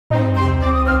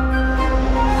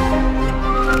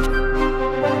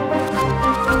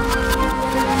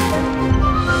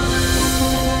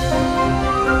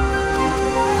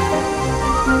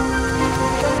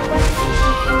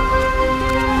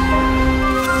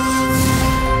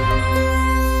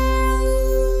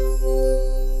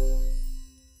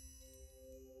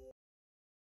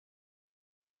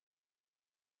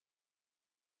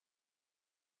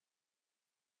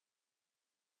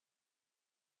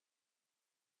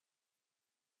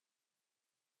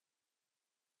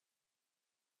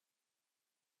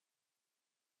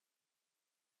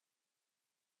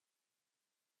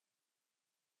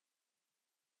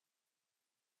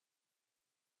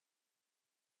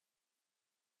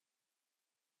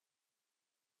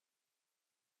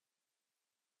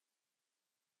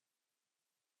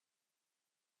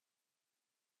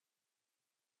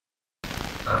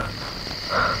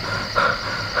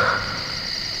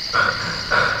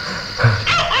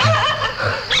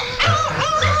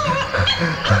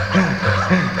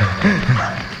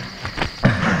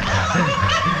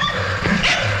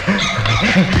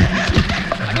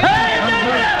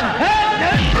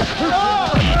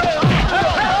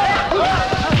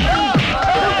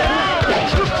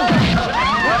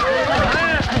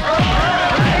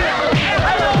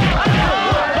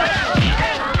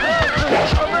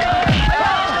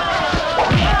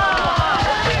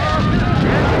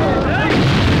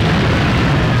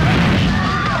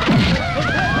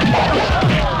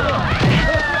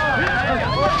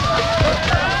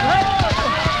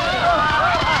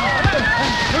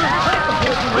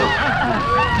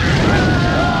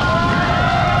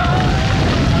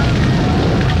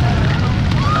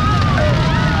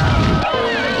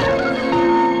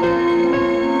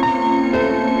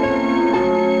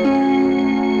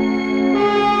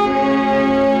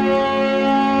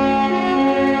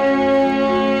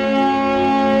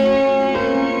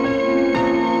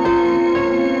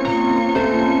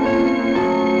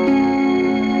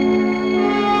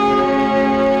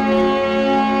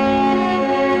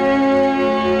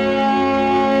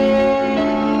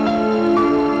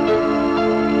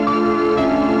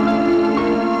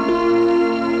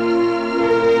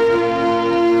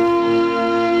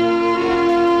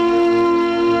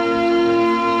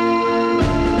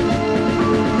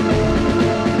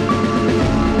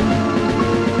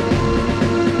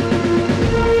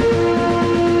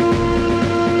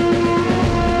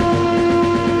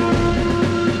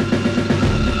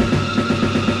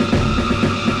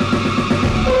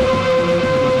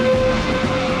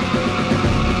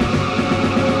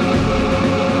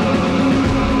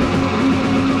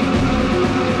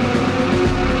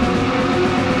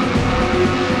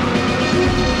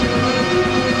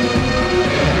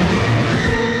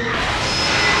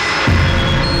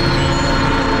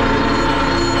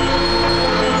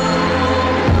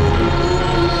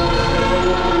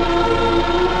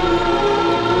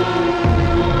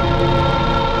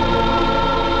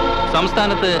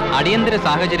സംസ്ഥാനത്ത് അടിയന്തര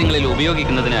സാഹചര്യങ്ങളിൽ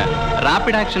ഉപയോഗിക്കുന്നതിന്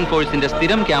റാപ്പിഡ് ആക്ഷൻ ഫോഴ്സിന്റെ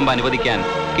സ്ഥിരം ക്യാമ്പ് അനുവദിക്കാൻ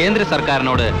കേന്ദ്ര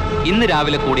സർക്കാരിനോട് ഇന്ന്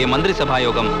രാവിലെ കൂടിയ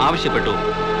മന്ത്രിസഭായോഗം ആവശ്യപ്പെട്ടു.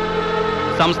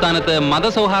 സംസ്ഥാനത്ത്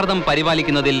മതസൗഹാർദ്ദം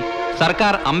പരിപാലിക്കുന്നതിൽ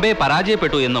സർക്കാർ അമ്പേ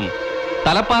പരാജയപ്പെട്ടു എന്നും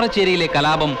തലപ്പാറച്ചേരിയിലെ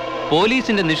കലാപം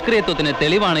പോലീസിന്റെ നിഷ്ക്രിയത്വത്തിന്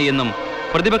തെളിവാണ് എന്നും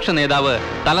പ്രതിപക്ഷ നേതാവ്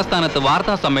തലസ്ഥാനത്ത്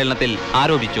വാർത്താ സമ്മേളനത്തിൽ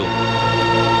ആരോപിച്ചു.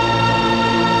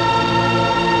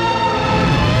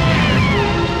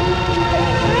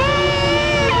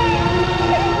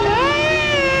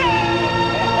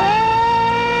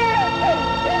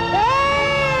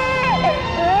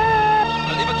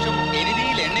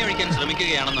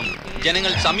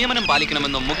 ജനങ്ങൾ സംയമനം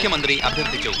പാലിക്കണമെന്നും മുഖ്യമന്ത്രി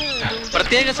അഭ്യർത്ഥിച്ചു.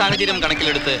 പ്രത്യേക സാഹചര്യം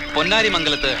കണക്കിലെടുത്ത്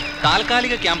പൊന്നാരിമംഗലത്ത്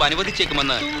താൽക്കാലിക ക്യാമ്പ്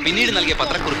അനുവദിച്ചേക്കുമെന്ന് പിന്നീട് നൽകിയ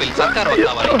പത്രക്കുറിപ്പിൽ സർക്കാർ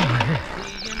വക്താവ്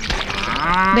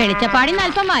വെളിച്ചപ്പാടിന്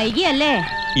അല്പം വൈകിയല്ലേ?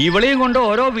 ഇവളെയും കൊണ്ട്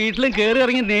ഓരോ വീട്ടിലും കയറി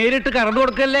ഇറങ്ങി നേരിട്ട് കറണ്ട്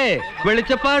കൊടുക്കല്ലേ.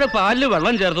 വെളിച്ചപ്പാട് പാലില്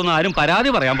വെള്ളം ചേർത്തൊന്നും ആരും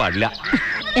പരാതി പറയാൻ പാടില്ല.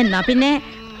 എന്നാ പിന്നെ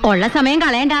ഉള്ള സമയം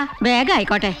കളയണ്ട, വേഗം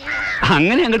ആയിക്കോട്ടെ.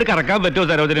 അങ്ങനെ അങ്ങോട്ട് കറക്കാൻ പറ്റുമോ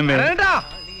സരോജനമ്മേ?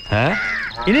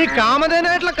 ഇനി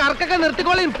കാമധേനായിട്ടുള്ള കറക്കൊക്കെ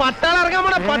നിർത്തിക്കോളി. പട്ടാളം ഇറങ്ങാൻ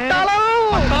പോണ പട്ടാളം.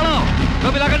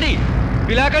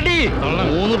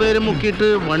 മൂന്ന് പേരും മുക്കിയിട്ട്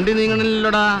വണ്ടി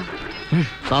നീങ്ങണില്ലടാ.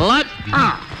 തള്ളാൻ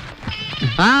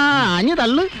അഞ്ഞ്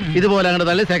തള്ളു. ഇതുപോലെ അങ്ങോട്ട്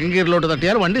തള്ളി സെക്കൻഡ് ഗിയറിലോട്ട്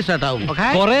തട്ടിയാൽ വണ്ടി സ്റ്റാർട്ട് ആവും.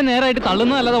 കുറെ നേരമായിട്ട്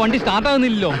തള്ളുന്നതല്ലാതെ വണ്ടി സ്റ്റാർട്ട്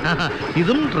ആകുന്നില്ലല്ലോ.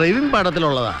 ഇതും ഡ്രൈവിംഗ്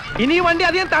പാഠത്തിലുള്ളതാ. ഇനി വണ്ടി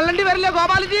അധികം തള്ളണ്ടി വരില്ല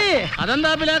ഗോപാലജി.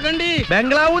 അതെന്താ പിലാക്കണ്ടി?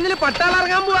 ബംഗ്ലാവൂന്നിൽ പട്ടാളം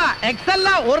ഇറങ്ങാൻ പോവാ. എക്സ് അല്ല,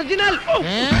 ഒറിജിനൽ.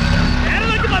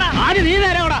 നീ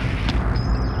നേരെ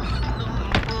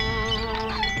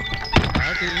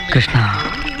കൃഷ്ണ,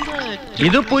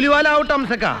 ഇത് പുലിവാലാവട്ടെ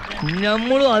അംസക്ക.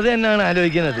 നമ്മളും അത് തന്നെയാണ്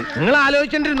ആലോചിക്കുന്നത്. നിങ്ങൾ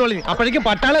ആലോചിച്ചിട്ടിരുന്നോളി, അപ്പോഴേക്കും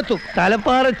പട്ടാളെത്തും.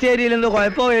 തലപ്പാറച്ചേരിയിൽ എന്തോ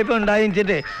കുഴപ്പം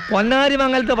ഉണ്ടായിച്ചിട്ട്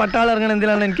പൊന്നാരിമംഗലത്തെ പട്ടാളം ഇറങ്ങണം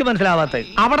എന്തിനാണ് എനിക്ക് മനസ്സിലാവാത്തത്.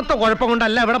 അവിടത്തെ കുഴപ്പം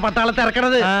കൊണ്ടല്ല ഇവിടെ പട്ടാളത്തെ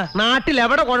ഇറക്കണത്. നാട്ടിൽ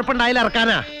എവിടെ കുഴപ്പമുണ്ടായാലും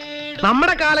ഇറക്കാനാ.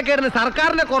 നമ്മുടെ കാലക്കേടിന്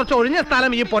സർക്കാരിന്റെ കുറച്ച് ഒഴിഞ്ഞ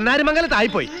സ്ഥലം ഈ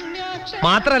പൊന്നാരിമംഗലത്തായിപ്പോയി.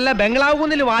 മാത്രല്ല ബംഗ്ലാവ്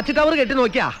കുന്നിൽ വാച്ച് ടവർ കെട്ടി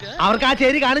നോക്കിയാ അവർക്ക് ആ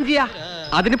ചേരി കാണും ചെയ്യാ.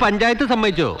 അതിന് പഞ്ചായത്ത്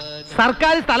സമ്മതിച്ചോ?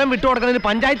 സർക്കാർ സ്ഥലം വിട്ടുകൊടുക്കുന്നതിന്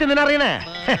പഞ്ചായത്ത് എന്തിനാ അറിയണേ?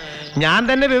 ഞാൻ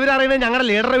തന്നെ വിവരം അറിയണത് ഞങ്ങളുടെ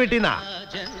ലീഡറെ വീട്ടിൽ നിന്നാ.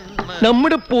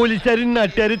 നമ്മുടെ പോലീസുകാരും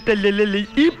നാട്ടുകാരും തല്ലല്ലേ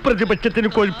ഈ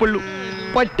പ്രതിപക്ഷത്തിന് കുഴപ്പമുള്ളൂ.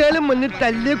 പട്ടാളം വന്ന്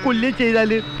തല്ലിയെ കൊല്ലുകയോ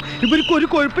ചെയ്താല് ഇവർക്ക് ഒരു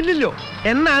കുഴപ്പമില്ലല്ലോ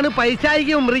എന്നാണ്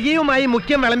പൈശാചികവും മൃഗീയവുമായി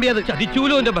മുഖ്യം വിളമ്പിയത്.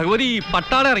 ചതിച്ചൂലോ എന്റെ ഭഗവതി.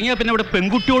 പട്ടാളം ഇറങ്ങിയാൽ പിന്നെ ഇവിടെ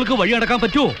പെൺകുട്ടികൾക്ക് വഴി നടക്കാൻ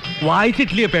പറ്റുമോ?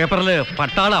 വായിച്ചിട്ടില്ലേ പേപ്പറില്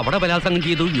പട്ടാളം അവിടെ ബലാത്സംഗം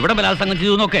ചെയ്തു, ഇവിടെ ബലാത്സംഗം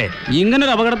ചെയ്തു എന്നൊക്കെ. ഇങ്ങനെ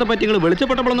ഒരു അപകടത്തെ പറ്റി നിങ്ങൾ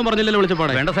വെളിച്ചപ്പെട്ടപ്പോഴൊന്നും പറഞ്ഞില്ലല്ലോ.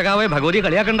 വെളിച്ചപ്പാട് വേണ്ട സഖാവേ, ഭഗവതി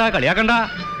കളിയാക്കണ്ട.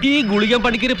 ഈ ഗുളികൻ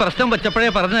പണിക്കൊരു പ്രശ്നം വെച്ചപ്പോഴേ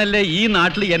പറഞ്ഞതല്ലേ ഈ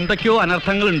നാട്ടിൽ എന്തൊക്കെയോ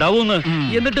അനർത്ഥങ്ങൾ ഉണ്ടാവൂന്ന്.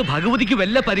 എന്നിട്ട് ഭഗവതിക്ക്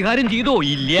വല്ല പരിഹാരം ചെയ്തോ?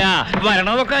 ഇല്ല.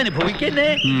 വരണതൊക്കെ അനുഭവിക്കന്നെ.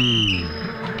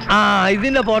 ആ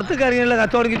ഇതിന്റെ പുറത്തേക്ക് ഇറങ്ങിയുള്ള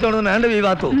കച്ചവടം കിച്ചോടൊന്നും വേണ്ട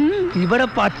വിവാത്തു. ഇവിടെ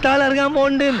പട്ടാളം ഇറങ്ങാൻ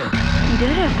പോണ്ടെന്ന്.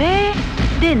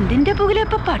 എന്തിന്റെ പുകില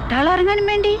ഇപ്പൊ പട്ടാളം ഇറങ്ങാനും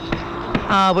വേണ്ടി?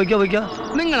 ആ പൊയ്ക്കോ.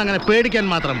 നിങ്ങൾ അങ്ങനെ പേടിക്കാൻ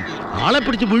മാത്രം ആളെ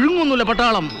പിടിച്ച് വിഴുങ്ങൊന്നുമില്ല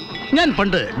പട്ടാളം. ഞാൻ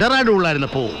പണ്ട്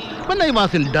ഡെറാഡൂണിലായിരുന്നപ്പോ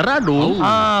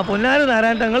പൊന്നാര്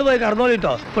നാരായണ ഞങ്ങൾ പോയി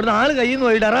കടന്നോളിട്ടോ. ഇവിടുന്ന് ആള് കയ്യിൽ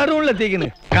പോയി ഡെറാഡൂണിലെത്തിക്കുന്നു.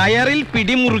 കയറിൽ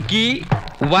പിടിമുറുക്കി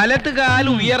വലത് കാൽ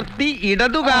ഉയർത്തി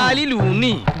ഇടതുകാലിൽ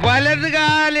ഊന്നി വലത്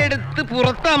കാലെടുത്ത്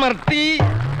പുറത്തമർത്തി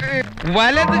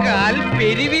വലത് കാൽ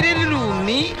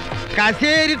പെരുവിരലിലൂന്നി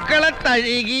കശേരുക്കളെ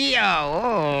തഴുകി.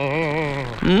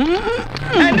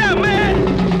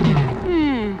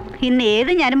 ഇന്ന്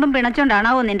ഏത് ഞരമ്പും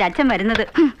പിണച്ചോണ്ടാണാവോ നിന്റെ അച്ഛൻ വരുന്നത്.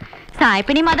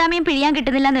 സായിപ്പിനെയും മദാമിയും പിഴിയാൻ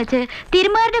കിട്ടുന്നില്ലെന്ന് വെച്ച്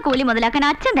തിരുമാരുടെ കൂലി മുതലാക്കാൻ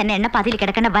അച്ഛൻ തന്നെ എണ്ണ പതിയിൽ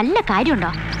കിടക്കേണ്ട വല്ല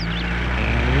കാര്യമുണ്ടോ?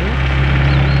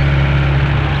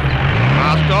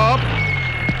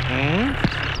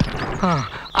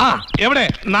 എവിടെ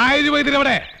നായരി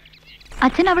വൈദ്യരെവിടെ?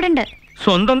 അച്ഛൻ അവിടെ ഉണ്ട്.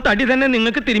 സ്വന്തം തടി തന്നെ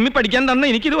നിങ്ങൾക്ക് തിരുമ്മി പഠിക്കാൻ തന്ന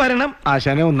എനിക്കിത് വരണം.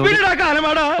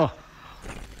 കാലമാടാ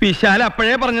വിശാല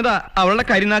അപ്പോഴേ പറഞ്ഞതാ. അവളുടെ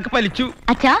കരിനാക്ക് പലിച്ചു.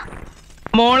 അച്ഛാ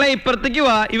മോളെ ഇപ്പുറത്തേക്ക്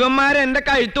വാ. ഇവന്മാരെ എന്റെ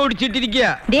കഴുത്തോടിച്ചിട്ടിരിക്കുക.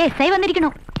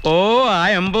 വന്നിരിക്കണു. ഓ ആ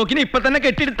എംബോക്കിന് ഇപ്പൊ തന്നെ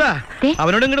കെട്ടിയെടുത്താ.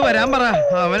 അവനോട് ഇങ്ങോട്ട് വരാൻ പറ.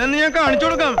 അവനെന്ന് ഞാൻ കാണിച്ചു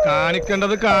കൊടുക്കാം.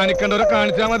 കാണിക്കേണ്ടവരെ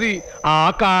കാണിച്ചാ മതി. ആ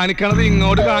കാണിക്കണത്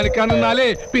ഇങ്ങോട്ട് കാണിക്കാൻ നിന്നാലേ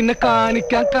പിന്നെ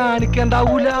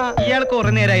കാണിക്കണ്ടാവൂല. ഇയാൾ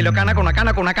കുറെ നേരമായല്ലോ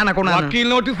കണക്കുണ വക്കീൽ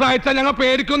നോട്ടീസ് അയച്ചാ ഞങ്ങൾ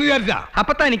പേടിക്കൊന്ന് വിചാരിച്ചാ.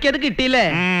 അപ്പൊ തനിക്കത് കിട്ടിയില്ലേ?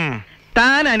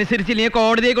 താൻ അനുസരിച്ചില്ലേ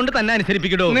കോടതിയെ കൊണ്ട് തന്നെ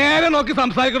അനുസരിപ്പിക്കടോ. നേരെ നോക്കി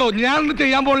സംസാരിക്കടോ. ഞാനൊന്നും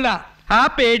ചെയ്യാൻ പോണില്ല. ആ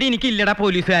പേടി എനിക്കില്ലടാ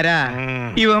പോലീസുകാരാ.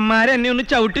 ഇവന്മാരെന്നെ ഒന്ന്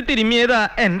ചവിട്ടി തിരുമ്മിയതാ.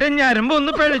 എന്റെ ഞരമ്പ്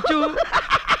ഒന്ന് പിഴച്ചു.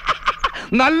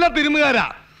 നല്ല തിരുമുകാരാ.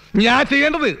 ഞാൻ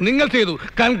ചെയ്യേണ്ടത് നിങ്ങൾ ചെയ്തു.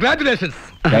 കൺഗ്രാറ്റുലേഷൻസ്.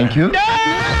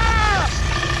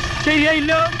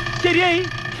 ശരിയായില്ലോ.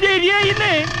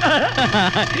 ശരിയായിന്നേ.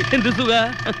 എന്ത് സുഖ.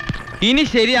 ഇനി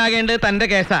ശരിയാകേണ്ടത് തന്റെ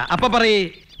കേസാ. അപ്പൊ പറയേ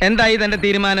എന്തായി തന്റെ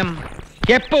തീരുമാനം?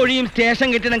 എപ്പോഴും സ്റ്റേഷൻ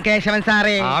കിട്ടണം കേശവൻ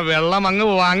സാറേ. ആ വെള്ളം അങ്ങ്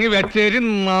വാങ്ങി വെച്ചേരി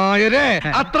നായരെ.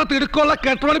 അത്ര തിടുക്കുള്ള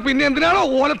കെട്ടോണി പിന്നെ എന്തിനാണോ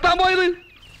ഓലത്താൻ പോയത്?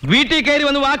 വീട്ടിൽ കയറി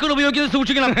വന്ന് വാക്കുകൾ ഉപയോഗിക്കുന്നത്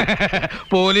സൂക്ഷിക്കണം.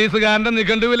 പോലീസുകാരന്റെ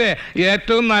നിഘണ്ടുവിലെ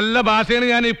ഏറ്റവും നല്ല ഭാഷയാണ്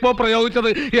ഞാൻ ഇപ്പോ പ്രയോഗിച്ചത്.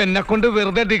 എന്നെ കൊണ്ട്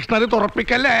വെറുതെ ഡിക്ഷണറി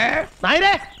തുറപ്പിക്കല്ലേ.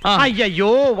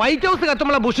 അയ്യോ വൈറ്റ് ഹൗസ്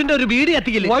കത്തുമ്പോൾ ബുഷിന്റെ ഒരു വീഡിയോ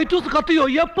എത്തിക്കില്ലേ? White house കത്തിയോ?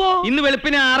 എപ്പോ? ഇന്ന്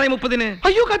വെളുപ്പിന് 6:30.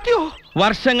 അയ്യോ കത്തിയോ?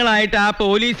 വർഷങ്ങളായിട്ട് ആ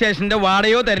പോലീസ് സ്റ്റേഷന്റെ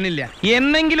വാടകയോ തരുന്നില്ല.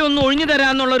 എന്നെങ്കിലും ഒന്ന് ഒഴിഞ്ഞു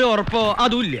തരാന്നുള്ള ഒരു ഉറപ്പോ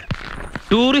അതുമില്ല.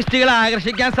 ടൂറിസ്റ്റുകളെ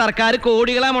ആകർഷിക്കാൻ സർക്കാർ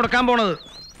കോടികളാ മുടക്കാൻ പോണത്.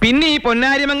 പിന്നെ ഈ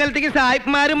പൊന്നാരിമംഗലത്തേക്ക്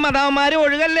സായിപ്പ്മാരും മദാവന്മാരും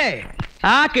ഒഴുകല്ലേ.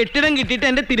 ആ കെട്ടിടം കിട്ടിയിട്ട്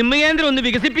എന്റെ തിരുമകേന്ദ്രം ഒന്ന്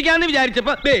വികസിപ്പിക്കാന്ന്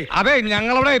വിചാരിച്ചപ്പോ അതെ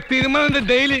ഞങ്ങളവിടെ തിരുമലന്റെ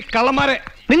ഡെയിലി കള്ളന്മാരെ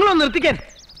നിങ്ങളൊന്ന് നിർത്തിക്കാൻ.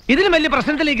 ഇതിലും വലിയ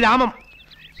പ്രശ്നത്തിൽ ഈ ഗ്രാമം.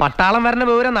 പട്ടാളം വരണ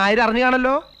വിവരം നായർ അറിഞ്ഞു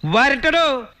കാണല്ലോ. വരട്ടടോ.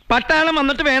 പട്ടാളം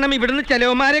വന്നിട്ട് വേണം ഇവിടുന്ന്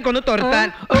ചെലവന്മാരെ കൊന്ന് തുരത്താൻ.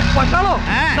 പട്ടാളോ?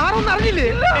 സാറൊന്നും അറിഞ്ഞില്ലേ?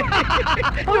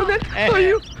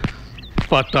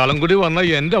 പട്ടാളം കൂടി വന്ന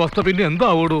എന്റെ അവസ്ഥ പിന്നെ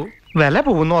എന്താവൂടൂ? വില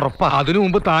പോകുന്ന ഉറപ്പാ. അതിനു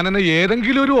മുമ്പ് താൻ എന്നെ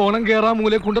ഏതെങ്കിലും ഒരു ഓണം കേറാൻ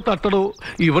മൂലെ കൊണ്ട് തട്ടടോ.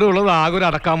 ഇവിടെ ഉള്ളത് ആകെ ഒരു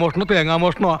അടക്കാമോഷണോ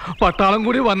തേങ്ങാമോഷണോ. പട്ടാളം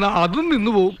കൂടി വന്ന അതും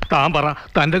നിന്നു പോവും. താൻ പറ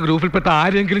തന്റെ ഗ്രൂപ്പിൽപ്പെട്ട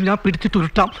ആരെങ്കിലും ഞാൻ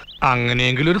പിടിച്ചിട്ടുരുട്ടാം.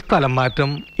 അങ്ങനെയെങ്കിലും ഒരു സ്ഥലം മാറ്റം.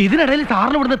 ഇതിനിടയിൽ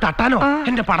സാറിന് ഇവിടുന്ന് തട്ടാനോ?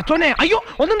 എന്റെ പടച്ചോനെ. അയ്യോ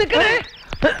ഒന്ന് നിൽക്കണേ.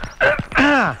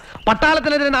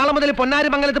 പട്ടാളത്തിനെതിരെ നാളെ മുതൽ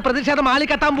പൊന്നാരിമംഗലത്ത് പ്രതിഷേധം ആളി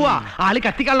കത്താൻ പോവാ. ആളി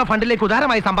കത്തിക്കാനുള്ള ഫണ്ടിലേക്ക്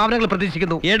ഉദാരമായി സംഭാവനകൾ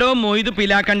പ്രതീക്ഷിക്കുന്നു. എടോ മൊയ്തു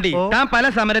പിലാക്കണ്ടി, താൻ പല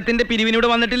സമരത്തിന്റെ പിരിവിനോട്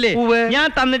വന്നിട്ടില്ലേ? ഞാൻ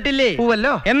തന്നിട്ടില്ലേ?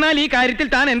 എന്നാൽ ഈ കാര്യത്തിൽ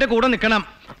താൻ എന്റെ കൂടെ നിൽക്കണം.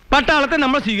 പട്ടാളത്തെ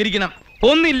നമ്മൾ സ്വീകരിക്കണം.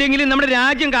 ഒന്നില്ലെങ്കിലും നമ്മുടെ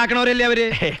രാജ്യം കാക്കണവരല്ലേ അവര്.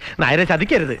 നായരെ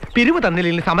ചതിക്കരുത്. പിരിവ്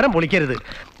തന്നില്ലെങ്കിൽ സമരം പൊളിക്കരുത്.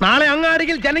 നാളെ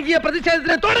അങ്ങാടിയിൽ ജനകീയ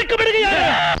പ്രതിഷേധത്തിന് തുടക്കമിടുകയാണ്.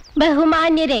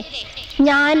 ബഹുമാന്യരെ,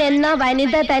 ഞാൻ എന്ന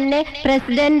വനിത തന്നെ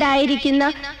പ്രസിഡന്റ് ആയിരിക്കുന്ന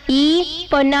ഈ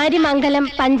പൊന്നാരിമംഗലം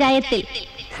പഞ്ചായത്തിൽ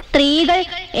സ്ത്രീകൾ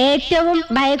ഏറ്റവും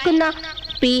ഭയക്കുന്ന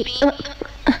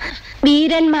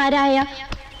വീരന്മാരായ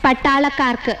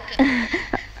പട്ടാളക്കാർക്ക്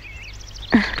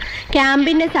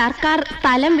ക്യാമ്പിന് സർക്കാർ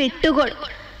സ്ഥലം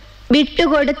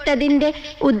വിട്ടുകൊടുത്തതിന്റെ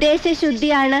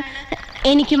ഉദ്ദേശശുദ്ധിയാണ്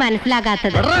എനിക്ക്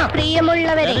മനസ്സിലാകാത്തത്.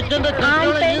 പ്രിയമുള്ളവരെ,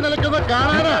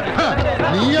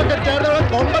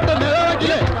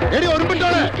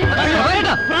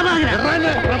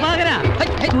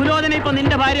 സുലോചന ഇപ്പൊ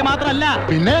നിന്റെ ഭാര്യ മാത്രല്ല,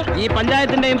 പിന്നെ ഈ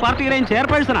പഞ്ചായത്തിന്റെയും പാർട്ടിയുടെയും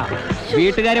ചെയർപേഴ്സണാ.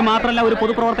 വീട്ടുകാരെ മാത്രല്ല, ഒരു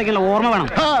പൊതുപ്രവർത്തകനുള്ള ഓർമ്മ വേണം.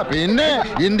 പിന്നെ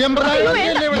ഇന്ത്യൻ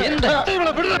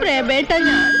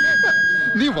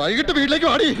നീ വൈകിട്ട് വീട്ടിലേക്ക്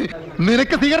വാടി.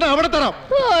 നിനക്ക് സ്വീകരണം അവിടെ തരാം.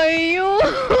 അയ്യോ,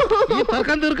 ഈ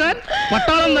തർക്കം തീർക്കാൻ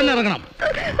പട്ടാളം തന്നെ ഇറങ്ങണം.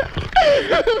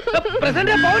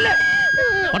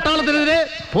 പട്ടാളത്തിനെതിരെ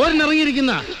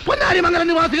പോരിനിറങ്ങിയിരിക്കുന്ന പൊന്നാരിമംഗലം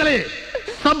നിവാസികളെ,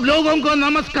 സബ് ലോഗോं को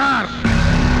നമസ്കാർ.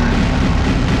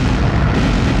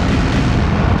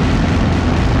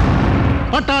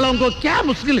 പട്ടാളോं को क्या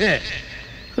मुश्किल है?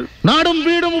 നാടും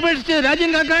വീടും ഉപേക്ഷിച്ച്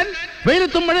രാജ്യം കാക്കാൻ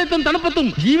വെയിലത്തും മഴയത്തും തണുപ്പത്തും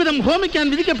ജീവിതം ഹോമിക്കാൻ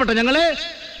വിധിക്കപ്പെട്ട ഞങ്ങളെ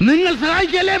നിങ്ങൾ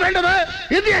സഹായിക്കല്ലേ വേണ്ടത്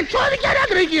എന്ന് ഞാൻ ചോദിക്കാൻ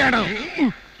ആഗ്രഹിക്കുകയാണ്.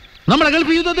 നമ്മുടെ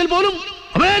ഗൾഫ് യുദ്ധത്തിൽ പോലും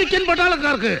അമേരിക്കൻ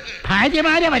പട്ടാളക്കാർക്ക്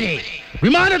ഭാര്യമാരെ വരെ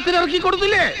വിമാനത്തിൽ ഇറക്കി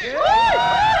കൊടുത്തില്ലേ?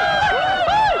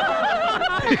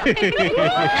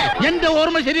 എന്റെ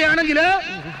ഓർമ്മ ശരിയാണെങ്കിൽ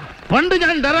പണ്ട്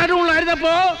ഞാൻ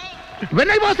ഡെറാഡൂണിലായിരുന്നപ്പോ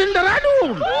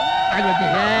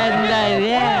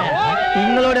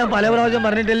നിങ്ങളോട് ഞാൻ പല പ്രാവശ്യം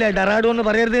പറഞ്ഞിട്ടില്ലേ ഡെറാഡൂൺ എന്ന്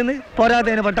പറയരുതെന്ന്.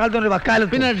 പോരാത്തതിന് പട്ടാളത്തിനൊരു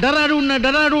വക്കാലത്ത്. പിന്നെ ഡെറാഡൂൺ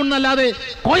എന്നല്ലാതെ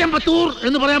കോയമ്പത്തൂർ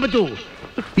എന്ന് പറയാൻ പറ്റൂ?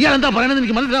 ഇയാൾ എന്താ പറയണെന്ന്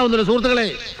എനിക്ക് മനസ്സിലാവുന്നില്ല സുഹൃത്തുക്കളെ.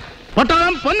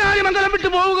 പട്ടാളം പൊന്നാരി മംഗലം വിട്ടു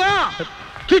പോവുക.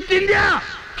 Quit India,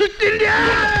 quit India.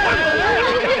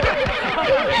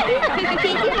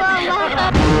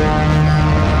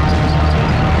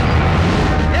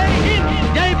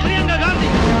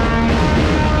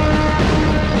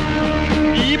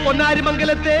 ഈ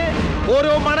പൊന്നാരിമംഗലത്തെ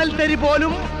ഓരോ മണൽ തരി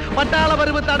പോലും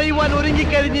പട്ടാളപരവ് തടയുവാൻ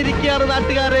ഒരുങ്ങിക്കഴിഞ്ഞിരിക്കുകയാണ്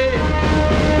നാട്ടുകാരെ.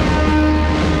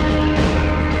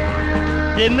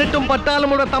 എന്നിട്ടും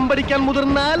പട്ടാളമുടെ തമ്പടിക്കാൻ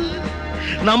മുതിർന്നാൽ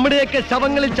നമ്മുടെയൊക്കെ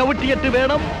ശവങ്ങളിൽ ചവിട്ടിയിട്ട്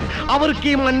വേണം അവർക്ക്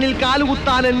ഈ മണ്ണിൽ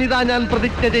കാലുകുത്താൻ എന്നിതാ ഞാൻ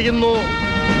പ്രതിജ്ഞ ചെയ്യുന്നു.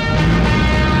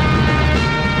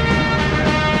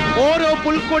 ഓരോ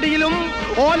പുൽക്കൊടിയിലും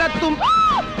ഓലത്തും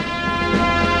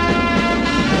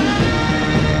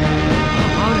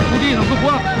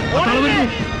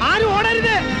ആരും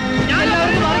ഓടരുത്.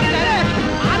 ആരും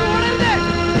ഓടരുത്.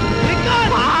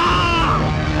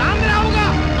 ശാന്തരാവുക.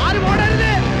 ആരും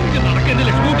ഓടരുത്.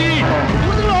 നടക്കുന്നില്ല സ്കൂട്ടി.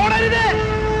 ഓടരുത്.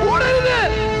 ഓടരുത്.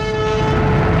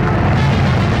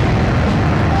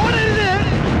 ഓടരുത്.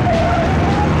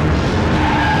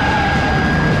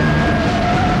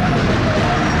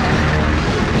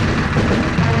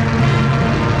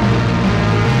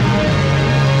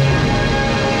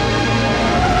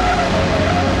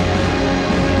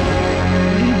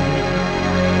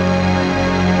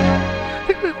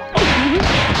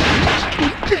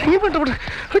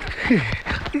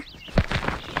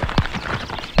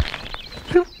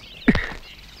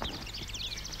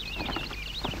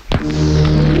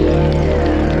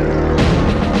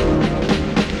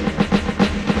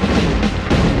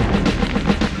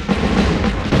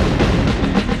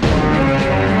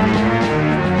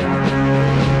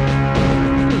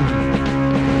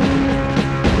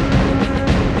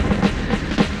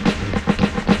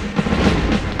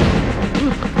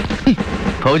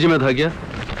 फौजी में था क्या?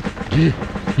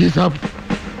 जी साहब.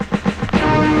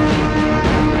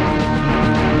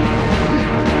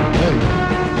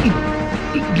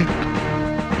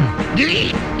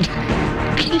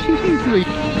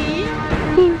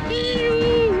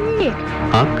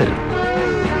 आप करें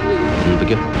तो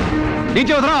क्या?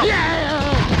 नीचे उतरो.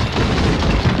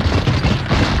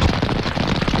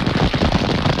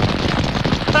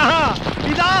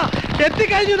 ഇതാ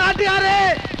എത്തിക്കഴിഞ്ഞു നാട്ടുകാരെ.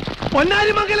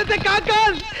 പൊന്നാരിമംഗലത്തെ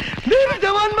കാക്കാൻ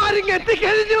ജവാന്മാരിങ്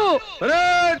എത്തിക്കഴിഞ്ഞു.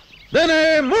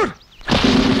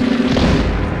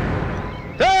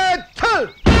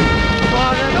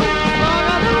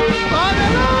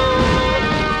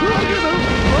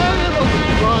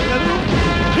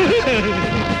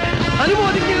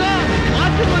 അനുമോദിക്കുക,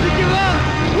 ആശീർവദിക്കുക,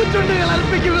 പൂച്ചുണ്ടുകൾ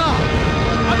അർപ്പിക്കുക.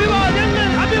 അഭിവാദ്യങ്ങൾ,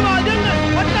 അഭിവാദ്യങ്ങൾ,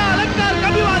 പട്ടാളക്കാർക്ക്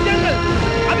അഭിവാദ്യങ്ങൾ,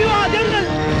 അഭിവാദ്യങ്ങൾ.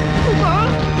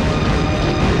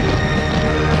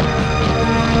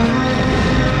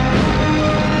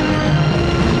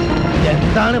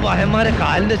 എന്താണ് പഹന്മാരെ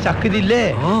കാലിന്റെ ശക്തി ഇല്ലേ?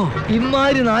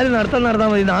 ഇമാര് നാല് നടത്താൻ നടത്താൻ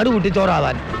മതി നാട്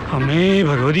കുട്ടിച്ചോറാവാൻ. അമ്മേ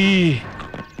ഭഗവതി.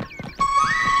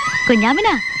 കുഞ്ഞാമിന,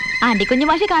 ആന്റി കുഞ്ഞു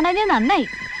മാഷെ കാണാൻ നന്നായി.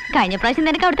 കഴിഞ്ഞ പ്രാവശ്യം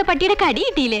നിനക്ക് അവിടുത്തെ പട്ടിയുടെ കടി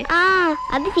കിട്ടിയില്ലേ? ആ,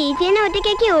 അത് ചേച്ചിയെ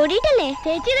ഒറ്റയ്ക്കാക്കി ഓടിയിട്ടല്ലേ?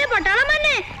 ചേച്ചിയുടെ പട്ടാളം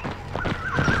തന്നെ.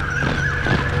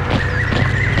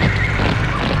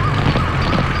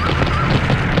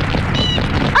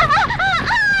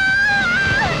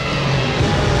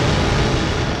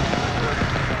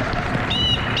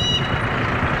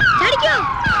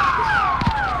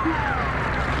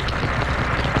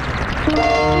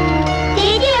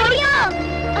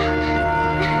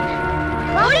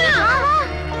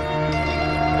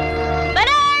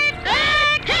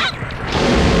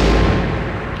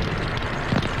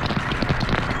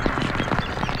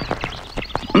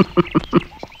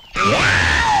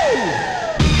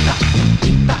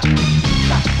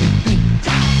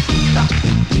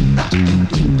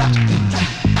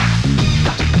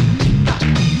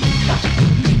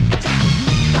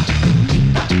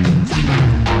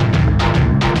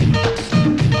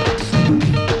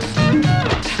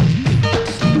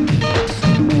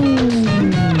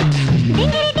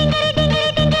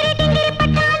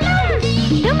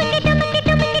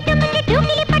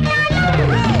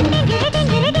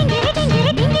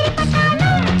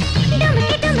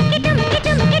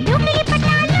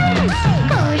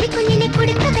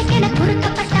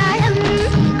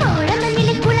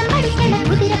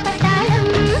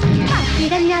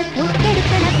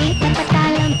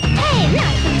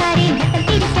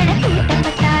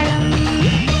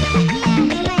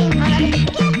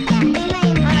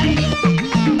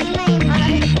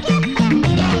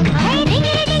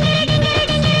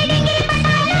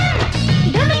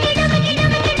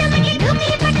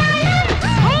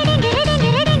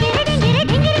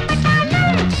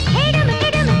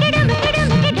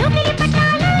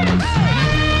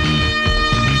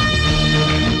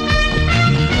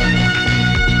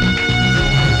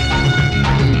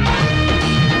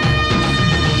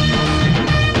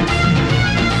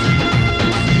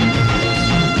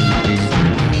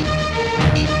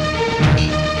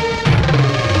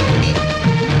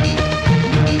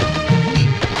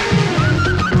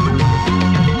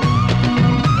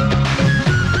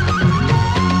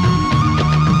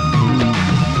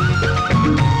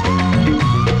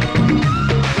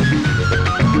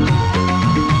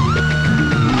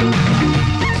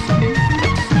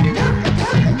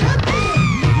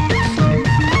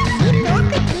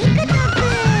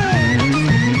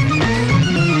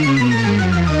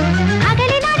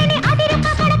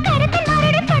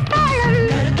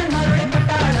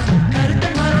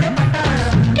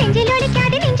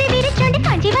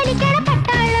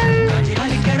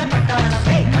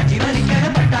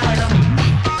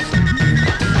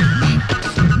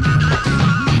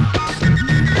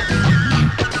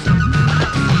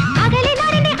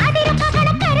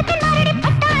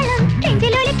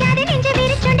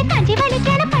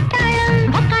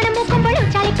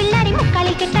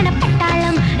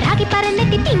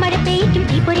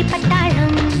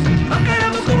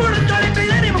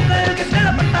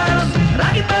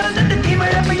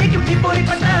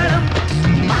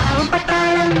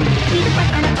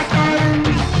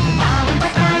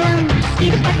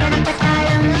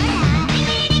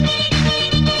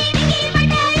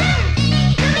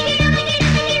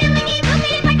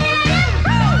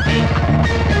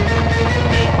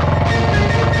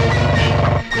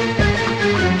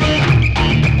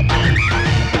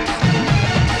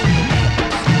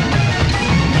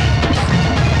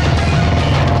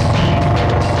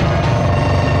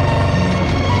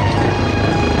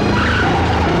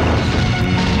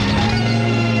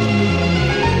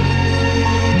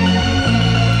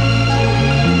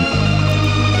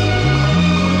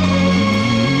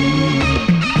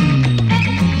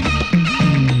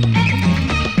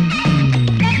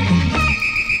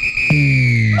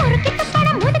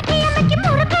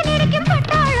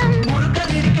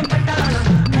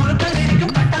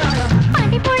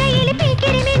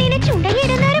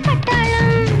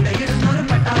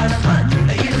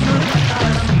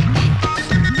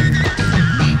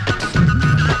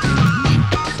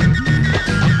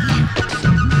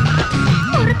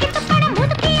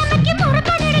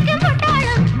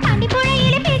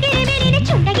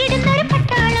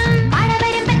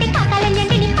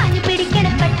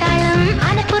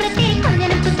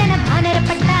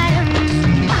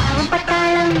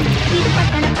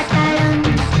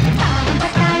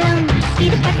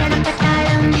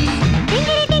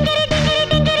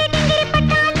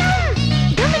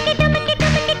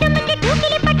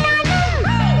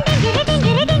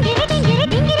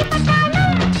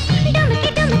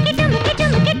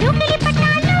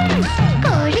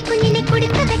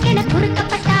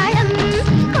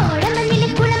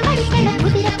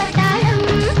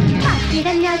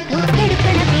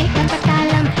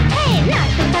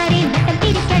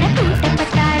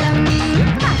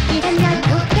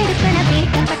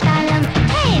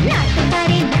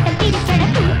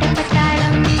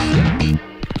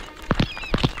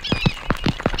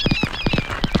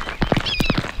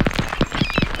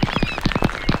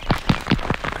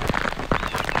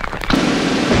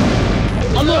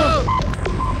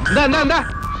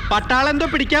 പട്ടാളം എന്തോ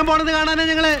പിടിക്കാൻ പോണത് കാണാനാ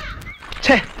ഞങ്ങള്.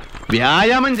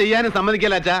 വ്യായാമം ചെയ്യാനും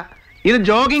സമ്മതിക്കല്ല അച്ഛാ. ഇത്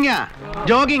ജോഗിങ്ങാ.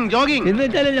 ജോഗിങ് ജോഗിങ് എന്ന്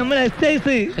വെച്ചാല് നമ്മൾ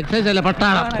എക്സസൈസ്. എക്സസൈസ് അല്ല,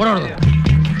 പട്ടാളം.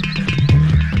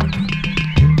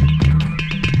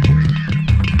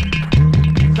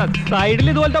 സൈഡിൽ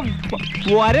ഇതുപോലത്തെ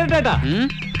വരട്ടാ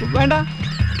വേണ്ട.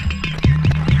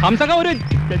 ഹംസക്ക ഒരു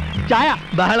ചായ.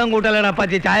 ബഹളം കൂട്ടലടാ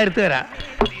അപ്പാച്ചി, ചായ എടുത്തു തരാം.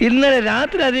 ഇന്നലെ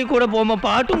രാത്രി അതിൽ കൂടെ പോകുമ്പോ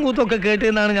പാട്ടും കൂത്തൊക്കെ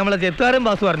കേട്ടെന്നാണ് നമ്മളെ ചെത്തുകാരൻ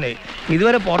ബാസ് പറഞ്ഞത്.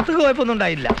 ഇതുവരെ പുറത്തേക്ക് പോയപ്പൊന്നും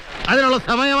ഉണ്ടായില്ല. അതിനുള്ള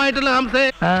സമയമായിട്ടുള്ള ഹംസേ,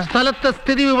 സ്ഥലത്തെ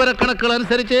സ്ഥിതി വിവരക്കണക്കുകൾ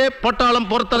അനുസരിച്ച് പട്ടാളം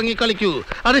പുറത്തിറങ്ങി കളിക്കൂ.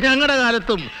 അത് ഞങ്ങളുടെ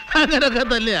കാലത്തും അങ്ങനെയൊക്കെ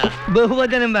തന്നെയാ.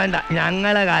 ബഹുവചനം വേണ്ട,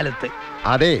 ഞങ്ങളെ കാലത്ത്.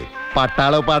 അതെ,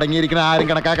 പട്ടാളം അടങ്ങിയിരിക്കുന്ന ആരും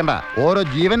കണക്കാക്കണ്ട. ഓരോ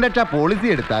ജീവൻ രക്ഷാ പോളിസി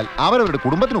എടുത്താൽ അവരവരുടെ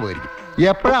കുടുംബത്തിന് ഉപകരിക്കും.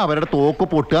 എപ്പോഴാ അവരുടെ തോക്ക്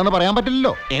പൊട്ടുക എന്ന് പറയാൻ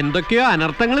പറ്റില്ലല്ലോ. എന്തൊക്കെയോ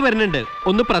അനർത്ഥങ്ങൾ വരുന്നുണ്ട്.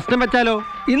 ഒന്ന് പ്രശ്നം വെച്ചാലോ?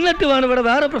 എന്നിട്ട് വേണം ഇവിടെ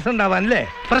വേറെ പ്രശ്നം ഉണ്ടാവാൻ അല്ലേ?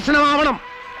 പ്രശ്നമാവണം.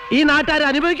 ഈ നാട്ടുകാർ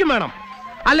അനുഭവിക്കും വേണം.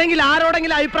 അല്ലെങ്കിൽ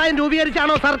ആരോടെങ്കിലും അഭിപ്രായം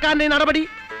രൂപീകരിച്ചാണോ സർക്കാരിന്റെ നടപടി?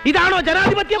 ഇതാണോ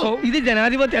ജനാധിപത്യം? ഇത്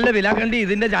ജനാധിപത്യം അല്ല വിലാക്കണ്ടി,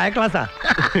 ഇതിന്റെ ചായ ക്ലാസ്സാ.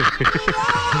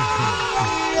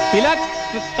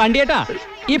 കണ്ടിയേട്ടാ,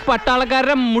 ഈ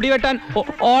പട്ടാളക്കാരുടെ മുടി വെട്ടാൻ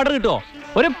ഓർഡർ കിട്ടോ?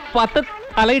 ഒരു 10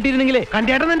 തല കിട്ടിയിരുന്നെങ്കിലേ.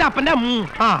 കണ്ടിയേട്ടൻ നിന്റെ അപ്പന്റെ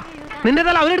നിന്റെ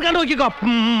തല അവനെടുക്കാണ്ട് നോക്കിക്കോ.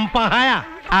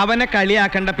 അവനെ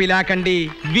കളിയാക്കണ്ട പിലാക്കണ്ടി.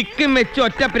 വിക്കും വെച്ച്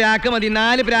ഒറ്റ പ്രാക്ക് മതി,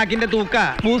 4 പ്രാക്കിന്റെ തൂക്ക.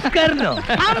 പുഷ്കരനോ?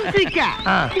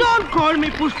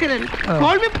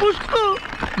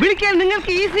 വിളിക്കാൻ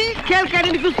നിങ്ങൾക്ക് ഈസി, കേൾക്കാൻ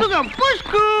എനിക്ക് സുഖം.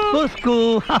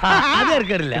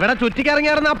 ഇവിടെ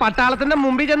ചുറ്റിക്കറങ്ങിയാർന്ന പട്ടാളത്തിന്റെ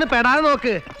മുമ്പിൽ ചെന്ന് പെടാതെ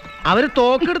നോക്ക്. അവര്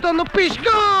തോക്കെടുത്തൊന്ന്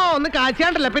പിഷ്കോ ഒന്ന്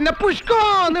കാച്ചാണ്ടല്ല, പിന്നെ പുഷ്കോ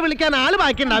എന്ന് വിളിക്കാൻ ആള്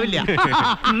ബാക്കി ഉണ്ടാവില്ല.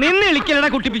 നിന്ന് വിളിക്കലടാ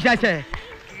കുട്ടി പിശാചേ.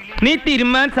 നീ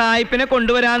തിരുമാൻ സായിപ്പിനെ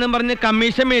കൊണ്ടുവരാന്നും പറഞ്ഞ്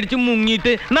കമ്മീഷൻ മേടിച്ച്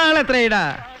മുങ്ങിയിട്ട് നാളെ എത്രയിടാ?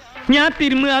 ഞാൻ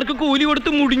തിരുമുകാർക്ക് കൂലി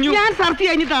കൊടുത്ത് മുടിഞ്ഞു. ഞാൻ സെർച്ച്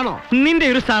കഴിഞ്ഞിട്ടാണോ? നിന്റെ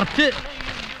ഒരു സെർച്ച്.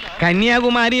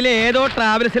 കന്യാകുമാരിയിലെ ഏതോ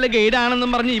ട്രാവൽസിലെ ഗൈഡ് ആണെന്നും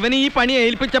പറഞ്ഞ് ഇവന് ഈ പണി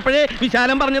ഏൽപ്പിച്ചപ്പോഴേ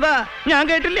വിശാലം പറഞ്ഞതാ, ഞാൻ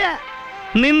കേട്ടില്ല.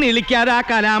 നിന്ന് ഇളിക്കാതെ ആ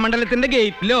കലാമണ്ഡലത്തിന്റെ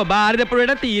ഗേറ്റിലോ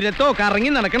ഭാരതപ്പുഴയുടെ തീരത്തോ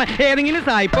കറങ്ങി നടക്കണ ഏതെങ്കിലും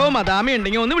സായിപ്പോ മദാമ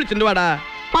ഉണ്ടെങ്കിൽ ഒന്ന് വിളിച്ചിട്ട് വാടാ.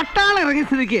 പട്ടാളം ഇറങ്ങിയ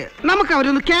സ്ഥിതിക്ക് നമുക്ക്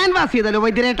അവരൊന്ന് ക്യാൻവാസ് ചെയ്താലോ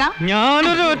വൈദ്യരേട്ടാ?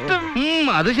 ഞാനൊരു ഒറ്റ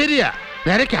അത് ശരിയാ.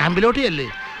 നേരെ ക്യാമ്പിലോട്ട് ചെല്ല്.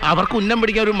 അവർക്ക് ഉന്നം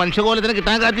പിടിക്കാൻ ഒരു മനുഷ്യകോലത്തിന്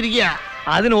കിട്ടാൻ കാത്തിരിക്കുക.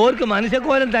 അതിന് ഓർക്ക്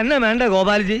മനുഷ്യക്കോലം തന്നെ വേണ്ട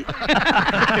ഗോപാൽജി.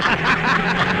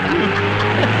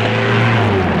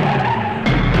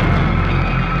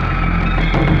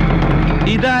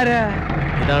 ഇതാരാ?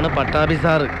 ഇതാണ് പട്ടാമ്പി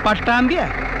സാറ്. പട്ടാമ്പിയ?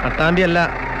 പട്ടാമ്പി അല്ല,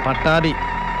 പട്ടാമ്പി.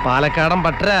 പാലക്കാടൻ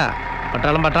പട്ടര.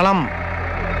 പട്ടാളം പട്ടാളം.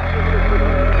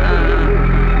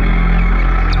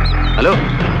 ഹലോ,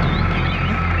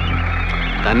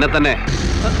 തന്നെ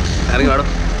ഇറങ്ങി വാടോ.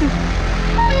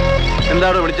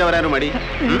 എന്താണോ വിളിച്ചാ വരാനും മടി?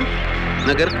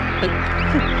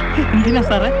 എന്തിനാ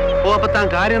സാറേ? ഓ, അപ്പൊ താൻ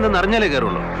കാര്യം എന്തെന്ന് അറിഞ്ഞാലേ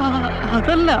കയറുള്ളൂ.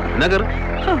 അതല്ല.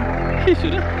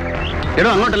 എടോ,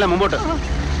 അങ്ങോട്ടല്ല മുമ്പോട്ട്.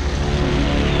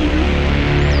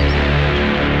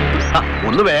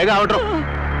 ഒന്ന് വേഗം ആവട്ടോ.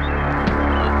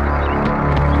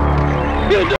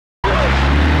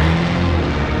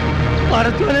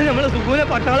 പറച്ചോനെ, നമ്മളെ സുഖൂനെ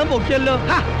പട്ടാളം പൊക്കിയല്ലോ.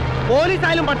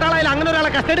 പോലീസായാലും പട്ടാളായാലും അങ്ങനെ ഒരാളെ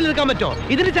കസ്റ്റഡിയിൽ എടുക്കാൻ പറ്റുമോ?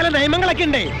 ഇതിന് ചില നിയമങ്ങളൊക്കെ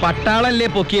ഉണ്ട്. പട്ടാളല്ലേ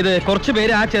പൊക്കിയത്? കുറച്ചു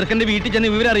പേര് ആ ചെറുക്കന്റെ വീട്ടിൽ ചെന്ന്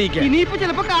വിവരം അറിയിക്കാം. ഇനിയിപ്പോ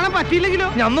ചിലപ്പോ കാണാൻ പറ്റിയില്ലെങ്കിലോ?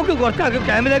 നമുക്ക് കുറച്ചാക്കി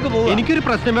ക്യാമ്പിലേക്ക് പോകും. എനിക്കൊരു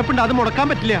പ്രശ്നം വെപ്പുണ്ട്, അത് മുടക്കാൻ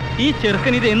പറ്റില്ല. ഈ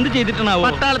ചെറുക്കൻ ഇത് എന്ത് ചെയ്തിട്ടാണാവോ?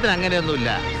 പട്ടാളത്തിന് അങ്ങനെയൊന്നുമില്ല.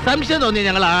 സംശയം തോന്നി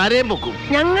ഞങ്ങൾ ആരെയും പൊക്കും.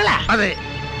 ഞങ്ങളാ? അതെ.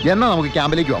 എന്നാ നമുക്ക്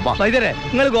ക്യാമ്പിലേക്ക് പോവാം. വൈദ്യരെ,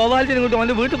 നിങ്ങൾ ഗോപാലത്തിന് ഇങ്ങോട്ട്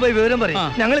വന്ന് വീട്ടിൽ പോയി വിവരം പറയും.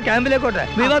 ഞങ്ങൾ ക്യാമ്പിലേക്കോട്ടെ.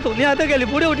 വിവാത്തു നീ അതൊക്കെ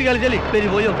പൂടി കുട്ടി കളിച്ചല്ലേ പേര്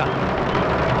പോയി നോക്കാം.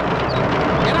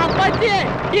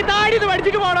 ഈ താടി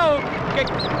പഠിച്ചിട്ട് പോണോ?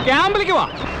 ക്യാമ്പിലേക്ക് വാ.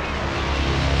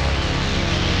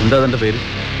 എന്താ തന്റെ പേര്?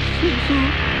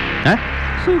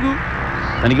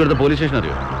 എനിക്കിവിടുത്തെ പോലീസ് സ്റ്റേഷൻ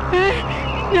അറിയോ?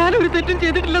 ഞാനൊരു തെറ്റും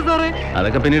ചെയ്തിട്ടില്ല സാറേ.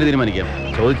 അതൊക്കെ പിന്നീട് തീരുമാനിക്കാം.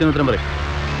 ചോദിച്ചതിന് ഉത്തരം പറയും.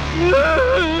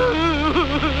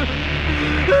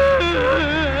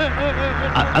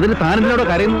 അതിന് താൻ എന്തിനോടോ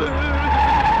കരയുന്നു?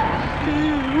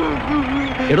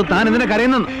 എടോ, താൻ എന്തിനാ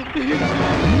കരയുന്നു?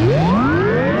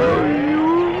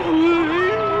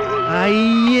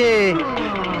 അയ്യേ,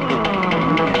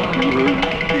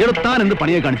 എടോ, താൻ എന്ത്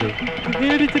പണിയെ കാണിച്ചത്?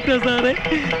 പേടിച്ചിട്ടാ സാറേ.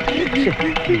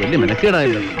 വലിയ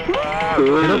മെനക്കേടായല്ലോ.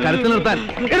 എടോ, കരുത്ത് നിർത്താൻ.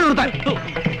 എടോ, നിർത്താൻ.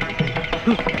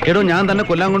 എടോ, ഞാൻ തന്നെ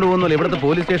കൊല്ലാൻ കൊണ്ടുപോകുന്നല്ലോ. ഇവിടുത്തെ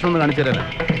പോലീസ് സ്റ്റേഷൻ ഒന്ന് കാണിച്ചു തരാനാ.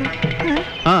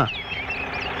 ആ,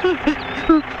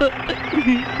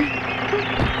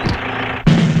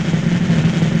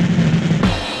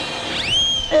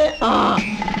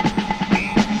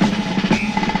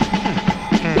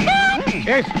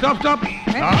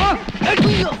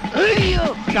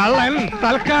 കള്ളൻ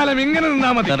തൽക്കാലം ഇങ്ങനെ നിന്നാ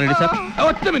മതി.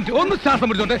 ഒറ്റ മിനിറ്റ്, ഒന്ന് ശ്വാസം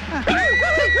പിടിച്ചോട്ടെ.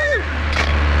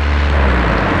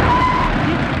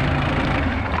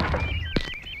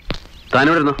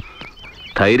 താനിവിടുന്നു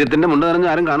ധൈര്യത്തിന്റെ മുണ്ട് നിറഞ്ഞ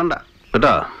ആരും കാണണ്ട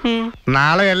കേട്ടോ.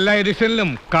 നാളെ എല്ലാ എഡിഷനിലും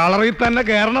കളറിൽ തന്നെ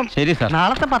കേറണം. ശരി സാർ.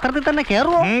 നാളത്തെ പത്രത്തിൽ തന്നെ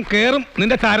കേറുവോ? കേറും.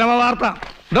 നിന്റെ ചരമ വാർത്ത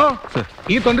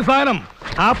ഈ 20 സാധനം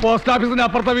ആ പോസ്റ്റ് ഓഫീസിന്റെ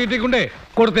അപ്പുറത്തെ വീട്ടിൽ കൊണ്ടേ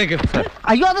കൊടുത്തേക്ക്.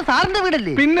 അയ്യോ, അത് സാറിന്റെ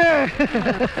വീടല്ലേ? പിന്നെ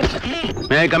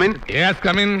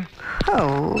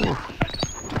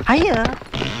അയ്യോ,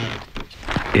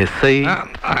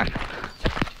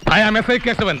 I am SI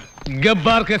Keshavan,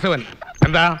 Gabbar Keshavan.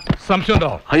 എന്താ സംശയം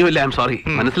ഉണ്ടോ? അയ്യോ ഇല്ല, ഐ എം സോറി,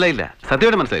 മനസ്സിലായില്ല.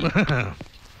 സത്യമായിട്ട് മനസ്സിലായില്ല.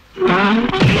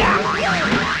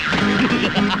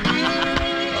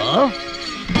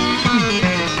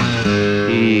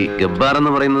 ഈ ഗബ്ബാർ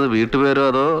എന്ന് പറയുന്നത് വീട്ടുപേരോ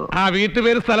അതോ? ആ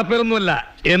വീട്ടുപേര് സ്ഥലപ്പേരൊന്നുമല്ല.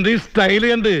 എന്റെ ഈ സ്റ്റൈല്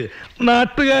കണ്ട്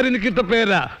നാട്ടുകാരെനിക്ക് കിട്ട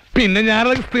പേരാ. പിന്നെ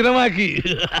ഞാനത് സ്ഥിരമാക്കി.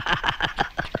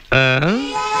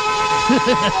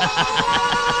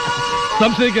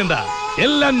 സംശയിക്കണ്ട,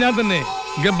 എല്ലാം ഞാൻ തന്നെ.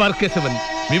 ഗബ്ബാർ കേശവൻ,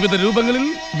 വിവിധ രൂപങ്ങളിൽ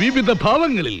വിവിധ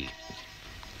ഭാവങ്ങളിൽ.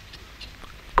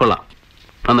 കൊള്ളാം,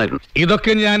 നന്നായിരുന്നു.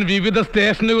 ഇതൊക്കെ ഞാൻ വിവിധ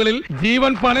സ്റ്റേഷനുകളിൽ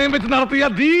ജീവൻ പണയം വെച്ച് നടത്തിയ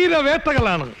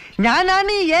ധീരവേട്ടകളാണ്.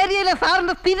 ഞാനാണ് ഈ ഏരിയയിലെ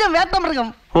സാറിന്റെ സ്ഥിരം വേട്ടമൃഗം.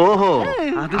 ഓഹോ,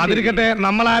 അതിരിക്കട്ടെ,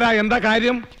 നമ്മളാരാ, എന്താ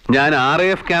കാര്യം? ഞാൻ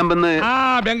RAF ക്യാമ്പെന്ന്. ആ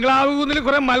ബംഗ്ലാവ് കുന്നിൽ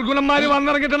കുറെ മൽഗുണന്മാര്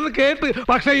വന്നിറങ്ങിട്ടെന്ന് കേട്ട്.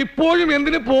 പക്ഷെ ഇപ്പോഴും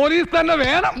എന്തിന് പോലീസ് തന്നെ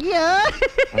വേണം?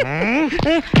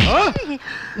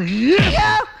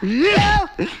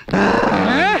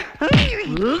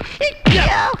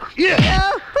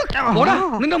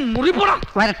 നിന്റെ മുറി പോടാ.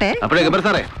 വരട്ടെ. അപ്പോഴേ ഗബ്ബർ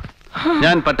സാറേ,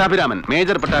 ഞാൻ പട്ടാഭിരാമൻ,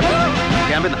 മേജർ പട്ടാഭിരാമൻ,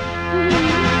 ക്യാമ്പിൽ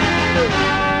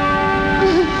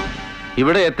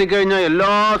ഇവിടെ എത്തിക്കഴിഞ്ഞാൽ എല്ലാ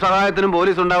സഹായത്തിനും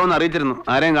പോലീസ് ഉണ്ടാവുമെന്ന് അറിയിച്ചിരുന്നു.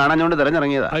 ആരെയും കാണാഞ്ഞോണ്ട്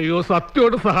തെരഞ്ഞിറങ്ങിയതാ. അയ്യോ,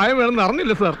 സത്യമായിട്ട് സഹായം വേണമെന്ന്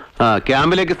അറിഞ്ഞില്ല സാർ.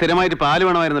 ക്യാമ്പിലേക്ക് സ്ഥിരമായിട്ട് പാല്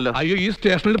വേണമായിരുന്നല്ലോ. അയ്യോ, ഈ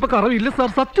സ്റ്റേഷനിൽ ഇപ്പൊ കറവില്ല സാർ,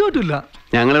 സത്യമായിട്ടില്ല.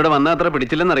 ഞങ്ങളിവിടെ വന്ന അത്ര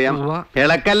പിടിച്ചില്ലെന്നറിയാം.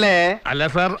 ഇളക്കല്ലേ? അല്ല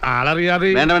സാർ, ആളറിയാതെ.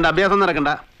 വേണ്ട വേണ്ട, അഭ്യാസം നടക്കണ്ട.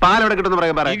 പാലെവിടെ കിട്ടുന്ന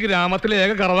പറയാ. ഈ ഗ്രാമത്തിലെ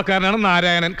ഏക കറവക്കാരനാണ്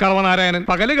നാരായണൻ, കറവനാരായണൻ.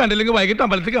 പകല് കണ്ടില്ലെങ്കിൽ വൈകിട്ട്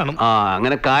അമ്പലത്തിൽ കാണും.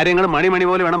 അങ്ങനെ കാര്യങ്ങൾ മണി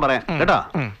പോലെ വേണം പറയാൻ കേട്ടോ.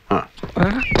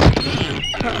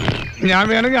 ഞാൻ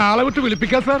വേണമെങ്കിൽ ആളെ വിട്ട്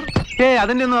വിളിപ്പിക്കാം സാർ.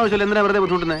 അതിന്റെ ഒന്നും ആവശ്യമില്ല. എന്തിനാ വെറുതെ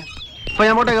ബുദ്ധിമുട്ടുന്നേ? ഇപ്പൊ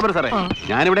ഞാൻ പോട്ടെ ഗബ്ബർ സാറേ,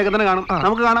 ഞാൻ ഇവിടെയൊക്കെ തന്നെ കാണും.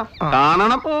 നമുക്ക് കാണണം.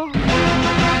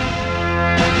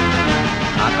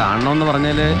 ആ കാണണമെന്ന്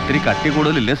പറഞ്ഞാല് ഇത്തിരി കട്ടി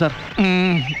കൂടുതലില്ലേ സാർ?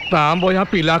 താൻ പോയി ആ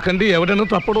പിലാക്കണ്ടി എവിടെയാണ്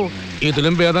തപ്പടോ?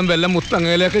 ഇതിലും ഭേദം വല്ല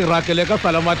മുത്തങ്ങയിലേക്ക് ഇറാഖിലേക്ക്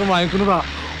സ്ഥലം മാറ്റം വാങ്ങിക്കുന്നതാ.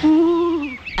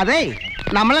 അതെ,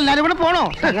 നമ്മളെല്ലാരും കൂടെ പോണോ?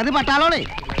 സംഗതി പട്ടാളോടെ.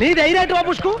 നീ ധൈര്യമായിട്ട് വാ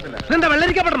പുഷ്കു. ഇതെന്താ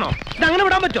വെള്ളരിക്കപ്പെടണോ? ഇത് അങ്ങനെ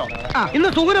വിടാൻ പറ്റോ? ഇന്ന്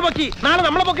സുഗുന പൊക്കി, നാളെ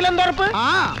നമ്മളെ പൊക്കിൽ എന്താ ഉറപ്പ്?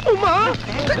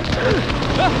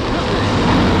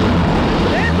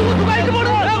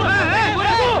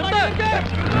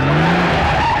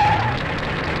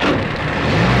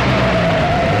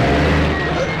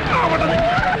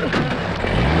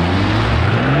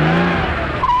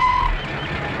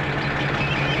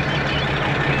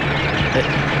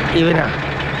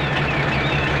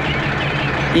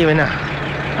 ഇവനാ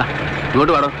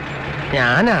ഇങ്ങോട്ട് പാടോ.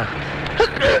 ഞാനാ?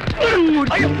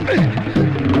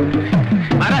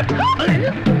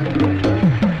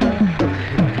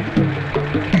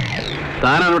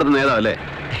 താനാണ് ഇവിടുത്തെ നേതാവല്ലേ?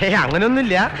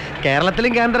 അങ്ങനെയൊന്നുമില്ല.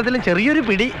 കേരളത്തിലും കേന്ദ്രത്തിലും ചെറിയൊരു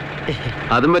പിടി.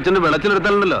 അതും വെച്ചിട്ട്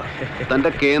വെളച്ചിലെടുത്താലുണ്ടല്ലോ, തന്റെ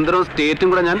കേന്ദ്രവും സ്റ്റേറ്റും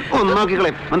കൂടെ ഞാൻ ഒന്നാക്കി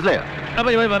കളയും. മനസ്സിലായോ?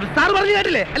 സാറ് പറഞ്ഞു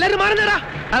കേട്ടില്ലേ? എല്ലാരും മാറുന്നേടാ.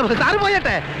 സാറ്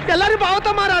പോയട്ടെ, എല്ലാരും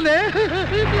പാവത്തന്മാരാണ്.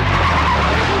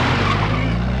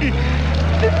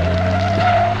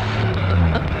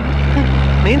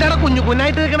 നീന്താടാ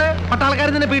കുഞ്ഞായിട്ട് നിൽക്കണേ? പട്ടാളക്കാർ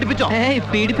നിന്നെ പീഡിപ്പിച്ചോ?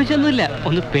 പീഡിപ്പിച്ചൊന്നുമില്ല,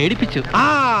 ഒന്ന് പേടിപ്പിച്ചു.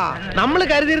 നമ്മള്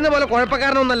കരുതിയിരുന്ന പോലെ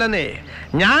കുഴപ്പക്കാരനൊന്നല്ലേ.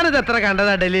 ഞാനിത് എത്ര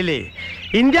കണ്ടതാ ഡൽഹിയില്.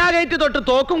 ഇന്ത്യ ഗേറ്റ് തൊട്ട്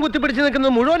തോക്കും കുത്തിപ്പിടിച്ച്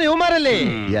നിൽക്കുന്നത് മുഴുവൻ യുവമാരല്ലേ.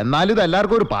 എന്നാലും ഇത്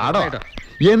എല്ലാവർക്കും ഒരു പാഠം.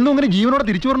 എന്നും ഇങ്ങനെ ജീവനോടെ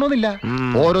തിരിച്ചു വരണമെന്നില്ല.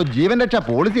 ഓരോ ജീവൻ രക്ഷാ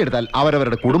പോളിസി എടുത്താൽ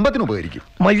അവരവരുടെ കുടുംബത്തിന് ഉപകരിക്കും.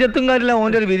 മയ്യത്തും കാര്യമില്ല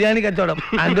ഓന്റെ ഒരു ബിരിയാണി കച്ചവടം.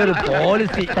 അതിന്റെ ഒരു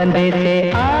പോളിസി.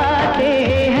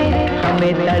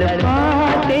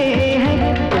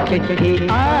 चिट्ठी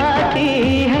आती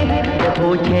है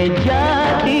पूछे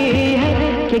जाती है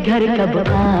कि घर कब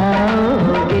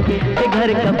आओगे, कि घर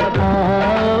कब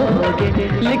आओगे,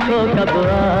 लिखो कब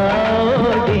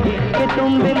आओगे, कि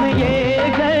तुम बिन ये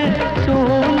घर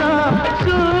सुना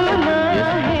सुना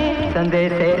है।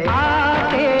 संदेश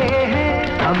आते हैं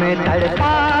हमें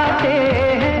तड़पाते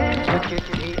हैं।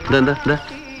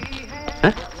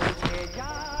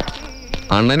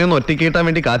 അണ്ണനെ ഒന്ന് ഒറ്റയ്ക്ക് കിട്ടാൻ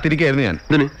വേണ്ടി കാത്തിരിക്കായിരുന്നു ഞാൻ.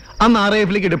 അന്ന്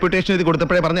RAF-ലേക്ക് ഡെപ്യൂട്ടേഷൻ എഴുതി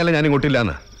കൊടുത്തപ്പോഴേ പറഞ്ഞാലേ ഞാൻ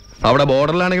ഇങ്ങോട്ടില്ലാന്ന്. അവിടെ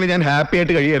ബോർഡറിലാണെങ്കിൽ ഞാൻ ഹാപ്പി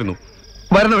ആയിട്ട് കഴിയായിരുന്നു.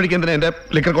 വരുന്ന വഴിക്ക് എന്തിനാ എന്റെ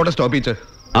ലിക്കർ കോട്ട സ്റ്റോപ്പ് ചെയ്ത്?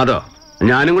 അതോ,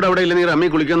 ഞാനും കൂടെ അവിടെ ഇല്ലെങ്കിൽ റമ്മി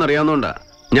കുളിക്കുമെന്ന് അറിയാവുന്നതുകൊണ്ടാ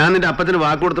ഞാൻ നിന്റെ അപ്പത്തിന്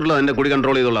വാക്ക് കൊടുത്തിട്ടുള്ളത് എന്റെ കുടി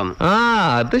കൺട്രോൾ ചെയ്തോളാന്ന്.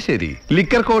 അത് ശരി.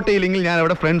 ലിക്കർ കോട്ടയില്ലെങ്കിൽ ഞാൻ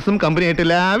അവിടെ ഫ്രണ്ട്സും കമ്പനി ആയിട്ട്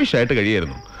ലാവിഷായിട്ട്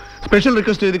കഴിയായിരുന്നു. സ്പെഷ്യൽ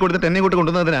റിക്വസ്റ്റ് എഴുതി കൊടുത്തിട്ട് എന്നെ കൂട്ട്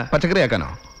കൊണ്ടുവന്നതിനാ പച്ചക്കറി ആക്കാനോ?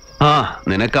 ആ,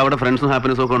 നിനക്ക് അവിടെ ഫ്രണ്ട്സും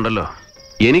ഹാപ്പിനെസ്സും ഒക്കെ ഉണ്ടല്ലോ.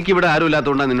 എനിക്കിവിടെ ആരും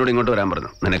ഇല്ലാത്തതുകൊണ്ടാണ് നിന്നോട് ഇങ്ങോട്ട് വരാൻ പറഞ്ഞു.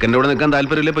 നിനക്ക് എന്റെ കൂടെ നിൽക്കാൻ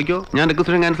താല്പര്യമില്ലേ? പൊയ്ക്കോ, ഞാൻ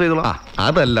റിക്വസ്റ്റ് ക്യാൻസൽ ചെയ്തോളാം.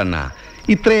 അതല്ല അണ്ണാ,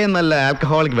 ഇത്രയും നല്ല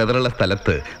ആൽക്കഹോളിക് വെതറുള്ള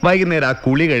സ്ഥലത്ത് വൈകുന്നേരം ആ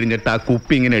കുളി കഴിഞ്ഞിട്ട് ആ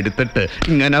കുപ്പി ഇങ്ങനെ എടുത്തിട്ട്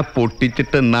ഇങ്ങനെ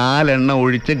പൊട്ടിച്ചിട്ട് 4 എണ്ണ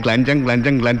ഒഴിച്ച്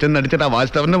ഗ്ലഞ്ചം അടിച്ചിട്ട് ആ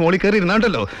വാച്ച് ടവറിന്റെ മുകളിൽ കയറി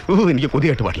ഇരുന്നാണ്ടല്ലോ, എനിക്ക്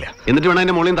കൊതിയായിട്ട് പാടില്ല. എന്നിട്ട് വേണം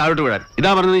അതിന്റെ മുകളിൽ താഴോട്ട് വീഴാൻ.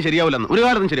 ഇതാ പറഞ്ഞത് ശരിയാവില്ലെന്ന്. ഒരു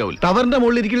കാലത്തും ശരിയാവില്ല. ടവറിന്റെ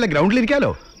മുകളിൽ ഇരിക്കില്ല, ഗ്രൗണ്ടിൽ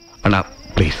ഇരിക്കാലോ. അണ്ണാ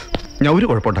പ്ലീസ്, ഞാൻ ഒരു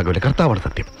കുഴപ്പമുണ്ടാക്കില്ല, കർത്താവാണ്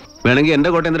സത്യം. വേണമെങ്കിൽ എന്റെ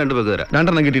കോട്ടയം 2 പേർക്ക് തരാം. 2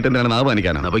 എണ്ണം കിട്ടിയിട്ട് എന്താണ് നാവ്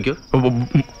പാനിക്കാനാ? പൊയ്ക്കോ.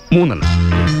 3 എണ്ണം.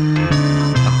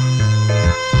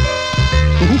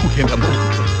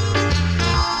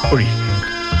 ഒഴി.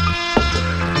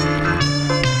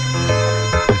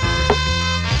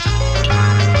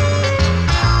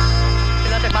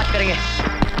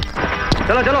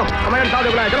 चलो चलो कमांडर साहब ने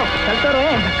बुलाया, चलो चलते रहे,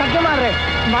 धक्का क्यों मार रहे?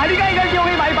 मारी का गलती हो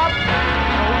गई भाई बाप.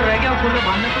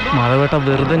 മഴവേട്ട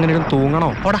വെറുതെ എങ്ങനെയും തൂങ്ങണോ?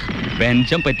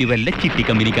 പെൻഷൻ പറ്റി വല്ല ചിട്ടി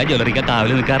കമ്പനിക്കാ ജ്വല്ലറിക്കാ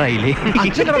കാവല് നിൽക്കാറായില്ലേ?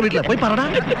 വീട്ടിലെ പോയി പറടാ.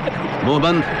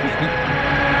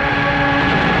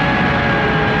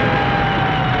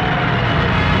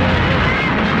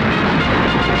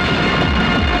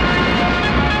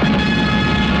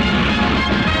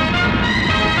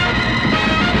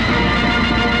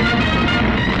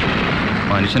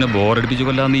 മനുഷ്യനെ ബോറടിപ്പിച്ചു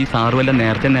കൊല്ലാന്ന് ഈ സാറ് വല്ല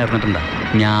നേരത്തെ നേർന്നിട്ടുണ്ടാ.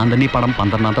 ഞാൻ തന്നെ ഈ പടം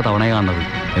 12ാമത്തെ തവണ കാണുന്നത്.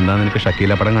 എന്നാ നിനക്ക്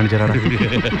ഷക്കീല പടം കാണിച്ചാടാ.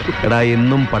 എടാ,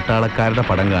 എന്നും പട്ടാളക്കാരുടെ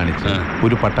പടം കാണിച്ച്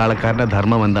ഒരു പട്ടാളക്കാരുടെ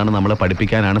ധർമ്മം എന്താണ് നമ്മളെ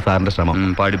പഠിപ്പിക്കാനാണ് സാറിന്റെ ശ്രമം.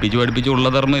 പഠിപ്പിച്ച് ഉള്ള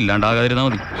ധർമ്മം ഇല്ലാണ്ടാകാതിരുന്നാ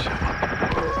മതി.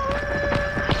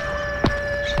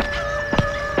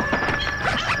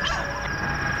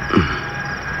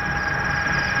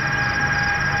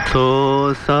 सौ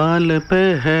साल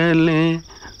पहले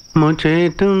मुझे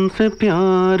तुमसे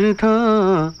प्यार था,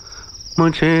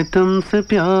 मुझे तुमसे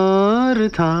प्यार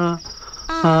था,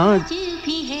 आज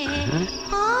भी है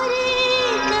और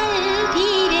कल भी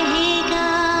रहेगा.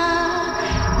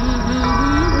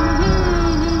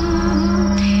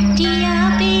 जिया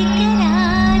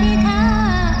बेकरार था,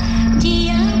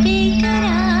 जिया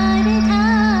बेकरार था,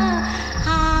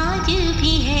 आज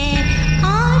भी है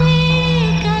और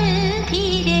कल भी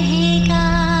रहेगा.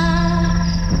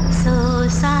 100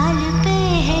 साल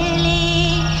पहले.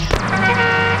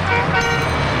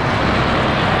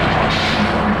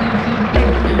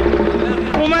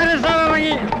 കുമാരൻ സാർ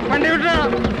ഇറങ്ങി, വണ്ടി വിട്ടോ.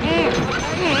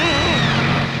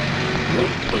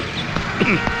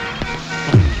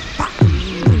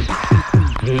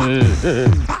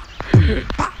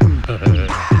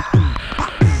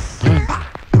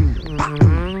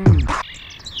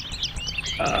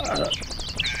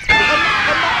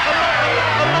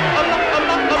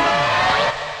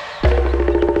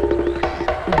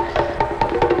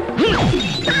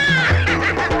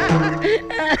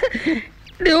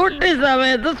 ഡ്യൂട്ടി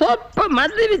സമയത്ത് സ്വപ്പം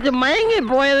മദ്യപിച്ച്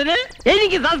മയങ്ങിപ്പോയതിന്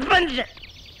എനിക്ക് സസ്പെൻഷൻ.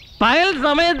 പകൽ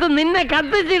സമയത്ത് നിന്നെ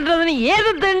കത്തിച്ചിട്ടതിന് ഏത്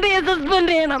തെണ്ടിയെ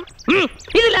സസ്പെൻഡ് ചെയ്യണം?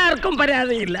 ഇതിലാർക്കും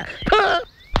പരാതിയില്ല.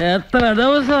 എത്ര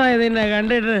ദിവസമായി നിന്നെ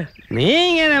കണ്ടിട്ട്. നീ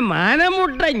ഇങ്ങനെ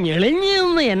മാനമുട്ട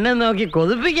ഞെളിഞ്ഞൊന്ന് എന്നെ നോക്കി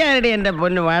കൊതിപ്പിക്കാനടി എന്റെ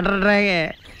പൊന്ന് വാട്ടർ ടാങ്ക്.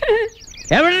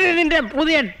 എവിടെ നിന്റെ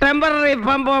പുതിയ temporary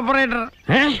pump operator?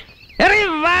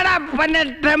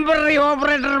 Temporary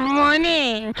operator മോനെ.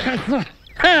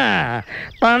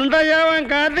 പന്തജാവാൻ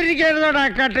കാത്തിരിക്കായിരുന്നോടാ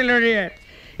കട്ടിലൊഴിയെ.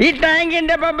 ഈ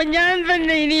ടാങ്കിന്റെ പമ്പ് ഞാൻ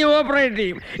തന്നെ ഇനി ഓപ്പറേറ്റ്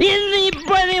ചെയ്യും. ഇന്ന്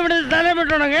ഇപ്പൊ നീ ഇവിടെ സ്ഥലം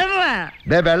വിട്ടോണം കേട്ടാ.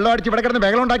 വെള്ളം അടിച്ച് ഇവിടെ കിടന്ന്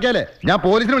ബഹളം ഉണ്ടാക്കിയാലേ ഞാൻ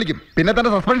പോലീസിനെ വിളിക്കും. പിന്നെ തന്നെ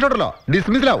സസ്പെൻഷൻ ഉണ്ടല്ലോ,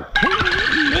 ഡിസ്മിസിലാവും.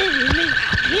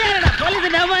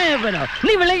 പോലീസിന്റെ അമ്മായപ്പനോ?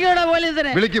 നീ വിളിക്കൂടാ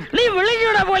പോലീസിനെ? വിളിക്കും. നീ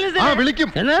വിളിക്കൂടാ പോലീസിനെ? വിളിക്കും.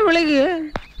 എന്നാ വിളിക്കുക.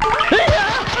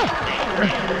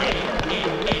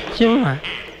 ചുമ്മാ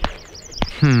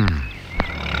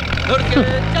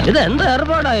ഇത് എന്ത്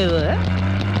ഏർപ്പാടായത്?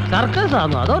 സർക്കസ്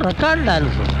ആണോ അതോ റെക്കോർഡ്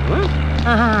ഡാൻസോ?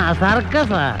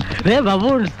 സർക്കസാ.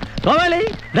 ബബൂൺസ്. കോമാളി,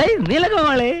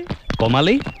 നീലകോമാളി.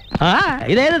 കോമാളി?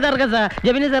 ഇതേത് സർക്കസാ?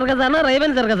 ജമിനി സർക്കസ് ആണോ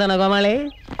റൈവൻ സർക്കസ് ആണോ കോമാളി?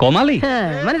 കോമാളി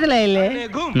മനസ്സിലായില്ലേ?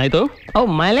 ഓ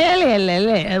മലയാളി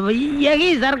അല്ലേ? യഹി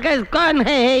സർക്കസ് കോൺ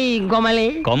ഹൈ കോമാളി?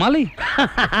 കോമാളി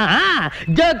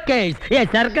जोकर्स. ये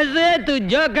सर्कस है, तू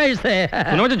जोकर्स है.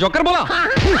 मुझे जोकर बोला?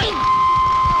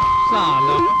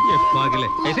 साला ये पागल है,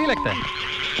 ऐसे ही लगता है.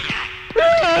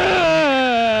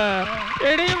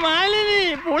 എടി മാലിനി,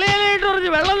 പുളിയിലിട്ട്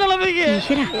വെള്ളം തിളപ്പിക്ക്.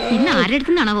 ഇന്ന്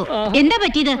ആരെടുത്തുന്നാണാവോ? എന്താ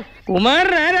പറ്റിയത്?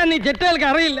 കുമാരൻ ആരാ നീ ചെറ്റകൾക്ക്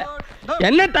അറിയില്ല.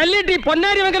 എന്നെ തല്ലിട്ട് ഈ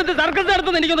പൊന്നാരി മംഗലത്ത് സർക്കസ്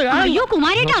നടത്തുന്ന എനിക്കൊന്ന് കാണാം. അയ്യോ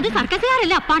കുമാരേട്ടാ, അത്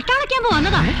സർക്കസുകാരല്ല, പട്ടാളക്കാൻ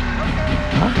വന്നതാ.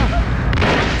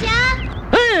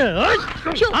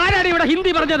 ആരാണ് ഇവിടെ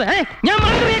ഹിന്ദി പറഞ്ഞത്? ഞാൻ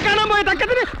മന്ത്രിയെ കാണാൻ പോയ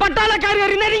തക്കത്തിന് പട്ടാളക്കാർ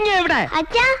ഇവിടെ.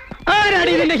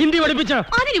 ആരാടി നിന്നെ ഹിന്ദി പഠിപ്പിച്ച?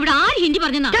 അതിനിവിടെ ആര് ഹിന്ദി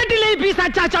പറഞ്ഞെന്നാ? കേട്ടില്ലേ ഈ പീസ്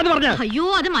അച്ചാച്ചാന്ന് പറഞ്ഞ? അയ്യോ,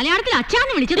 അത് മലയാളത്തിൽ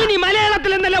അച്ചാന്ന് വിളിച്ചത്. ഇനി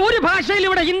മലയാളത്തിൽ എന്നല്ല ഒരു ഭാഷയിൽ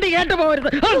ഇവിടെ ഹിന്ദി കേട്ടു പോകരുത്.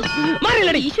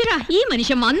 ഈശ്വര, ഈ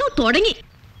മനുഷ്യൻ വന്നു തുടങ്ങി.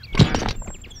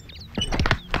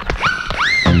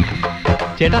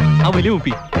 ചേട്ടാ, ആ വലിയ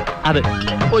കുപ്പി അത്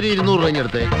ഒരു 200 രൂപ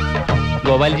എടുത്തേ.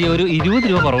 ഗോപാൽജി, ഒരു 20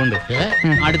 രൂപ കുറവുണ്ട്.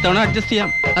 അടുത്തവണ അഡ്ജസ്റ്റ് ചെയ്യാം.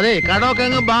 അതെ, കടമൊക്കെ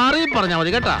അങ്ങ് ബാറി പറഞ്ഞാൽ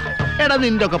മതി കേട്ടാ. എടാ,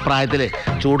 നിന്റെ ഒക്കെ പ്രായത്തില്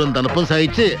ചൂടും തണുപ്പും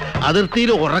സഹിച്ച്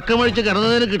അതിർത്തിയിൽ ഉറക്കമഴിച്ച്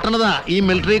കിടന്നതിന് കിട്ടണതാ ഈ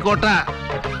മിലിറ്ററി കോട്ട.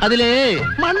 അതിലേ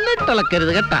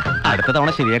മണ്ണിട്ടിളക്കരുത് കേട്ടാ. അടുത്ത തവണ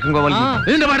ശരിയാക്കും ഗോപാൽജി.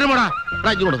 നിന്റെ പാട്ട് പോടാ.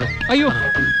 രാജ്യം കൊടുത്ത്. അയ്യോ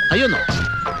അയ്യോന്നോ?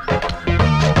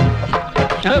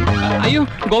 അയ്യോ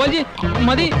ഗോപാൽജി,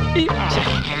 മതി.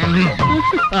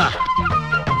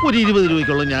 ഒരു 20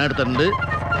 രൂപയ്ക്കുള്ള ഞാൻ എടുത്തിട്ടുണ്ട്.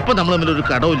 ഇപ്പൊ നമ്മൾ തമ്മിൽ ഒരു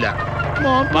കടവില്ല.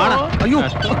 അയ്യോ,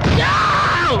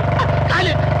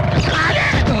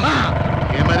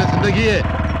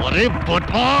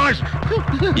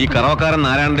 ഈ കറവക്കാരൻ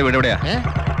നാരായണന്റെ വീട് എവിടെയാ?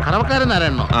 കറവക്കാരൻ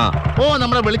നാരായണനോ? ഓ,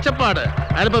 നമ്മുടെ വെളിച്ചപ്പാട്.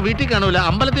 അയാളിപ്പോ വീട്ടിൽ കാണൂല,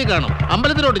 അമ്പലത്തിൽ കാണും.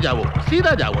 അമ്പലത്തിലോട്ട് Joao,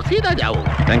 Sita Joao, Sita Joao.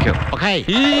 Thank you. Okay.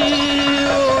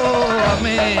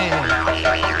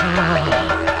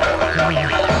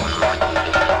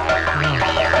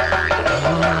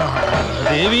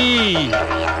 ദേവി,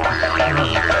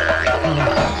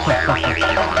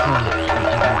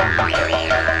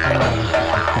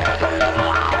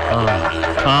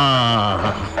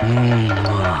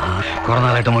 കുറെ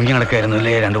നാളായിട്ട് മുങ്ങി നടക്കായിരുന്നു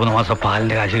അല്ലേ? 2-3 മാസം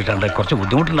പാലിന്റെ കാശ് കിട്ടാണ്ട് കുറച്ച്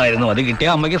ബുദ്ധിമുട്ടുണ്ടായിരുന്നു. അത് കിട്ടിയ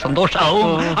അമ്മയ്ക്ക് സന്തോഷാവും.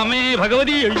 അമ്മേ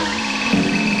ഭഗവതി,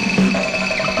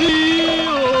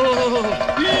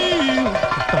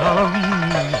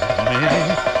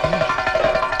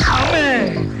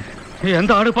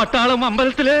 എന്താണ് പട്ടാളം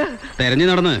അമ്പലത്തില്? തെരഞ്ഞു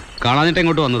നടന്ന് കാണാനിട്ട്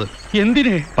ഇങ്ങോട്ട് വന്നത്.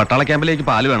 എന്തിന്? പട്ടാള ക്യാമ്പിലേക്ക്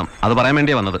പാല് വേണം, അത് പറയാൻ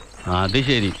വേണ്ടിയാ വന്നത്. അത്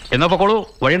ശരി, എന്നാ പൊക്കോളൂ,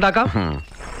 വഴിയുണ്ടാക്കാം.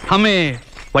 അമ്മേ,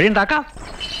 വഴിയുണ്ടാക്കാം.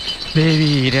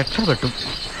 ദേവി രക്ഷപ്പെട്ടു.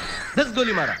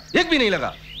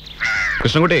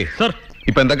 കൃഷ്ണൻകുട്ടി സർ,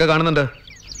 ഇപ്പൊ എന്തൊക്കെ കാണുന്നുണ്ട്?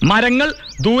 മരങ്ങൾ,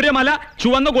 ദൂരമല,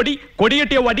 ചുവന്ന കൊടി,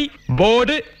 കൊടികെട്ടിയ വടി,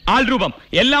 ബോർഡ്, ആൾരൂപം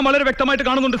എല്ലാം വളരെ വ്യക്തമായിട്ട്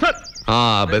കാണുന്നുണ്ട് സർ. ആ,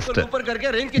 ബെസ്റ്റ്.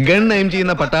 ഗൺ എയിം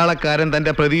ചെയ്യുന്ന പട്ടാളക്കാരൻ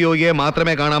തന്റെ പ്രതിയോഗിയെ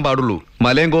മാത്രമേ കാണാൻ പാടുള്ളൂ.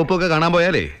 മലയും കോപ്പും ഒക്കെ കാണാൻ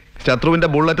പോയാലേ ശത്രുവിന്റെ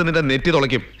ബുള്ളറ്റ് നിന്റെ നെറ്റി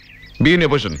തുളയ്ക്കും. Be in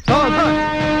your position.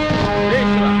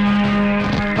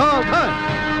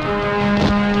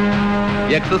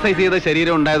 Exercise ചെയ്ത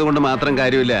ശരീരം ഉണ്ടായത് കൊണ്ട് മാത്രം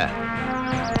കാര്യമില്ല.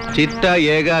 ചിട്ട,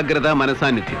 ഏകാഗ്രത,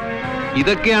 മനസാന്നിധ്യം,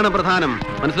 ഇതൊക്കെയാണ് പ്രധാനം.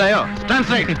 മനസ്സിലായോ?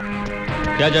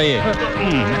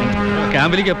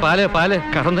 ക്യാമ്പിലേക്ക് പാല്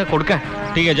കടന്ന് കൊടുക്കാൻ.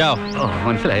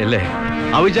 മനസ്സിലായല്ലേ?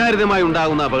 അവിചാരിതമായി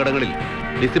ഉണ്ടാകുന്ന അപകടങ്ങളിൽ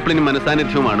ഡിസിപ്ലിനും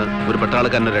മനസാന്നിധ്യവുമാണ് ഒരു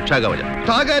പട്ടാളക്കാരന്റെ രക്ഷാകവചം.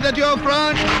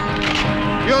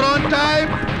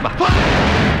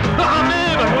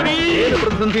 ഏത്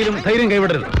പ്രതിസന്ധിയിലും ധൈര്യം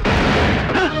കൈവിടരുത്.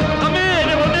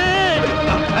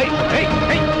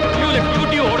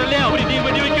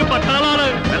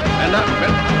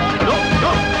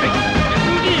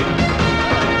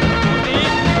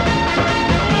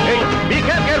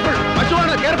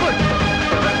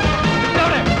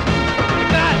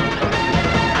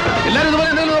 എല്ലാരും ഇതുപോലെ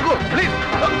എന്തെങ്കിലും നോക്കൂ പ്ലീസ്.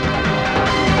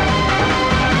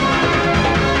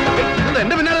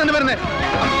 എന്റെ പിന്നാലെ തന്നെ വരുന്നേ.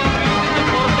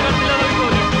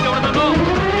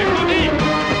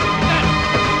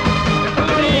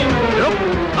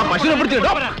 ആ പശുവിനെ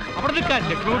പിടിച്ചിട്ടോ.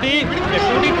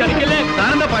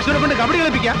 താനെന്താ പശുവിനെ കൊണ്ട് കബഡി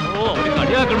കളിപ്പിക്കാം?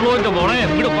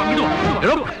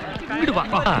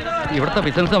 ഇവിടുത്തെ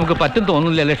ബിസിനസ് നമുക്ക് പറ്റും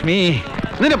തോന്നുന്നില്ല ലക്ഷ്മി.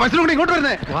 നിന്റെ പശുവിനെ കൊണ്ട് ഇങ്ങോട്ട്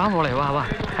വരുന്നേ. വാ മോളെ, വാ വാ.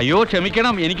 അയ്യോ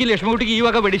ക്ഷമിക്കണം, എനിക്ക് ലക്ഷ്മിക്കുട്ടിക്ക് ഈ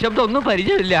വക വെടിശബ്ദം ഒന്നും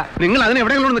പരിചയമില്ല. നിങ്ങൾ അതിനെ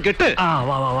എവിടെയെങ്കിലും ഒന്ന് കെട്ട്. ആ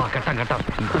വാ വാ വാ, കെട്ടാം കെട്ടാം.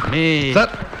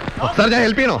 സാർ, ഞാൻ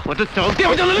ഹെൽപ്പ് ചെയ്യണോ?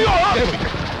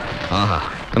 ആഹാ,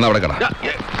 എന്നാ അവിടെ കട.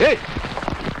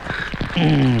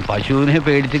 പശുവിനെ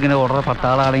പേടിച്ചിങ്ങനെ ഓർഡർ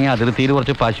പത്താളാണെങ്കിൽ അതിർത്തിയിൽ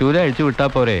കുറച്ച് പശുവിനെ അഴിച്ചു വിട്ടാ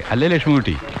പോരെ, അല്ലേ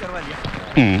ലക്ഷ്മിക്കുട്ടി?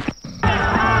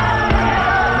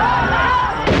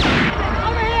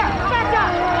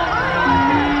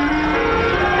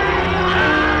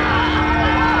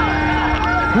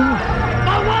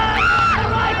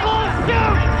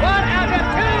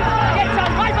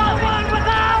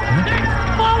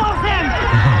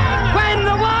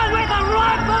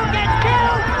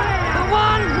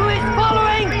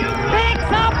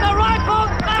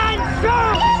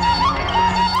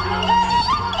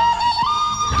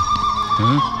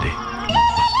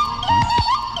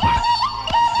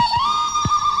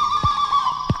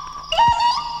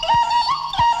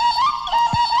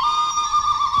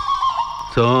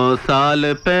 सौ साल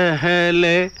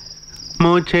पहले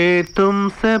मुझे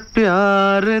तुमसे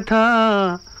प्यार था,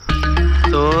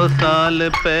 100 साल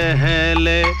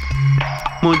पहले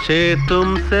मुझे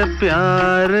तुमसे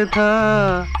प्यार था.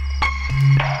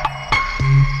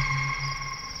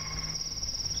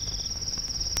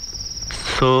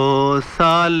 सो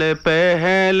साल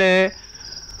पहले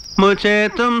मुझे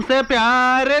तुमसे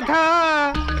प्यार था,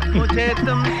 मुझे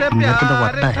तुमसे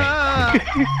प्यार था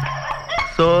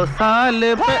 100 साल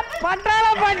പട്ടാള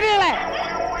പട്ടികളെ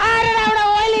ആരാണ് അവിടെ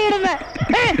ഓലിയിടുന്നത്?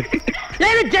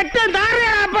 ചെറ്റൻ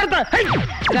താറയാണ് അപ്പുറത്ത്.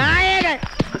 ഗായകൻ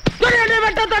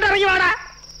വെട്ടത്തോട്ട് ഇറങ്ങി വാടാ.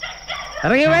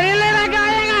 ഇറങ്ങി വരില്ലേടാ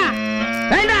ഗായക.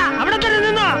 വേണ്ട, അവിടെ തന്നെ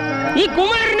നിന്നോ. ഈ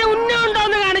കുമാരന് ഉന്നം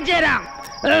ഉണ്ടോന്ന് കാണിച്ചു തരാം.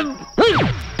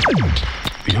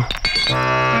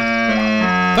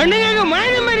 പെണ്ണുങ്ങൾക്ക്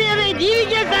മാനം മര്യാദ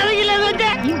ജീവിക്കാൻ സാധിക്കില്ലെന്ന്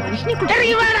വെച്ചാൽ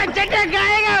ഇറങ്ങി വാടാ ചെറ്റ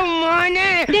ഗായക മോനെ.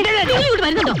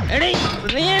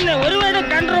 നീ എന്നെ ഒരുപാട്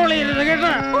കൺട്രോൾ ചെയ്യരുത്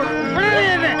കേട്ടോ.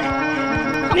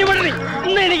 നീ വളരെ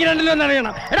ഇന്ന് എനിക്ക് രണ്ടിലും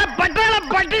അറിയണം. എടാ പട്ടാള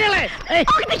പട്ടികളെ,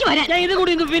 ഞാൻ ഇത്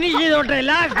കൂടി ഒന്ന് ഫിനിഷ് ചെയ്തോട്ടെ.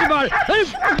 Last ball.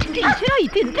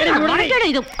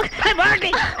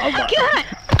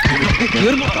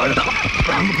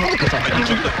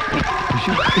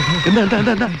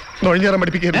 നുഴഞ്ഞേറാൻ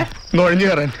പഠിപ്പിക്കരുത്.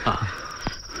 നുഴഞ്ഞേറാൻ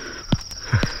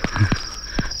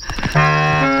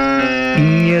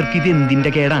ഇങ്ങേർക്ക് ഇത് എന്തിന്റെ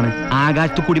കേടാണ്?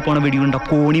 ആകാശത്ത് കൂടി പോണ വെടിയുണ്ട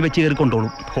കോണി വെച്ച് കയറി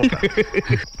കൊണ്ടോളും.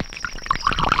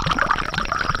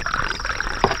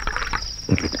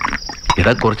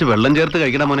 എടാ കുറച്ച് വെള്ളം ചേർത്ത്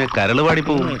കഴിക്കണ മോനെ, കരളുപാടി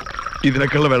പോവും.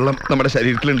 ഇതിനൊക്കെയുള്ള വെള്ളം നമ്മുടെ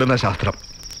ശരീരത്തിലുണ്ടെന്ന ശാസ്ത്രം.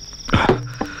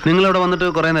 നിങ്ങൾ അവിടെ വന്നിട്ട്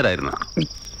കുറെ നേരമായിരുന്നു?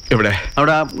 എവിടെ?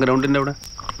 അവിടെ ആ ഗ്രൗണ്ടിന്റെ അവിടെ.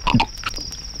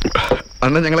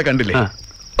 അന്ന് ഞങ്ങളെ കണ്ടില്ലേ?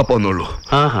 അപ്പൊ ഒന്നുള്ളൂ.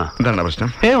 എന്താണ് പ്രശ്നം?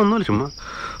 ഒന്നുമില്ല, ചുമ്മാ.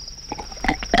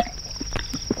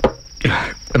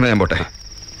 എന്നാ ഞാൻ പോട്ടെ.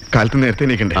 കാലത്ത് നേരത്തെ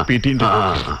നീക്കണ്ടേ? PT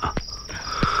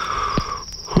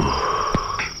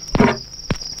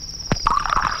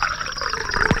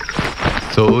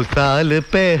 100 साल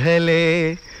पहले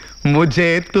मुझे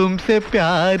तुमसे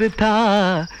प्यार था,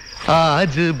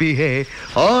 आज भी है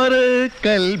और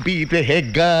कल भी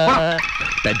रहेगा,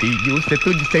 सदियों से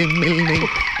तुझसे मिलने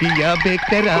किया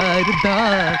बेकरार था,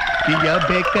 किया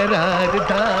बेकरार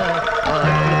था.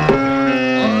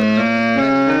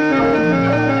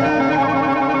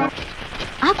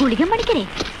 ആ ഗുളികൻ പണിക്കരെ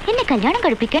എന്നെ കല്യാണം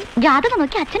കഴിപ്പിക്കാൻ ജാതകം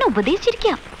നോക്കി അച്ഛനെ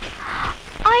ഉപദേശിച്ചിരിക്കുക.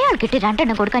 അയാൾക്കിട്ട് 2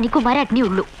 എണ്ണം കൊടുക്കാൻ ഈ കുമാരേട്ടനേ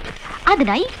ഉള്ളൂ.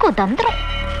 അതിനായി കുതന്ത്രം.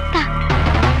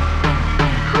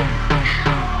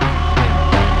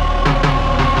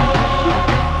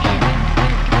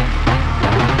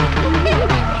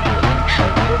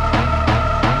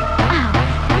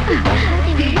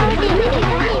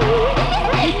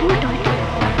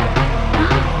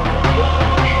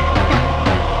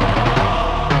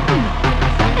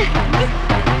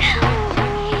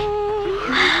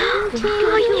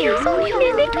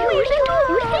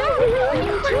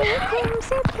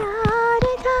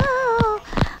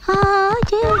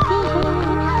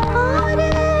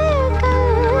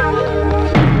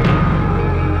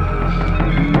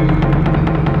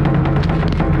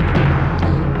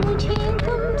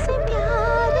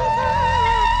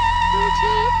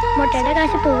 മുട്ടയുടെ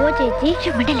കാശ് പോവോ ചേച്ചി?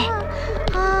 ചുമട്ടല്ലേ?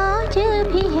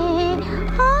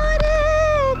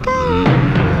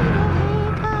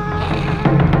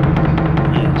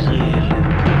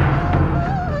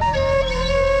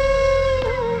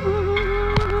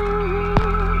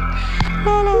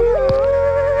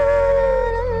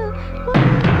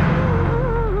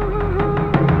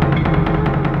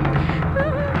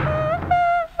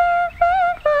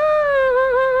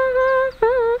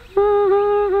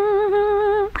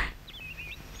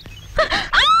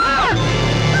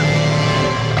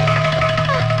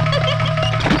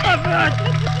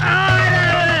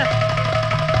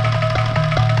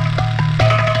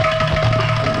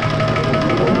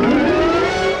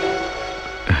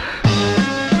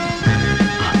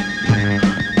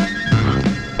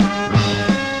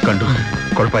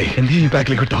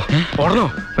 ബാക്കിലേക്ക് കിട്ടോ? ഓടണോ?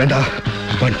 വേണ്ട.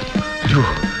 1 2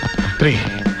 3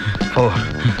 4.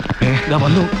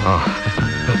 വന്നു.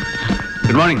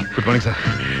 Good morning. Good morning sir.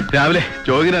 രാവിലെ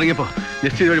ജോഗിന് ഇറങ്ങിയപ്പോ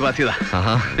ജസ്റ്റ് ഇതുവഴി പാസ് ചെയ്താ.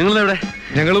 നിങ്ങളെവിടെ?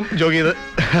 ഞങ്ങളും ജോഗ് ചെയ്ത്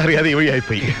അറിയാതെ ഈ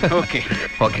വഴിയായിപ്പോയി. Okay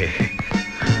okay.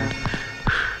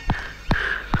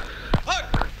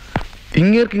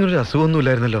 ഇങ്ങേർക്ക് ഇങ്ങനൊരു അസുഖമൊന്നും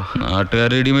ഇല്ലായിരുന്നല്ലോ.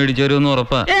 നാട്ടുകാർ ഇടി മേടിച്ചവരൊന്നും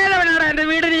ഉറപ്പാ. എന്റെ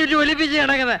വീടിനെ ഒലിപ്പിച്ച്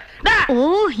കിടക്കുന്നത്. ഓ,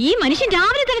 ഈ മനുഷ്യൻ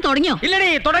രാവിലെ തന്നെ തുടങ്ങിയോ? ഇല്ലടി,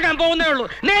 തുടങ്ങാൻ പോകുന്നേ ഉള്ളൂ.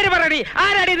 നേര് പറയടി,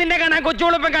 ആരാടി നിന്നെ കാണാൻ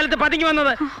കൊച്ചുവെളുപ്പം കാലത്ത് പതിങ്ങി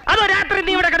വന്നത്? അതോ രാത്രി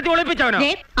നീ ഇവിടെ കിടത്തി ഒളിപ്പിച്ചവനോ?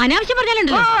 അനാവശ്യം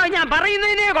പറഞ്ഞാലുണ്ടല്ലോ. ഓ, ഞാൻ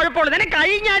പറയുന്നതിനെ കുഴപ്പമുള്ളൂ. നിന്നെ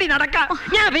കഴിഞ്ഞാടി നടക്കാം.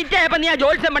 ഞാൻ വിറ്റായപ്പോ നീ ആ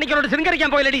ജോത്സ്യം പണിക്കരോട് ശൃംഗരിക്കാൻ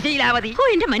പോയില്ലടി ശീലാവതി. ഓ,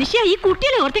 എന്റെ മനുഷ്യ, ഈ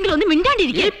കുട്ടികളെ ഓർത്തെങ്കിലും ഒന്ന്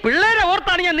മിണ്ടാണ്ടിരിക്കും. ഈ പിള്ളേരെ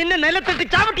ഓർത്താണ് ഞാൻ നിന്നെ നിലത്തിട്ട്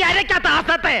ചവിട്ടി അരക്കാത്ത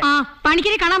ആസത്തെ. ആ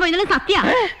പണിക്കരെ കാണാൻ പോയത് സത്യ.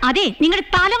 അതെ, നിങ്ങളുടെ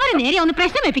തലവര നേരെ ഒന്ന്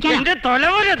പ്രശ്നം വെപ്പിക്കാൻ. എന്റെ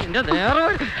തലവര നിന്റെ നേരെ.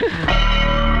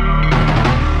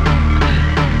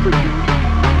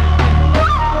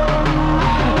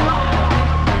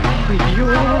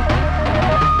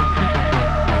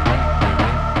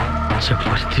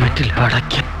 ചെപ്പത്തി വീട്ടിൽ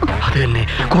അടയ്ക്ക അത് തന്നെ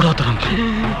കൂടോത്രം.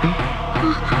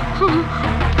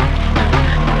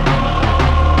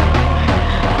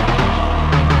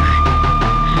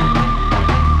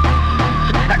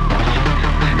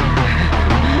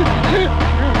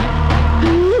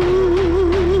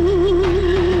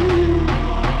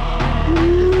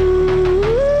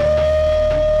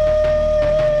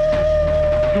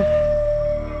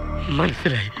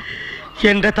 മനസ്സിലായി.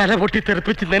 എന്റെ തല പൊട്ടി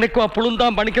തെറിപ്പിച്ച് നിനക്കും ആ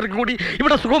പുളുന്താൻ പണിക്കർക്കും കൂടി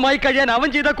ഇവിടെ സുഖമായി കഴിയാൻ അവൻ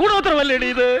ചെയ്ത കൂടോത്രമല്ലേ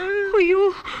ഇത്? അയ്യോ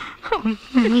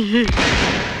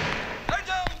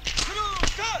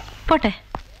പോട്ടെ.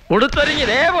 ഉടുത്തൊരുങ്ങി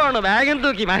ദേവാണ് ബാഗം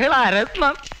തൂക്കി മഹിളാ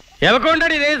രത്നം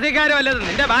എവക്കൊണ്ടടി രഹസ്യക്കാരോ അല്ലത്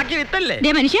നിന്റെ ബാക്കി വിത്തല്ലേ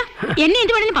മനുഷ്യ എന്നെ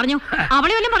എന്ത് വേണമെങ്കിലും പറഞ്ഞു.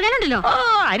 അവളെ വല്ലതും പറഞ്ഞാലുണ്ടല്ലോ.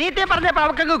 അനിയത്തെ പറഞ്ഞപ്പോ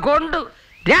അവക്കൊക്കെ കൊണ്ടു.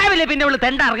 രാവിലെ പിന്നെ അവള്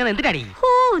തെണ്ട ഇറങ്ങുന്നത് എന്തിനാടി? ഓ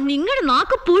നിങ്ങളുടെ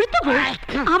നാക്ക് പുഴുത്തു പോയി.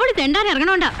 അവള് തെണ്ടാൻ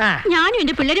ഇറങ്ങണോണ്ടാ ഞാനും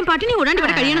എന്റെ പിള്ളേരും പട്ടിണി കൂടാണ്ട്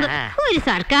ഇവിടെ കഴിയണത്. ഒരു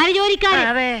സർക്കാർ ജോലിക്കാരൻ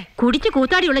കുടിച്ച്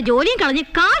കൂത്താടിയുള്ള ജോലിയും കളഞ്ഞ്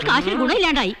കാശിന്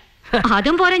ഗുണമില്ലാണ്ടായി.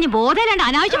 അതും പോരാ ബോധമില്ലാണ്ട്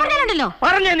അനാവശ്യം പറഞ്ഞാലുണ്ടല്ലോ.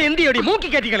 പറഞ്ഞ എന്ത് ചെയ്യടി? മൂക്കി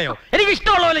കയറ്റിക്കളയോ? എനിക്ക്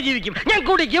ഇഷ്ടമുള്ള പോലെ ജീവിക്കും, ഞാൻ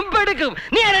കുടിക്കും പെടുക്കും.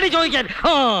 നീ ആരടി ചോദിക്കാൻ?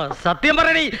 സത്യം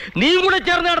പറയണി, നീ കൂടെ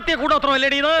ചേർന്ന് നടത്തിയ കൂടോത്രം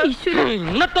അല്ലേടി ഇത്?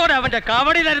 ഇന്നത്തോടെ അവന്റെ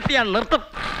കവടി നിരത്തിയാ നിർത്തും.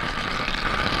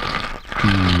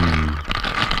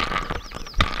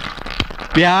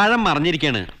 വ്യാഴം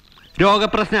മറിഞ്ഞിരിക്കാണ്.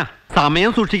 രോഗപ്രശ്ന,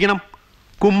 സമയം സൂക്ഷിക്കണം.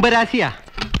 കുംഭരാശിയാ,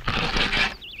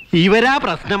 ഇവരാ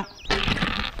പ്രശ്നം.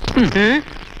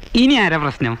 ഇനി ആരാ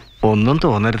പ്രശ്നം? ഒന്നും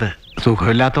തോന്നരുത്,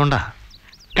 സുഖമില്ലാത്തോണ്ടാ.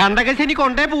 കണ്ടകശനി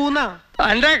കൊണ്ടേ പോകുന്ന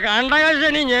എന്റെ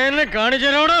കണ്ടകശനി ഞാൻ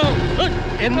കാണിച്ചോടോ.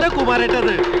 എന്താ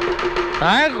കുമാരേട്ടത്?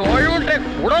 കോഴിമുട്ടെ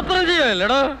കൂടോത്രം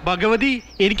ചെയ്യല്ലേടോ? ഭഗവതി,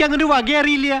 എനിക്ക് അങ്ങനെ വക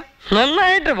അറിയില്ല.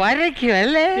 നന്നായിട്ട് വരയ്ക്കും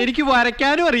അല്ലേ? എനിക്ക്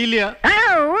വരയ്ക്കാനും അറിയില്ല.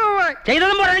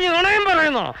 ചെയ്തതും പറഞ്ഞു നുണയും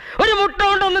പറയുന്നോ? ഒരു മുട്ട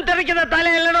കൊണ്ടൊന്നും തെറിക്കുന്ന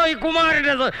തലയല്ലടോ ഈ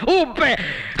കുമാരൻ്റെത്. ഉപ്പേ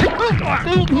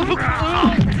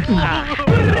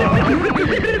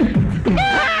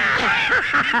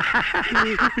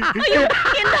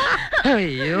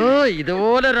അയ്യോ,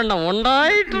 ഇതുപോലൊരെണ്ണം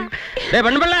ഉണ്ടായിട്ടും.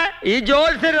 പെൺപിള്ള, ഈ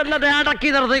ജോത്സ്യർ എന്നത് അടക്കി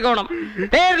നിർത്തിക്കോണം.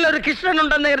 പേരിലൊരു കൃഷ്ണൻ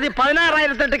ഉണ്ടെന്ന് കരുതി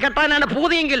 16,000 കെട്ടാനാണ്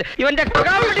പൂതിയെങ്കിൽ ഇവന്റെ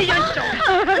കവടി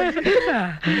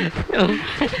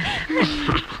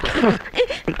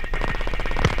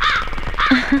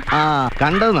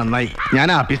കണ്ടത് നന്നായി. ഞാൻ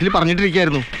ആഫീസിൽ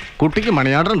പറഞ്ഞിട്ടിരിക്കായിരുന്നു. കുട്ടിക്ക്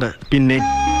മണിയാടുണ്ട്. പിന്നെ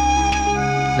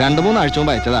 2-3 ആഴ്ച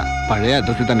മുമ്പ് അയച്ചതാ, പഴയ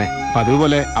അഡ്രസ്സിൽ തന്നെ.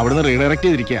 അതുപോലെ അവിടുന്ന് റീഡയറക്ട്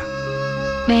ചെയ്തിരിക്കുക.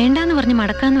 വേണ്ടാന്ന് പറഞ്ഞ്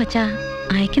മടക്കാന്ന് വെച്ചാ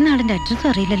അയക്കുന്ന ആളിന്റെ അഡ്രസ്സും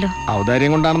അറിയില്ലല്ലോ.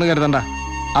 ഔദാര്യം കൊണ്ടാണെന്ന് കരുതണ്ട,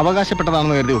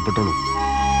 അവകാശപ്പെട്ടതാണെന്ന് കരുതി ഒപ്പിട്ടുള്ളൂ.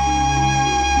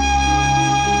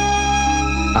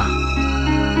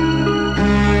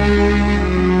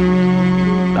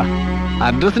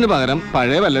 അഡ്രസ്സിന് പകരം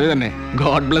പഴയ പല്ലവി തന്നെ.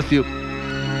 God bless you.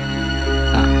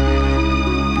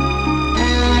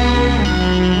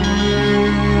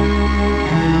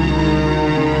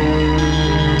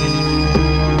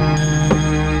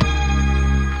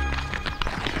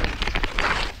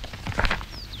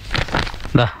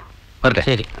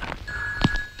 ശരി.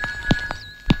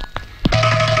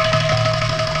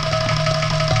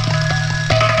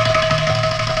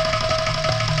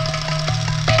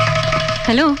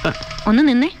 ഹലോ, ഒന്ന്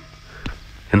നിന്നേ.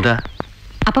 എന്താ?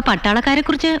 അപ്പൊ പട്ടാളക്കാരെ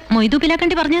കുറിച്ച് മൊയ്തു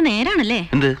പിലാക്കണ്ടി പറഞ്ഞത് നേരാണല്ലേ?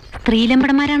 എന്ത്?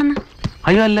 സ്ത്രീലമ്പടന്മാരാണെന്ന്.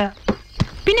 അയ്യോ അല്ല.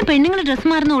 പിന്നെ പെണ്ണുങ്ങൾ ഡ്രസ്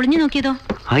മാറുന്ന ഒളിഞ്ഞു നോക്കിയതോ?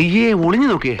 അയ്യേ, ഒളിഞ്ഞു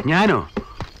നോക്കിയേ? ഞാനോ?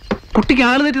 കുട്ടിക്ക്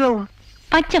ആള് തെറ്റിയതാവും.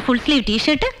 പച്ച ഫുൾ സ്ലീവ്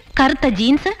ടീഷർട്ട്, കറുത്ത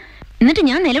ജീൻസ്. എന്നിട്ട്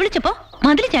ഞാൻ നിലവിളിച്ചപ്പോ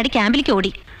മതിൽ ചാടി ക്യാമ്പിലേക്ക് ഓടി.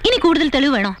 ഇനി കൂടുതൽ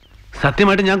തെളിവ് വേണോ?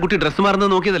 സത്യമായിട്ട് ഞാൻ കുട്ടി ഡ്രസ് മാറുന്നത്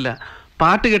നോക്കിയതല്ല.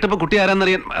 പാട്ട് കേട്ടപ്പോ കുട്ടി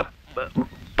ആരാന്നറിയാൻ,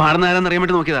 പാടുന്ന ആരാന്നറിയാൻ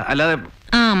വേണ്ടി നോക്കിയതാ, അല്ലാതെ.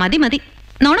 മതി മതി,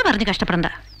 നോണ പറഞ്ഞ് കഷ്ടപ്പെടണ്ട.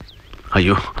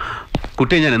 അയ്യോ,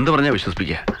 കുട്ടിയെ ഞാൻ എന്ത് പറഞ്ഞാ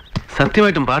വിശ്വസിപ്പിക്കുക?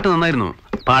 സത്യമായിട്ടും പാട്ട് നന്നായിരുന്നു.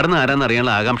 പാടുന്ന ആരാന്ന്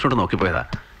അറിയാനുള്ള ആകാംക്ഷയോടെ നോക്കിപ്പോയതാ.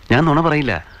 ഞാൻ നുണ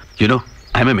പറയില്ല. You know,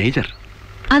 I M A major.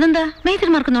 അതെന്താ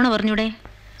മേജർമാർക്ക് നോണ പറഞ്ഞൂടെ?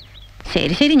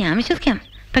 ശരി ശരി, ഞാൻ വിശ്വസിക്കാം.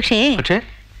 പക്ഷേ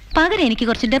പകരം എനിക്ക്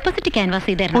കുറച്ച് ഡെപ്പോസിറ്റ് ക്യാൻവാസ്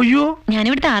ചെയ്തേരണം. അയ്യോ,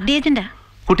 ഞാനിവിടുത്തെ ആർ ഡി ഏജന്റാ.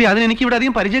 കുട്ടി, അതിന് എനിക്ക് ഇവിടെ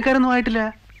അധികം പരിചയക്കാരൊന്നും ആയിട്ടില്ല.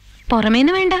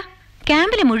 പുറമേന്ന് വേണ്ട,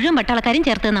 ക്യാമ്പിലെ മുഴുവൻ പട്ടാളക്കാരും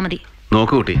ചേർത്ത് തന്നാ മതി.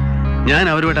 നോക്കൂ കുട്ടി, ഞാൻ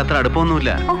അവരുമായിട്ട് അത്ര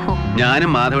അടുപ്പമൊന്നുമില്ല.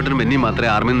 ഞാനും മാധവട്ടനും ബെന്നിയും മാത്രമേ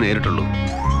ആർമിയിൽ നിന്ന് നേരിട്ടുള്ളൂ.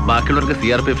 ബാക്കിയുള്ളവർക്ക്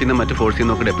CRPF മറ്റു ഫോഴ്സിൽ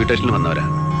നിന്നൊക്കെ ഡെപ്യൂട്ടേഷനിൽ വന്നവരാ.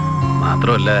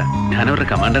 മാത്രമല്ല, ഞാൻ അവരുടെ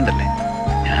കമാൻഡന്റ് അല്ലേ.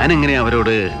 ഞാൻ എങ്ങനെയാ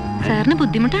അവരോട്? സാറിന്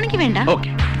ബുദ്ധിമുട്ടാണെങ്കിൽ വേണ്ട.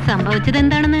 സംഭവിച്ചത്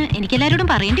എന്താണെന്ന് എനിക്ക് എല്ലാവരോടും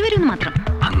പറയേണ്ടി വരും മാത്രം.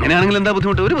 അങ്ങനെയാണെങ്കിൽ എന്താ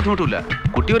ബുദ്ധിമുട്ട്? ഒരു ബുദ്ധിമുട്ടില്ല.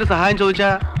 കുട്ടി ഒരു സഹായം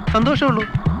ചോദിച്ചാ സന്തോഷമുള്ളൂ.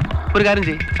 ഒരു കാര്യം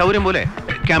ചെയ്യ്, സൗകര്യം പോലെ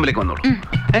ക്യാമ്പിലേക്ക് വന്നോളൂ.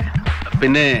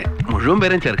 പിന്നെ മുഴുവൻ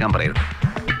പേരും ചേർക്കാൻ പറയരുത്.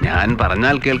 ഞാൻ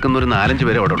പറഞ്ഞാൽ കേൾക്കുന്ന ഒരു 4-5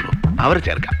 പേരെ അവിടെ ഉള്ളൂ, അവർ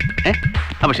ചേർക്കാം.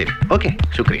 അപ്പൊ ശരി, okay,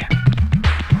 ശുക്രിയ.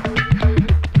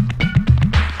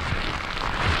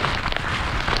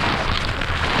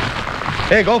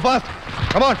 Go fast.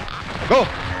 Come on. Go.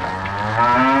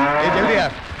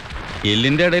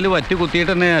 എല്ലിന്റെ ഇടയിൽ വറ്റി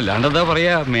കുത്തിയിട്ട് തന്നെ. അല്ലാണ്ടെന്താ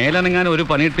പറയാ, മേലനങ്ങാൻ ഒരു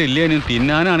പണിയിട്ട് ഇല്ലേനും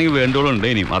തിന്നാനാണെങ്കിൽ വേണ്ടോളും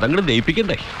ഉണ്ടേനും. അതങ്ങോട്ട്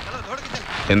ദയിപ്പിക്കണ്ടേ?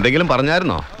 എന്തെങ്കിലും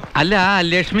പറഞ്ഞായിരുന്നോ? അല്ല,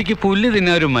 ലക്ഷ്മിക്ക് പുല്ല്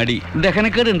തിന്നാൻ ഒരു മടി,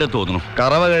 ദഹനക്കേട് ഉണ്ടെന്ന് തോന്നുന്നു.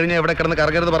 കറവ കഴിഞ്ഞ് എവിടെ കിടന്ന്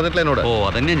കറക്കരുത് പറഞ്ഞിട്ടില്ല എന്നോട്. ഓ,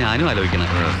 അതന്നെ ഞാനും ആലോചിക്കണം.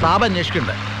 സാബ്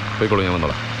അന്വേഷിക്കണ്ടേ? പോയിക്കോളൂ, ഞാൻ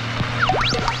വന്നോളാം.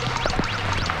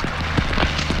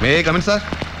 May come in sir?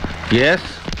 യെസ്.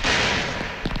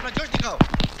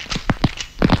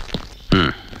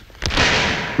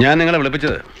 ഞാൻ നിങ്ങളെ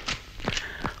വിളിപ്പിച്ചത്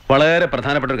വളരെ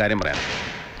പ്രധാനപ്പെട്ട ഒരു കാര്യം പറയാം.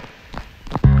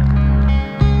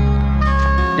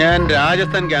 ഞാൻ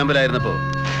രാജസ്ഥാൻ ക്യാമ്പിലായിരുന്നപ്പോൾ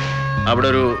അവിടെ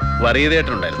ഒരു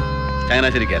വറീതേട്ടനുണ്ടായിരുന്നു,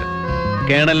 ചങ്ങനാശ്ശേരിക്കാരൻ,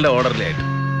 കേണലിന്റെ ഓർഡറിലായിട്ട്.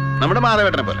 നമ്മുടെ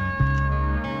മാധവേട്ടനെ പോലെ.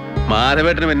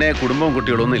 മാധവേട്ടന് പിന്നെ കുടുംബവും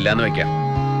കുട്ടികളും ഒന്നും ഇല്ലാന്ന് വെക്കാം.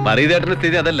 വറീതേട്ടന്റെ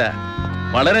സ്ഥിതി അതല്ല.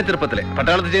 വളരെ ചെറുപ്പത്തിലെ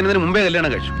പട്ടാളത്തിൽ ചെയ്യുന്നതിന് മുമ്പേ കല്യാണം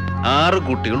കഴിച്ചു. 6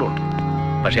 കുട്ടികളും ഉണ്ട്.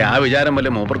 പക്ഷെ ആ വിചാരം വല്ല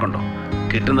മൂപ്പർക്കുണ്ടോ?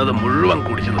 കിട്ടുന്നത് മുഴുവൻ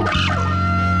കുടിച്ചു നോക്കും.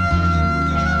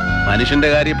 മനുഷ്യന്റെ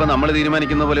കാര്യം ഇപ്പൊ നമ്മൾ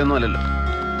തീരുമാനിക്കുന്ന പോലെ ഒന്നും അല്ലല്ലോ.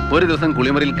 ഒരു ദിവസം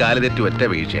കുളിമുറിയിൽ കാല് തെറ്റി ഒറ്റ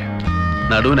വീഴ്ച,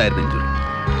 നടുവിനായിരുന്നു ഇഞ്ചുറി.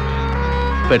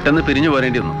 പെട്ടെന്ന് പിരിഞ്ഞു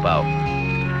പോരേണ്ടി വന്നു. പാവം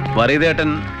വറീതേട്ടൻ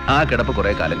ആ കിടപ്പ്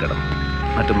കുറെ കാലം കിടന്നു,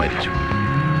 മറ്റും മരിച്ചു.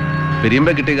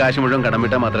 പിരിയുമ്പോ കിട്ടിയ കാശ് മുഴുവൻ കടം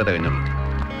വിട്ടാൽ മാത്രമേ തികഞ്ഞുള്ളൂ.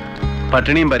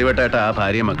 പട്ടിണിയും പരിവട്ടായിട്ട് ആ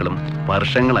ഭാര്യയും മക്കളും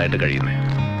വർഷങ്ങളായിട്ട് കഴിയുന്നേ.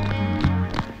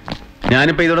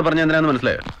 ഞാനിപ്പോ ഇതോടെ പറഞ്ഞ എന്തിനാന്ന്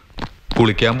മനസ്സിലായോ?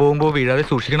 കുളിക്കാൻ പോകുമ്പോ വീഴാതെ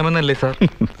സൂക്ഷിക്കണമെന്നല്ലേ സാർ?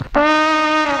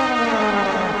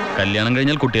 കല്യാണം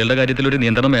കഴിഞ്ഞാൽ കുട്ടികളുടെ കാര്യത്തിൽ ഒരു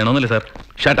നിയന്ത്രണം വേണമെന്നല്ലേ sir?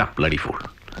 Shut up bloody fool.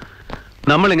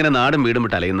 നമ്മളിങ്ങനെ നാടും വീടും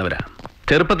വിട്ട് അലയുന്നവരാ.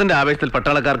 ചെറുപ്പത്തിന്റെ ആവേശത്തിൽ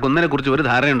പട്ടാളക്കാർക്ക് ഒന്നിനെ കുറിച്ച് ഒരു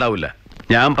ധാരണ ഉണ്ടാവില്ല.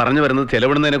 ഞാൻ പറഞ്ഞു വരുന്നത്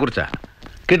ചെലവിടുന്നതിനെ കുറിച്ചാ.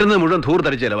 കിട്ടുന്നത് മുഴുവൻ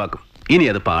ധൂർത്തടിച്ച് ചെലവാക്കും. ഇനി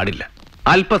അത് പാടില്ല.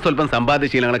 അല്പസ്വല്പം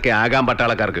സമ്പാദ്യശീലങ്ങളൊക്കെ ആകാം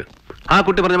പട്ടാളക്കാർക്ക്. ആ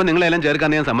കുട്ടി പറഞ്ഞപ്പോൾ നിങ്ങളെല്ലാം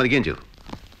ചേർക്കാൻ ഞാൻ സമ്മതിക്കുകയും ചെയ്തു.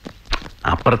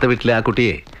 അപ്പുറത്തെ വീട്ടിലെ ആ കുട്ടി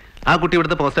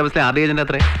ഇവിടുത്തെ പോസ്റ്റ് ഓഫീസിലെ ആദ്യ ഏജന്റ്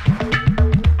അത്രേ.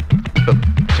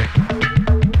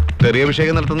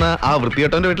 തെറിയഭിഷേകം നടത്തുന്ന ആ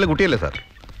വൃത്തികെട്ടവന്റെ വീട്ടിലെ കുട്ടിയല്ലേ സാർ?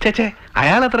 ചേച്ചേ,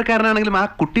 അയാൾ അത്രക്കാരനാണെങ്കിലും ആ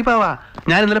കുട്ടി പാവാ.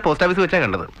 ഞാൻ ഇന്നലെ പോസ്റ്റ് ഓഫീസിൽ വെച്ചാൽ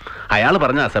കണ്ടത്. അയാൾ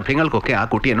പറഞ്ഞ അസഭ്യങ്ങൾക്കൊക്കെ ആ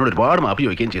കുട്ടി എന്നോട് ഒരുപാട് മാപ്പ്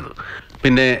ചോദിക്കുകയും ചെയ്തു.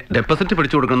 പിന്നെ ഡെപ്പോസിറ്റ്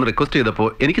പിടിച്ചു കൊടുക്കണമെന്ന് റിക്വസ്റ്റ് ചെയ്തപ്പോൾ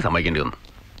എനിക്ക് സമ്മതിക്കേണ്ടി വന്നു.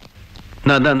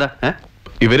 എന്താ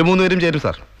ഇവര് 3 പേരും ചേരും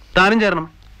സാർ? താനും ചേരണം.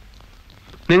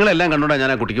 നിങ്ങളെല്ലാം കണ്ടോണ്ടാ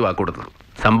ഞാൻ ആ കുട്ടിക്ക് വാക്ക് കൊടുത്തത്.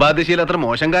 സമ്പാദ്യശീലം അത്ര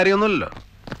മോശം കാര്യമൊന്നുമല്ലോ.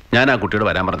 ഞാൻ ആ കുട്ടിയോട്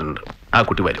വരാൻ പറഞ്ഞിട്ടുണ്ട്. ആ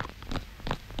കുട്ടി വരും.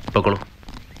 പൊക്കോളൂ.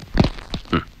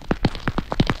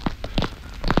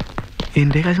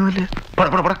 എന്റെ കാശൊന്നുമില്ല.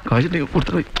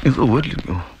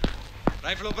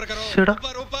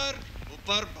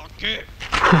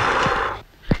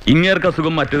 ഇങ്ങേർക്ക്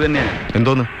അസുഖം മറ്റു തന്നെയാണ്.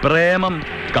 എന്തോന്ന്? പ്രേമം.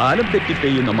 കാലം തെറ്റി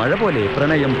പെയ്യുന്ന മഴ പോലെ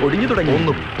പ്രണയം പൊടിഞ്ഞു തുടങ്ങി.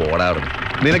 ഒന്ന് പോടാറുണ്ട്.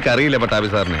 നിനക്കറിയില്ല പട്ടാഭി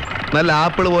സാറിനെ? നല്ല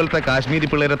ആപ്പിള് പോലത്തെ കാശ്മീരി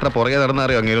പിള്ളേർ എത്ര പുറകെ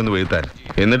നടന്നറിയോ അങ്ങനെ ഒന്ന് വീഴ്ത്താൻ.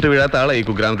 എന്നിട്ട് വീഴാത്ത ആളെ ഈ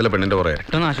കുഗ്രാമത്തിലെ പെണ്ണിന്റെ പുറകെ.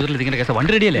 ആശുപത്രിയിൽ കേസ്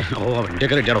വണ്ടി റെഡിയല്ലേ? ഓ,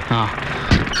 വണ്ടിയൊക്കെ റെഡിയാണോ?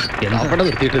 അവിടെ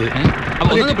നിർത്തിയിട്ടത്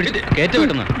കേറ്റ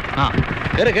വിട്ടുന്നു.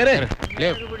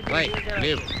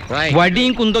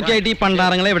 വടിയും കുന്തൊക്കെ ആയിട്ട് ഈ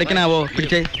പണ്ടാറങ്ങളെ എവിടേക്കാവോ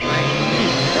പിടിച്ചേ?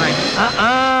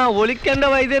 ഒളിക്കേണ്ട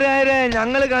വൈദ്യരായരെ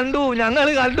ഞങ്ങൾ കണ്ടു.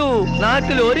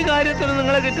 നാട്ടിൽ ഒരു കാര്യത്തിനും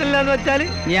നിങ്ങളെ കിട്ടില്ല എന്ന് വെച്ചാല്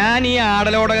ഞാൻ ഈ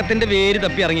ആടലോടകത്തിന്റെ വേര്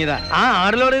തപ്പി ഇറങ്ങിയതാ. ആ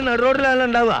ആടലോട് നടുറോഡിലാണ്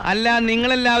ഉണ്ടാവുക. അല്ല,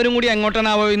 നിങ്ങളെല്ലാവരും കൂടി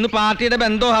എങ്ങോട്ടാണാവോ? ഇന്ന് പാർട്ടിയുടെ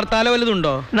ബന്ധോ ഹർത്താലോ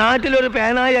വല്ലതുണ്ടോ? നാട്ടിലൊരു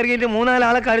പേനായി ഇറങ്ങിയിട്ട് 3-4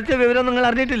 ആളെ കടിച്ച വിവരം നിങ്ങൾ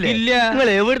അറിഞ്ഞിട്ടില്ലേ? ഇല്ല. നിങ്ങൾ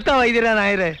എവിടുത്തെ വൈദ്യരാ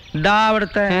നായരെ?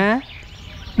 അവിടുത്തെ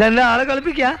ഇതെന്താ ആളെ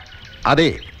കളിപ്പിക്ക? അതെ,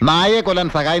 നായയെ കൊല്ലാൻ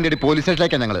സഹായം തേടി പോലീസ്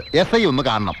സ്റ്റേഷനിലേക്കാണ് ഞങ്ങള്. SI ഒന്ന്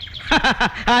കാണണം.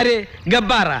 ആര്?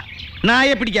 ഗബ്ബാറ?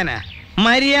 നായയെ പിടിക്കാനാ?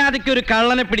 മര്യാദയ്ക്ക് ഒരു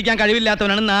കള്ളനെ പിടിക്കാൻ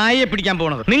കഴിവില്ലാത്തവനാണ് നായയെ പിടിക്കാൻ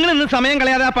പോണത്. നിങ്ങൾ ഇന്ന് സമയം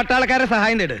കളയാതെ ആ പട്ടാളക്കാരെ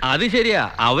സഹായം തേട്. അത് ശരിയാ.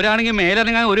 അവരാണെങ്കിൽ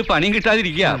മേലിറങ്ങാൻ ഒരു പണിയും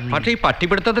കിട്ടാതിരിക്കുക. പക്ഷെ ഈ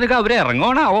പട്ടിപ്പിടുത്തത്തിനൊക്കെ അവരെ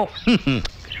ഇറങ്ങണാവോ?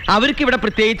 അവർക്ക് ഇവിടെ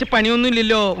പ്രത്യേകിച്ച്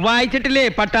പണിയൊന്നുമില്ലല്ലോ. വായിച്ചിട്ടില്ലേ?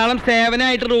 പട്ടാളം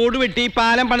സേവനമായിട്ട് റോഡ് വെട്ടി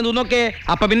പാലം പണിതുന്നൊക്കെ.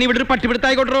 അപ്പൊ പിന്നെ ഇവിടെ ഒരു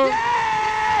പട്ടിപ്പിടുത്തായിക്കോട്ടോ.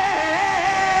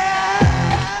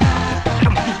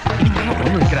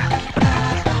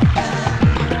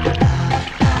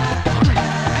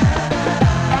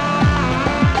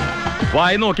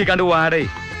 വായി നോക്കി കണ്ടു വാടേ.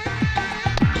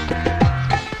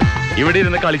 ഇവിടെ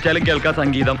ഇരുന്ന് കളിച്ചാലും കേൾക്കാം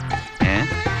സംഗീതം.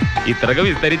 ഇത്രയൊക്കെ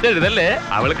വിസ്തരിച്ച് എഴുതല്ലേ?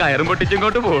 അവള് കയറും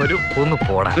പൊട്ടിച്ചിങ്ങോട്ട് പോരും. ഒന്ന്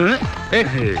പോടാ.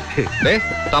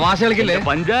 തമാശ കളിക്കില്ലേ?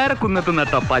 പഞ്ചാരക്കുന്നത്ത്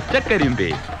നട്ട പച്ചക്കരിമ്പേ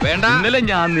വേണ്ട. ഇന്നലെ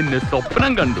ഞാൻ നിന്നെ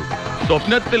സ്വപ്നം കണ്ടു.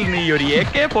 സ്വപ്നത്തിൽ നീ ഒരു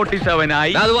AK-47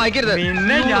 ആയി.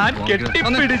 നിന്നെ ഞാൻ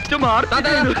കെട്ടിപ്പിടിച്ചു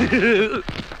മാർത്തി.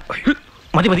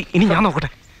 മതി, ഇനി ഞാൻ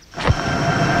നോക്കട്ടെ.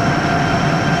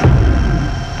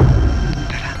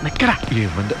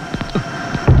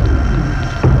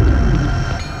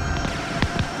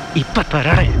 ഇപ്പൊ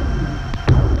തരാടേ.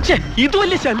 ഇത്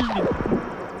വലിയ ശല്യം.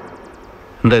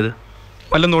 എന്താ ഇത്?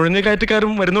 വല്ല നുഴഞ്ഞു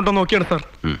കയറ്റക്കാരും വരുന്നുണ്ടോ നോക്കിയാണ് സാർ.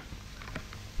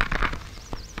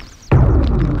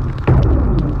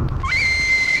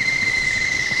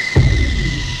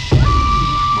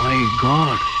 My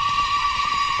God.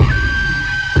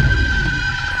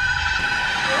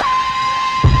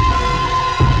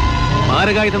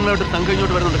 മാരകായുധങ്ങളോട്ട് സംഘം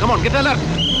ഇങ്ങോട്ട് വരുന്നുണ്ട്. Come on, get alert.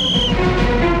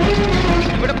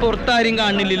 ഇവിടെ പുറത്താരും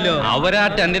കാണില്ലല്ലോ. അവരാ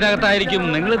ടെന്റിനകത്തായിരിക്കും.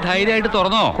 നിങ്ങൾ ധൈര്യമായിട്ട്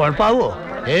തുറന്നോ. കുഴപ്പാവോ?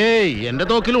 ഏയ് എന്റെ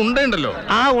തോക്കിൽ ഉണ്ടുണ്ടല്ലോ.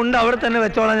 ആ ഉണ്ട് അവിടെ തന്നെ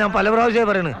വെച്ചോളാം. ഞാൻ പല പ്രാവശ്യമായി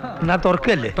പറയണ്. എന്നാ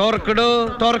തുറക്കല്ലേ? തുറക്കടോ,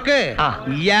 തുറക്ക്.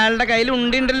 ഇയാളുടെ കയ്യിൽ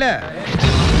ഉണ്ടല്ലോ.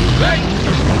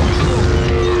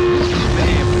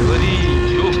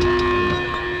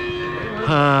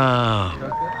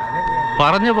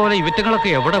 പറഞ്ഞ പോലെ ഇവറ്റങ്ങളൊക്കെ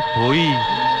എവിടെ പോയി?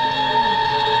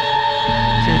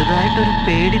 ചെറുതായിട്ടൊരു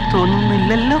പേടി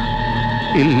തോന്നുന്നില്ലല്ലോ.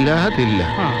 ഇല്ലാതില്ല.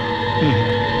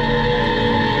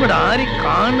 ഇവിടെ ആരും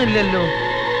കാണുന്നില്ലല്ലോ.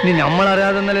 ഇനി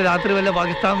നമ്മളറിയാതെ ഇന്നലെ രാത്രി വല്ല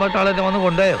പാകിസ്ഥാൻ പട്ടാളത്തെ വന്ന്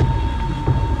കൊണ്ടുപോയോ?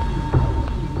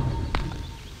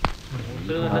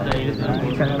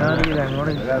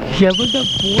 എവിടെ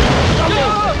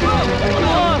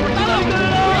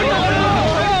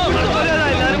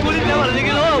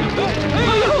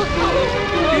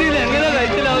ഇതിലെങ്ങനെ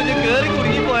കഴിച്ചിലാവും? കേറി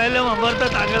കുടുങ്ങി പോയല്ലോ അമ്പർത്തെ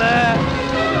തങ്ങളെ.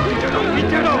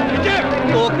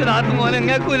 നോക്ക് നാട്ടു മോനെ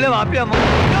എങ്ങേക്കൂല്ലേ വാപ്പി അമ്മ.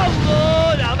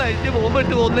 ഞാൻ കഴിച്ച്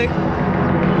പോകുമ്പോട്ട് പോന്നേ.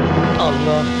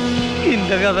 അല്ലോ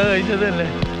ഇന്റെ കഥ കഴിച്ചതല്ലേ.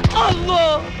 അല്ലോ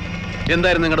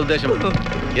എന്തായിരുന്നു നിങ്ങളുടെ ഉദ്ദേശം?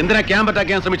 എന്തിനാ ക്യാമ്പ് അറ്റാക്ക്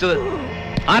ചെയ്യാൻ ശ്രമിച്ചത്?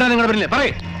 ആരാ നിങ്ങളുടെ പിന്നിലെ?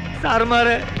 പറയേ.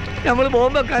 സാറുമാരെ, നമ്മൾ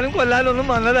ബോംബ് വെക്കാനും കൊല്ലാനൊന്നും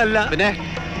വന്നതല്ല. പിന്നെ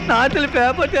നാട്ടിൽ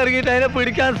പേപ്പട്ടി ഇറങ്ങിയിട്ട് അതിനെ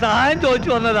പിടിക്കാൻ സഹായം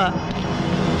ചോദിച്ചു വന്നതാ.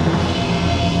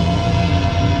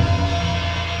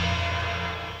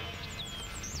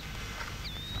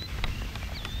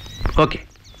 ഓക്കെ,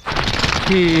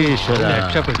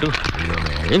 രക്ഷപ്പെട്ടു.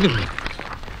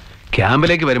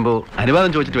 ക്യാമ്പിലേക്ക് വരുമ്പോ അനുവാദം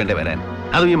ചോദിച്ചിട്ട് വേണ്ടേ വരാൻ?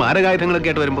 അതും ഈ മാരകായുധങ്ങളൊക്കെ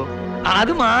ആയിട്ട് വരുമ്പോ.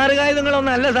 അത്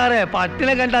മാരകായുധങ്ങളൊന്നും അല്ല സാറേ.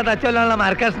 പട്ടിനെ കണ്ടാ തച്ചൊല്ലാനുള്ള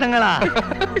മരക്കഷ്ണങ്ങളാ.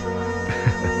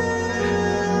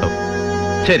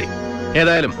 ശരി,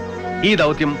 ഏതായാലും ഈ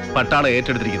ദൗത്യം പട്ടാളം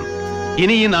ഏറ്റെടുത്തിരിക്കുന്നു.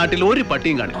 ഇനി ഈ നാട്ടിൽ ഒരു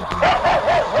പട്ടിയും കാണില്ല.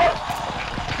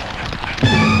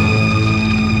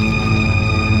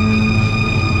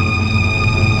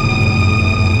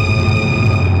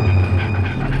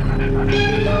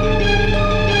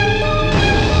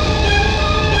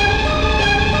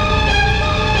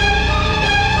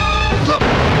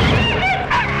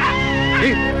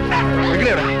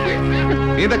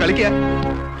 എന്താ കളിക്കുക?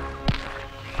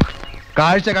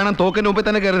 കാഴ്ച കാണാൻ തോക്കിന്റെ മുമ്പിൽ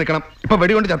തന്നെ കയറി നിൽക്കണം. ഇപ്പൊ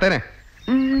വെടികൊണ്ട് ചത്തേനെ.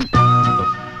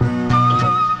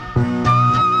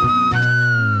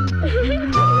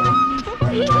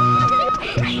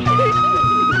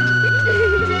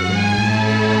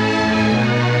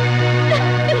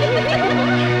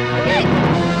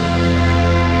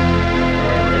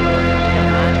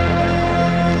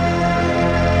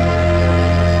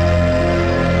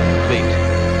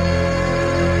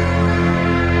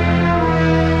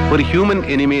 ഒരു ഹ്യൂമൻ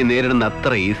എനിമിയെ നേരിടുന്ന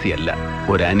അത്ര ഈസി അല്ല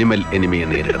ഒരു അനിമൽ എനിമിയെ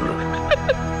നേരിടുന്നത്.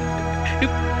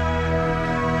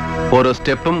 ഓരോ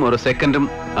സ്റ്റെപ്പും ഓരോ സെക്കൻഡും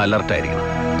അലർട്ടായിരിക്കണം.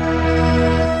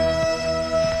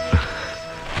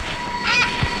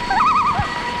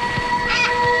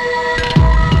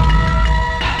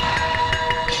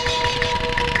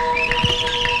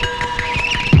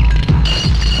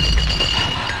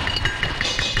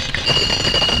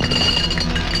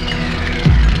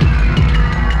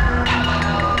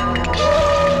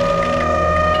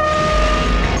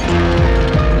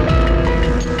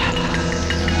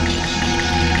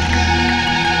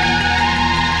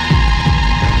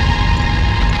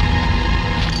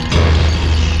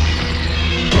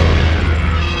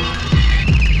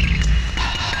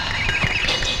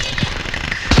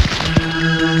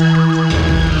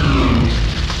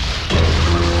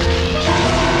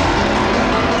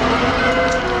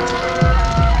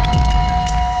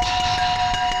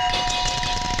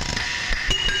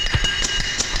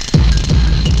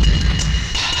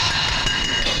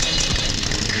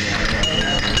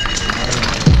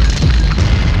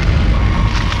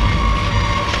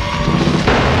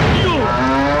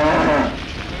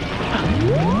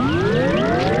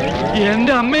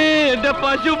 എന്റെ അമ്മേ, എന്റെ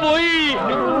പശു പോയി.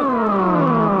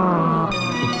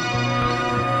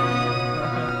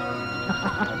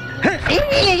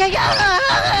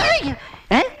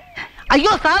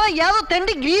 അയ്യോ സാറേ, ഏതോ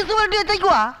തെണ്ടി ഗ്രീസ് വേണ്ടി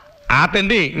വെച്ചേക്കുവാ. ആ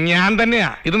തെണ്ടി ഞാൻ തന്നെയാ.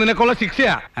 ഇത് നിനക്കുള്ള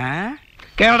ശിക്ഷയാ.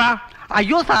 കേടാ.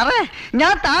 അയ്യോ സാറേ,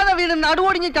 ഞാൻ താഴെ വീണ്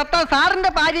നടുവൊടിഞ്ഞ് ചത്താൽ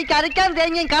സാറിന്റെ ഭാര്യയ്ക്ക് അരയ്ക്കാൻ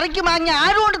തേങ്ങയും കറിക്ക് മാങ്ങ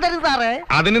ആരുകൊണ്ട് തരും സാറേ?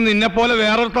 അതിന് നിന്നെ പോലെ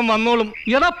വേറൊരുത്തം വന്നോളും.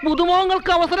 എടാ,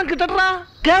 പുതുമുഖങ്ങൾക്ക് അവസരം കിട്ടട്ടാ.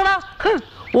 കേടാ,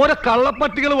 ഓരോ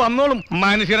കള്ളപ്പട്ടികൾ വന്നോളും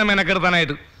മനുഷ്യനെ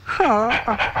മെനക്കെടുത്താനായിട്ട്.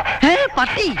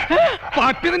 പട്ടി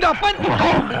പട്ടി നിന്റെ അപ്പൻ.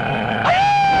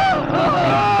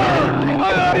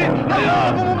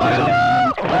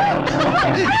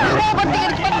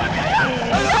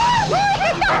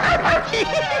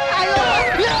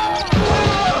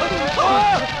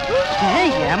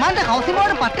 ഏമാന്റെ ഹൗസിംഗ്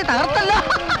ബോർഡ് പട്ടി തകർത്തല്ലോ.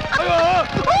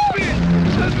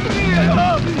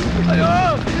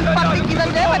 പട്ടിക്ക്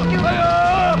തന്നെ പറ്റൂ.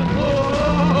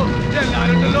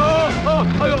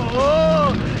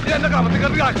 എന്നെ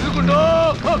കമത്തിക്കടത്ത് ആശുകൊണ്ടോ.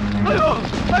 അയ്യോ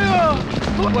അയ്യോ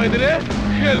വൈദ്യരെ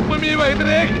ഹെൽപ്പ് മീ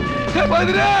വൈദ്യരെ.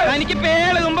 എനിക്ക്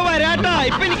പേളുകുമ്പോ വരാട്ടാ.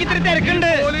 ഇപ്പൊ എനിക്ക് ഇത്തിരി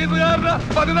തിരക്കുണ്ട്. പോലീസുകാരുടെ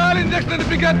 14 ഇഞ്ചക്ഷൻ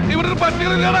എടുപ്പിക്കാൻ ഇവിടെ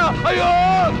പട്ടികളില്ലടാ. അയ്യോ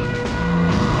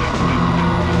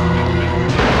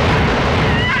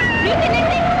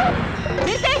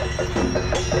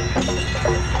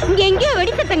இங்க எங்கேயோ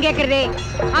வெடிசத்தம் கேக்குறதே.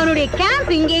 அவனுடைய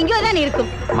கேம்ப் இங்க எங்கேயோ தான் இருக்கும்.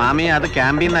 മാമി അത്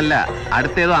ക്യാമ്പീന്നല്ല,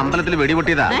 അടുത്തേതോ അമ്പലത്തിൽ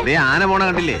വെടിപൊട്ടിയതാ. ദേ ആന പോണ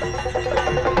കണ്ടില്ലേ?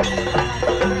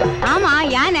 ஆமா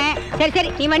யானை. சரி சரி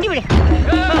நீ வண்டி விடு.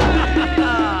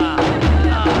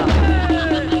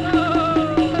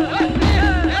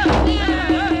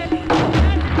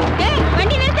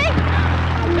 வண்டி நிறுத்து.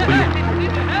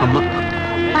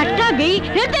 பட்டாபி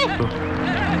நிறுத்து.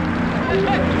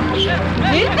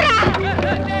 நிறுத்துடா.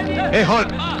 ஏய்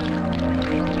ஹால்.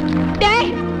 டேய்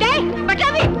டேய்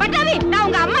பட்டாபி பட்டாபி நான்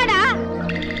உங்க அம்மாடா.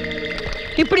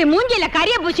 இப்படி மூஞ்சில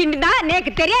கரிய பூசிட்டு தான்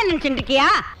எனக்கு தெரியாது நினைச்சிட்டு இருக்கியா?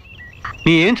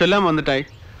 நீ ஏன் சொல்லாம வந்துட்டாய்?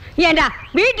 ஏண்டா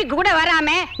வீட்டுக்கு கூட வராம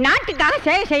நாட்டுக்காக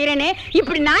சேவை செய்யறேன்னு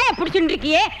இப்படி நாயை பிடிச்சுட்டு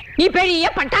இருக்கியே, நீ பெரிய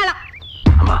பட்டாளம்.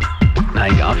 அம்மா நான்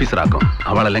இங்க ஆபீசர் ஆக்கும்,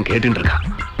 அவளெல்லாம் கேட்டுட்டு இருக்கா.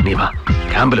 நீ வா,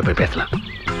 கேம்பில் போய் பேசலாம்.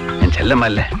 என் செல்லம்மா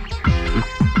இல்ல.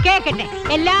 கேட்கட்டேன்,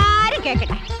 எல்லாரும்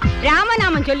கேட்கட்டேன்.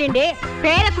 രാമനാമം ചൊല്ലിണ്ട്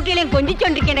പേരക്കുട്ടികളെയും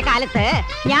കൊഞ്ചിച്ചോണ്ടിരിക്കേണ്ട കാലത്ത്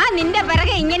ഞാൻ നിന്റെ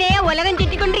പിറകെ ഇങ്ങനെ ഉലകം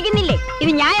ചുറ്റിക്കൊണ്ടിരിക്കുന്നില്ലേ?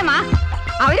 ഇത് ന്യായമാ?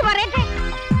 അവര് പറയട്ടെ.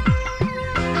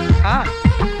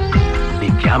 நீ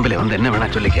கேம்பில் வந்து என்ன வேணா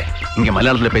சொல்லிக்க. இங்க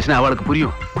மலையாளத்துல பேசினா அவளுக்கு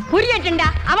புரியும். புரியட்டுண்டா,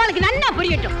 அவளுக்கு നന്നാ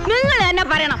പുരിയട്ടും. നിങ്ങൾ തന്നെ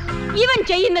പറയണം ഇവൻ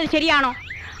ചെയ്യുന്നത് ശരിയാണോ?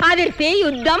 അതിർത്തി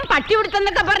യുദ്ധം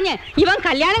പട്ടിപിടുത്തെന്നൊക്കെ പറഞ്ഞ് ഇവൻ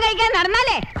കല്യാണം കഴിക്കാൻ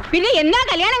നടന്നാലേ പിന്നെ എന്നാ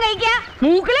കല്യാണം കഴിക്കാ?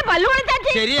 മൂക്കില് പല്ലു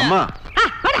കൊടുത്താച്ച്.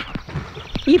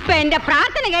 ഇപ്പൊ എന്റെ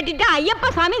പ്രാർത്ഥന കേട്ടിട്ട് അയ്യപ്പ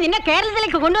സ്വാമി നിന്നെ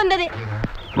കേരളത്തിലേക്ക് കൊണ്ടുവന്നത്.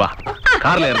 வா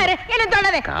கார்ல ஏறு. என்ன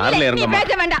தொடாதே. கார்ல ஏறுங்க. நீ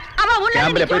பேச வேண்டாம். அவ உள்ள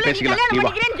கேம்பில் போய் சொல்லு, பேசிக்கலாம். கல்யாணம்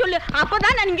பண்ணிக்கிறேன்னு சொல்லு.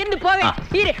 அப்பதான் நான் இங்க இருந்து போவேன்.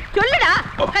 இரு சொல்லுடா,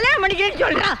 கல்யாணம் பண்ணிக்கிறேன்னு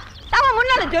சொல்றா. அவன்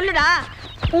முன்னால சொல்லுடா.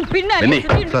 உன் பின்னாடி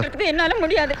சுத்திட்டு இருக்கிறது என்னால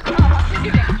முடியாது.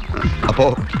 அப்போ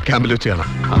கேம்பில் வச்சு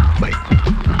കാണാം. பை.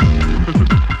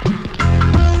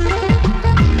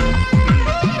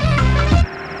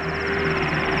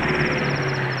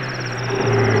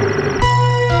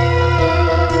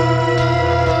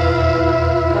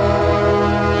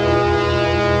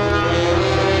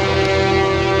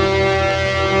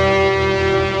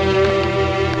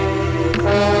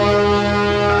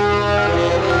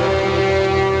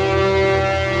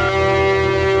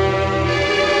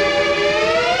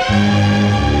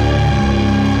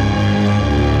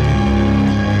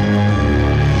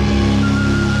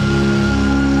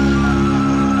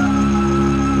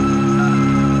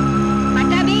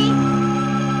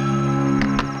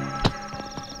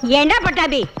 ஏண்டா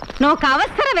பட்டாபி, நோக்கு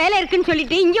அவசர வேலை இருக்குன்னு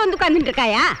சொல்லிட்டு இங்க வந்து உட்கார்ந்துட்டு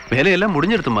இருக்காயா? வேலையெல்லாம்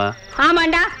முடிஞ்சிருத்துமா?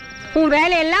 ஆமாண்டா, உன்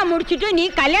வேலையெல்லாம் முடிச்சிட்டு நீ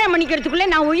கல்யாணம் பண்ணிக்கிறதுக்குள்ள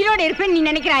நான் உயிரோட இருப்பேன்னு நீ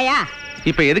நினைக்கிறாயா?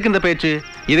 இப்ப எதுக்கு இந்த பேச்சு?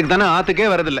 இதுக்கு தானே ஆத்துக்கே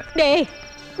வரதில்ல. டேய்,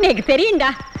 எனக்கு தெரியும்டா,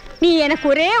 நீ எனக்கு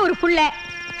ஒரே ஒரு புள்ள.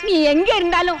 நீ எங்க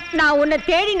இருந்தாலும் நான் உன்னை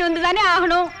தேடிட்டு வந்து தானே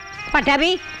ஆகணும்.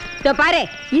 பட்டாபி, இதோ பாரு,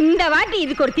 இந்த வாட்டி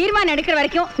இதுக்கு ஒரு தீர்மானம் எடுக்கிற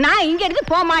வரைக்கும் நான் இங்க இருந்து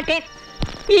போக மாட்டேன்.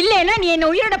 இல்லைன்னா நீ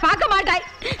என்ன உயிரோட பார்க்க மாட்டாய்.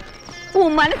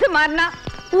 உன் மனசு மாறினா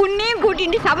உன்னையும்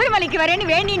கூட்டிட்டு சபரிமலைக்கு வரேன்னு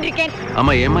வேண்டிட்டு இருக்கேன்.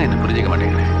 அம்மா ஏமா என்ன புரிஞ்சுக்க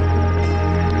மாட்டேங்கிறேன்.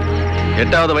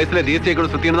 8வது வயசுல தேசிய கூட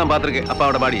சுத்தின்னு தான் பாத்திருக்கேன்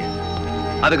அப்பாவோட பாடியை.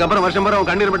 அதுக்கப்புறம் வருஷம் பூரா அவன்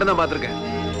கண்ணீர் மட்டும் தான் பாத்திருக்கேன்.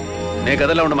 எனக்கு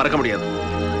அதெல்லாம் ஒண்ணு மறக்க முடியாது.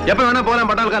 எப்ப வேணா போலாம்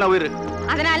பட்டாளக்கார உயிர்.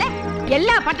 அதனால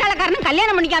எல்லா பட்டாளக்காரனும்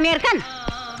கல்யாணம் பண்ணிக்காம இருக்கான்.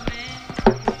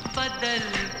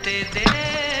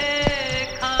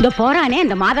 இந்த போறானே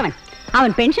இந்த மாதவன்,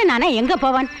 அவன் பென்ஷன் ஆனா எங்க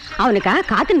போவான்? அவனுக்காக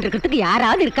காத்துட்டு இருக்கிறதுக்கு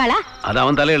யாராவது இருக்காளா? அது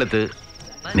அவன் தலையெழுத்து.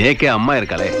 நேக்கே அம்மா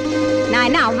இருக்காளே. நான்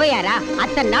என்ன ஔவையாரா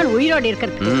அத்தனை நாள் உயிரோடு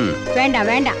இருக்கிறது? வேண்டாம்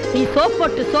வேண்டாம், நீ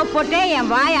சோப் போட்டே என்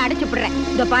வாயை அடைச்சு விடுறேன்.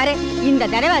 இந்த பாரு, இந்த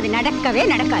தடவை அது நடக்கவே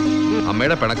நடக்காது.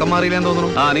 അമ്മയുടെ പിണക്കം മാറിയില്ലെന്ന്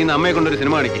തോന്നുന്നു. ആ നീ അമ്മയെ കൊണ്ടൊരു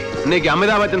സിനിമ കാണിക്ക്. இன்னைக்கு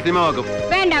അമിതാഭ് ബച്ചൻ സിനിമ ആക്കും.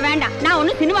 വേണ്ടാം വേണ്ടാം, நான்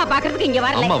ஒன்னும் சினிமா பாக்குறதுக்கு இங்க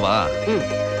வரல. അമ്മ വാ.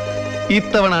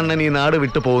 ഇത്തവണ അണ്ണൻ ഈ നാട്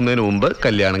വിട്ടു പോകുന്നതിന് മുമ്പ്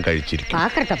കല്യാണം കഴിച്ചിരിക്കും.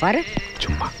 പാക്കറത്ത പാரு.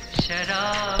 ചുമ്മാ.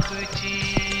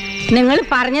 നിങ്ങൾ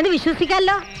പറഞ്ഞത്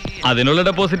വിശ്വസിക്കാലോ. അതിനുള്ള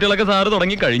ഡെപ്പോസിറ്റുകളൊക്കെ സാറ്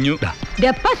തുടങ്ങി കഴിഞ്ഞു.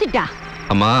 ഡെപ്പോസിറ്റാ?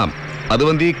 അമ്മ അത്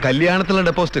വന്ന് ഈ കല്യാണത്തിലുള്ള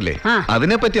ഡെപ്പോസിറ്റ് ഇല്ലേ,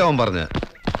 അതിനെ പറ്റി അവൻ പറഞ്ഞു.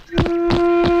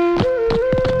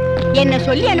 என்ன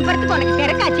சொல்லி அனுப்புறதுக்கு உனக்கு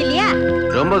திறக்காச்சு இல்லையா?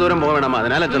 ரொம்ப தூரம் போக வேணாமா,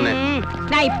 அதனால சொன்னேன்.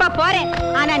 நான் இப்ப போறேன்,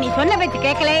 ஆனா நீ சொன்ன பேச்சு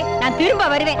கேட்கல, நான் திரும்ப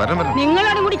வருவேன்.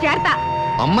 നിങ്ങളോട് കൂടി ചേർത്താ.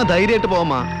 അമ്മ ധൈര്യമായിട്ട്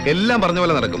പോവാ, എല്ലാം പറഞ്ഞ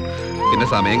പോലെ നടക്കും. പിന്നെ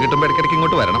സമയം കിട്ടുമ്പോ ഇടയ്ക്കിടയ്ക്ക്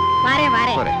ഇങ്ങോട്ട് വരണം.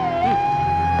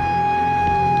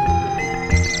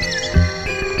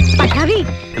 பட்டாவி,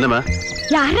 என்னம்மா?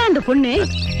 யாரா அந்த பொண்ணு?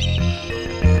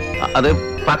 அது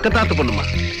பக்கத்தாத்து பொண்ணுமா.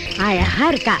 அழகா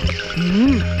இருக்கா.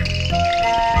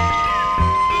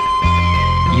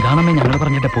 ഇതാ അതാണമ്മേ ഞങ്ങൾ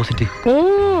പറഞ്ഞ ഡെപ്പോസിറ്റ്. ഓ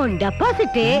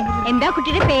ഡെപ്പോസിറ്റ്. എന്താ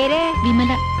കുട്ടിയുടെ പേര്?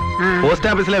 വിമല. പോസ്റ്റ്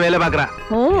ഓഫീസിലെ വേല പാക്കറ.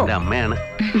 ഓ അമ്മയാണ്.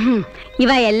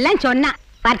 ഇവ എല്ലാം ചൊന്ന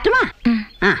പറ്റുമാ.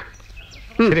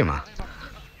 ശരിയമ്മ.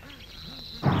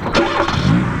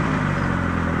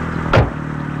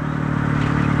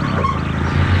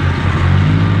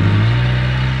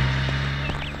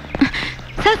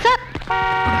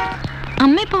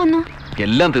 അമ്മ ഇപ്പൊ വന്നു.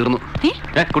 എല്ലാം തീർന്നു.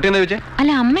 കുട്ടി എന്താ ചോദിച്ചേ?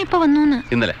 അല്ല അമ്മ ഇപ്പൊ വന്നു.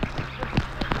 ഇന്നലെ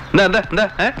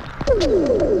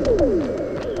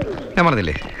ഞാൻ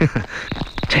പറഞ്ഞില്ലേ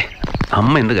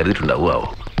അമ്മ എന്ത് കരുതിയിട്ടുണ്ടാവോ?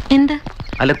 എന്ത്?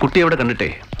 അല്ല കുട്ടി എവിടെ കണ്ടിട്ടേ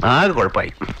ആകെ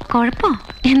കുഴപ്പമായി. കുഴപ്പോ?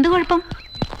 എന്ത് കുഴപ്പം?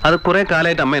 അത് കുറെ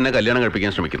കാലമായിട്ട് അമ്മ എന്നെ കല്യാണം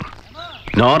കഴിപ്പിക്കാൻ ശ്രമിക്കുന്നു.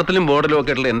 നോർത്തിലും ബോർഡിലും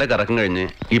ഒക്കെ ആയിട്ടുള്ള എന്റെ കറക്കം കഴിഞ്ഞ്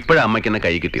ഇപ്പോഴാണ് അമ്മയ്ക്ക് എന്നെ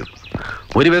കൈ കിട്ടിയത്.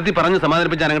 ഒരു വിധത്തിൽ പറഞ്ഞ്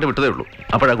സമാധാനിപ്പിച്ച് ഞാൻ അങ്ങോട്ട് വിട്ടതേ ഉള്ളൂ.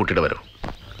 അപ്പോഴാ കുട്ടിയുടെ വരവ്.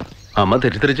 അമ്മ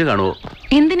തെറ്റിദ്ധരിച്ച് കാണുവോ?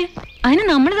 എന്തിന്? അതിന്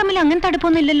നമ്മൾ തമ്മിൽ അങ്ങനെ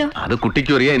തടുപ്പൊന്നും ഇല്ലല്ലോ. അത്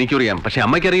കുട്ടിക്കും അറിയാം എനിക്കും അറിയാം. പക്ഷെ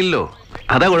അമ്മയ്ക്ക് അറിയില്ലല്ലോ.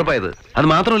 അതാ കുഴപ്പമായത്. അത്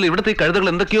മാത്രമല്ല ഇവിടുത്തെ കഴുതകൾ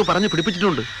എന്തൊക്കെയോ പറഞ്ഞ്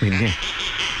പിടിപ്പിച്ചിട്ടുണ്ട്. പിന്നെ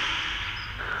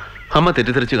അമ്മ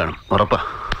തെറ്റിദ്ധരിച്ച് കാണും ഉറപ്പാ.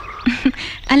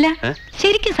 അല്ല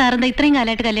ശരിക്കും സാറെന്താ ഇത്രയും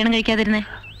കാലമായിട്ട് കല്യാണം കഴിക്കാതിരുന്നേ?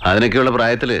 അതിനൊക്കെയുള്ള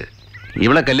പ്രായത്തില്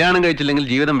ഇവളെ കല്യാണം കഴിച്ചില്ലെങ്കിൽ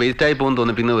ജീവിതം വേസ്റ്റായി പോകും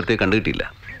തോന്നിപ്പിക്കുന്ന ഒരുത്തേ കണ്ടുകിട്ടിയില്ല.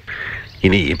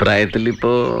 ഇനി ഈ പ്രായത്തിൽ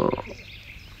ഇപ്പോ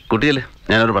കുട്ടിയല്ലേ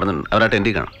ഞാനവർ പറഞ്ഞിട്ടുണ്ട്. അവരാ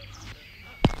ടെൻറ്റി കാണും.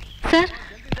 സാർ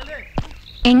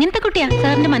എങ്ങനത്തെ കുട്ടിയാ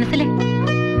സാറിന്റെ മനസ്സിലെ?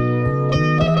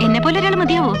 എന്നെ പോലെ ഒരാൾ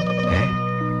മതിയാവോ?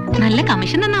 നല്ല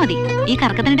കമ്മീഷൻ തന്നാ മതി. ഈ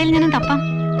കറക്കത്തിനിടയിൽ ഞാനും തപ്പാം.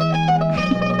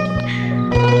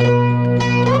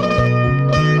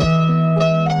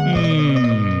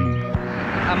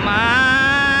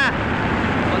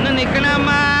 ഒന്ന്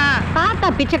നിക്കണമ്മ.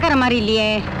 പിച്ചക്കാരന്മാരില്ലേ?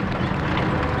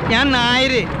 ഞാൻ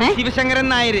നായര്, ശിവശങ്കരൻ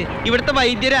നായര്, ഇവിടുത്തെ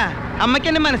വൈദ്യരാ. അമ്മയ്ക്ക്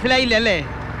എന്നെ മനസ്സിലായില്ല അല്ലേ?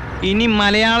 ഇനി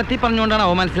മലയാളത്തിൽ പറഞ്ഞുകൊണ്ടാണോ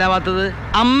മനസ്സിലാവാത്തത്?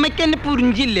 അമ്മയ്ക്ക് എന്നെ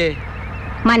പുരിഞ്ചില്ലേ?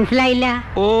 മനസ്സിലായില്ല.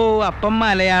 ഓ അപ്പം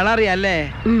മലയാളം അറിയാല്ലേ?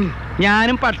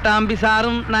 ഞാനും പട്ടാമ്പി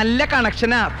സാറും നല്ല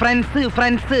കണക്ഷനാ.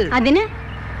 ഫ്രണ്ട്സ്.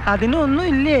 അതിനൊന്നും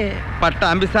ഇല്ലേ?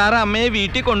 പട്ടാമ്പി സാർ അമ്മയെ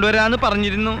വീട്ടിൽ കൊണ്ടുവരാന്ന്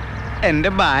പറഞ്ഞിരുന്നു. എന്റെ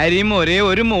ഭാര്യയും ഒരേ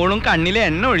ഒരു മോളും കണ്ണിലെ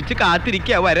എണ്ണ ഒഴിച്ച്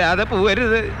കാത്തിരിക്കുക, വരാതെ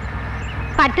പോവരുത്.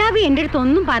 പട്ടാമ്പി എന്റെ അടുത്ത്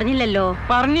ഒന്നും പറഞ്ഞില്ലല്ലോ.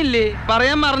 പറഞ്ഞില്ലേ?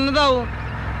 പറയാൻ മറന്നതാവും.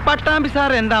 പട്ടാമ്പി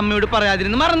സാർ എന്താ അമ്മയോട്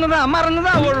പറയാതിരുന്നു?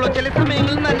 മറന്നതാവുള്ളൂ. ചില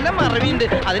സമയങ്ങളിൽ നല്ല മറവിയുണ്ട്.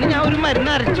 അതിന് ഞാൻ ഒരു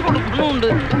മരുന്ന് അരച്ചു കൊടുക്കുന്നുണ്ട്.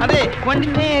 അതെ, വണ്ടി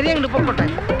നേരെ അങ്ങോട്ട് പൊക്കോട്ടെ.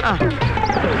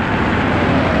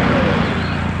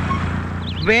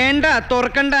 വേണ്ട,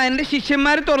 തുറക്കണ്ട. എന്റെ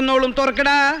ശിഷ്യന്മാര് തുറന്നോളും.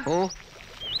 തുറക്കടാ.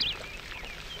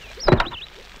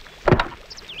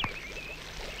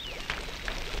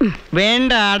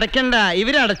 വേണ്ട, അടയ്ക്കണ്ട.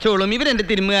 ഇവരടച്ചോളും. ഇവരെന്റെ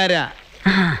തിരുമുകാരാ.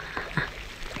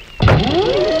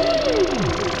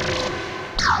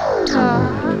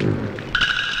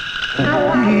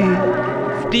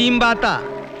 സ്റ്റീം ബാത്താ.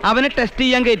 അവനെ ടെസ്റ്റ്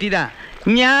ചെയ്യാൻ കയറ്റിയതാ.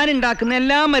 ഞാൻ ഉണ്ടാക്കുന്ന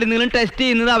എല്ലാ മരുന്നുകളും ടെസ്റ്റ്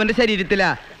ചെയ്യുന്നത് അവന്റെ ശരീരത്തിലാ.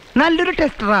 നല്ലൊരു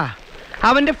ടെസ്റ്ററാ.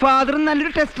 അവന്റെ ഫാദറും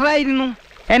നല്ലൊരു ടെസ്റ്ററായിരുന്നു.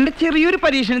 എന്റെ ചെറിയൊരു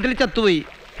പരീക്ഷണത്തിൽ ചത്തുപോയി.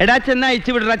 എടാ ചെന്ന്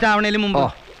അയച്ചു വിടറാ ചാവണേലും മുമ്പ്.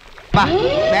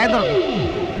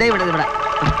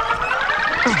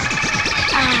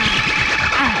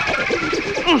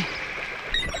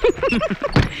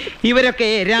 ഇവരൊക്കെ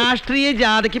രാഷ്ട്രീയ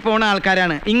ജാഥയ്ക്ക് പോണ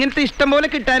ആൾക്കാരാണ്. ഇങ്ങനത്തെ ഇഷ്ടം പോലെ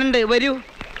കിട്ടാനുണ്ട്. വരൂ.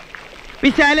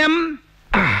 വിശാലം.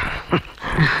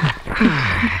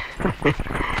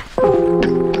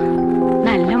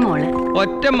 നല്ല മോള്.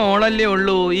 ഒറ്റ മോളല്ലേ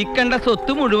ഉള്ളൂ. ഈ കണ്ട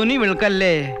സ്വത്ത് മുഴുവനും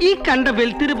ഇവൾക്കല്ലേ. ഈ കണ്ട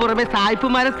വെൽത്തിന് പുറമെ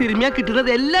സായിപ്പുമാരെ സിനിമ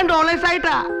കിട്ടുന്നത് എല്ലാം ഡോളേഴ്സ്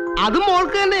ആയിട്ടാ. അത്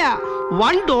മോൾക്ക് തന്നെയാ.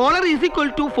 $1 is equal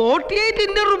to 48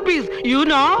 Indian rupees. You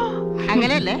know?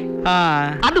 അങ്ങനെയല്ലേ?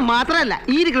 അത് മാത്രല്ല,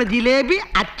 ഈ ഇരിക്കുന്ന ജിലേബി,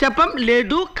 അച്ചപ്പം,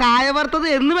 ലഡു, കായവറുത്തത്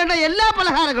എന്ന് വേണ്ട എല്ലാ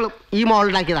പലഹാരങ്ങളും ഈ മോൾ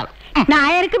ഉണ്ടാക്കിയതാണ്.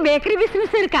 നായർക്ക് ബേക്കറി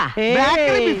ബിസിനസ്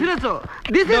ബിസിനസ്സോ?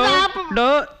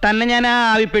 തന്നെ ഞാൻ ആ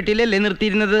ആവിപ്പെട്ടിയിലല്ലേ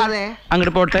നിർത്തിയിരുന്നത്?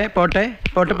 അങ്ങോട്ട് പോട്ടെ.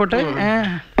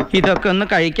 ഇതൊക്കെ ഒന്ന്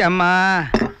കഴിക്കാമ്മ.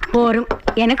 പോരും.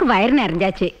 എനക്ക് വയറിന്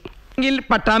അറിഞ്ഞാച്ചേ.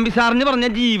 പട്ടാമ്പി സാറിന് പറഞ്ഞ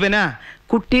ജീവനാ.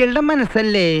 കുട്ടികളുടെ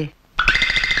മനസ്സല്ലേ.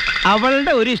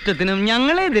 അവളുടെ ഒരു ഇഷ്ടത്തിനും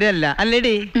ഞങ്ങളെതിരല്ല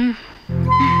അല്ലേടി?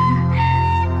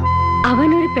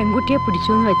 അവനൊരു പെൺകുട്ടിയെ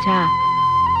പിടിച്ചു എന്ന് വെച്ചാ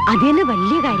അതന്നെ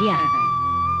വലിയ കാര്യ.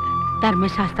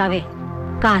 ധർമ്മശാസ്താവേ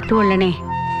കാത്തുകൊള്ളണേ.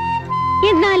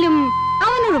 എന്നാലും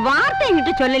അവനൊരു വാർത്ത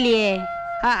എങ്ങിട്ട് ചൊല്ലലിയേ?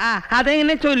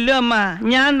 അതെങ്ങനെ ചൊല്ലും അമ്മ?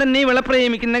 ഞാൻ തന്നെ ഇവളെ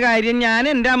പ്രേമിക്കുന്ന കാര്യം ഞാൻ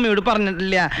എന്റെ അമ്മയോട്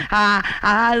പറഞ്ഞിട്ടില്ല.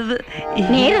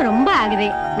 നേരെ ரொம்ப ആകുതേ.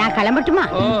 ഞാൻ കളമ്പട്ടുമാ.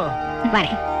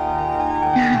 വരേ.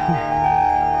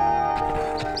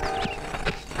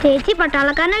 ചേച്ചി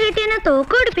പട്ടാളക്കാരനെ കിട്ടിയെന്നെ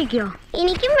തോക്ക് പഠിപ്പിക്കോ?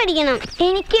 എനിക്കും പഠിക്കണം.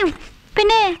 എനിക്കും.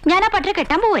 പിന്നെ ഞാൻ ആ പട്ടരെ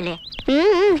കെട്ടാൻ പോവല്ലേ?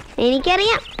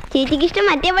 എനിക്കറിയാം. ചേച്ചിക്ക് ഇഷ്ടം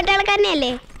മറ്റേ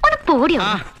പട്ടാളക്കാരനെയല്ലേ?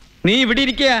 നീ ഇവിടെ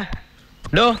ഇരിക്കുക.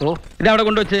 ഇതവിടെ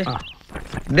കൊണ്ടുവച്ചേ.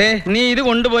 ദേ നീ ഇത്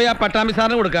കൊണ്ടുപോയി ആ പട്ടാമ്പി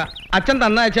സാറിന് കൊടുക്ക. അച്ഛൻ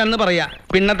തന്ന അയച്ചാണെന്ന് പറയാ.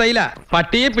 പിണ്ണത്തയില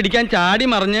പട്ടിയെ പിടിക്കാൻ ചാടി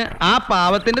മറിഞ്ഞ് ആ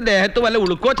പാവത്തിന്റെ ദേഹത്ത് വല്ല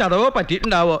ഉളുക്കോ ചതവോ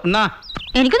പറ്റിയിട്ടുണ്ടാവോ? എന്നാ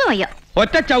എനിക്കൊന്നും വയ്യ.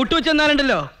 ഒറ്റ ചവിട്ട് വെച്ച്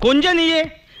തന്നാലുണ്ടല്ലോ കൊഞ്ച നീയേ.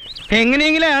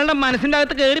 എങ്ങനെയെങ്കിലും അയാളുടെ മനസ്സിന്റെ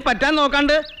അകത്ത് കയറി പറ്റാൻ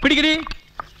നോക്കാണ്ട് പിടിക്കടി.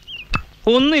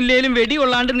 ഒന്നുമില്ലേലും വെടി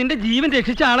കൊള്ളാണ്ട് നിന്റെ ജീവൻ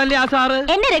രക്ഷിച്ച ആളല്ലേ ആ സാറ്.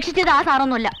 എന്നെ രക്ഷിച്ചത് ആ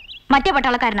സാറൊന്നുമല്ല, മറ്റേ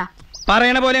പട്ടാളക്കാരനാ.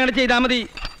 പറയണ പോലെ അങ്ങോട്ട് ചെയ്താ മതി.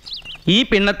 ഈ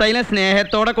പിണ്ണത്തൈലം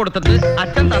സ്നേഹത്തോടെ കൊടുത്തിട്ട്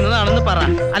അച്ഛൻ തന്നതാണെന്ന് പറ.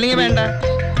 അല്ലെങ്കിൽ വേണ്ട,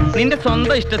 നിന്റെ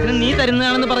സ്വന്തം ഇഷ്ടത്തിന് നീ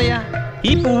തരുന്നതാണെന്ന് പറയാ.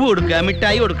 ഈ പൂവ് കൊടുക്കുക,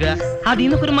 മിഠായി കൊടുക്കുക, അതിൽ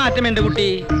നിന്നൊക്കെ ഒരു മാറ്റം എന്റെ കുട്ടി.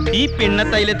 ഈ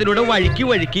പിണ്ണത്തൈലത്തിലൂടെ വഴുക്കി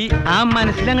വഴുക്കി ആ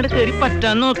മനസ്സിലങ്ങോട്ട് കയറി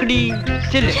പറ്റാൻ നോക്കടി.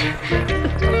 ശരി,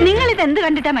 നിങ്ങൾ ഇത് എന്ത്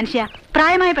കണ്ടിട്ടാ മനുഷ്യ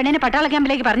പ്രായമായ പെണ്ണിനെ പട്ടാള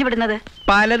ക്യാമ്പിലേക്ക് പറഞ്ഞു വിടുന്നത്?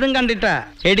 പലതും കണ്ടിട്ടാ.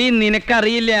 എടി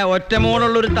നിനക്കറിയില്ല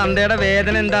ഒറ്റമോളുള്ള ഒരു തന്തയുടെ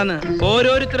വേദന എന്താന്ന്.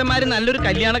 ഓരോരുത്തരന്മാര് നല്ലൊരു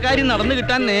കല്യാണക്കാരി നടന്നു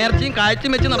കിട്ടാൻ നേർച്ചയും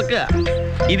കാഴ്ചയും വെച്ച് നടക്കുക.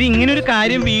 ഇത് ഇങ്ങനൊരു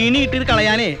കാര്യം വീണ് കിട്ടിയത്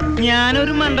കളയാനേ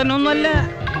ഞാനൊരു മണ്ടനൊന്നുമല്ല.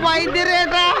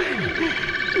 വൈദ്യരേട്ടാ,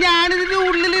 ഞാനിതിന്റെ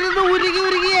ഉള്ളിലിരുന്ന് ഉരുകി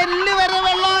ഉരുകി എല്ല് വരെ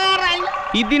വെള്ളമാറായി.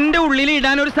 ഇതിന്റെ ഉള്ളിൽ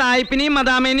ഇടാൻ ഒരു സായിപ്പിനെയും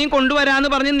മദാമേനെയും കൊണ്ടുവരാന്ന്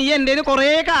പറഞ്ഞ് നീ എന്റെ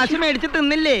കൊറേ കാശ് മേടിച്ച്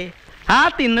തിന്നില്ലേ? ആ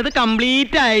തിന്നത്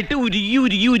കംപ്ലീറ്റ് ആയിട്ട് ഉരുകി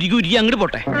ഉരുകി ഉരുകി ഉരുകി അങ്ങോട്ട്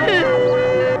പോട്ടെ.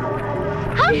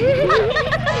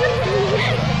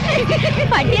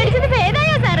 പട്ടിയടിച്ചത്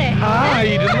ഭേദായോ സാറേ?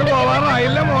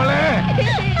 മോളെ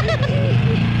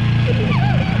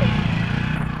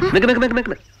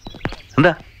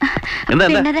എന്താ എന്താ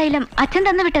പിണ്ണതൈലം അച്ഛൻ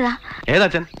തന്നു വിട്ടതാ.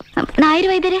 ഏതാച്ചൻ? നായർ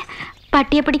വൈദ്യര്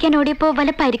പട്ടിയെ പിടിക്കാൻ ഓടിയപ്പോ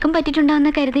വല്ല പരിക്കും പറ്റിട്ടുണ്ടോന്ന്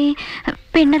കരുതി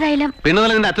പിണ്ണതൈലം.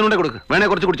 പിണ്ണതൈലം നിന്റെ അച്ഛനോടെ കൊടുക്ക്. വേണേ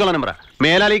കുറച്ച് കുടിച്ചോളാൻ പറ.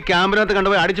 മേലാൽ ഈ ക്യാമ്പിനകത്ത്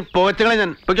കണ്ടുപോയി അടിച്ച് പോച്ചകളെ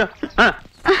ഞാൻ പൊയ്ക്കോ.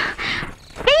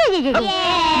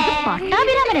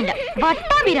 പട്ടാഭിരാമനല്ല,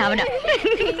 വട്ടാഭിരാമന.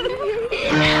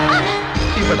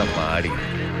 ഇവിടെ പാടി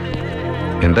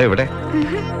എന്താ ഇവിടെ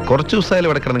കുറച്ചു ദിവസമായാലും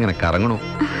ഇവിടെ കിടന്ന് ഇങ്ങനെ കറങ്ങണു.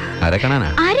 ആരെ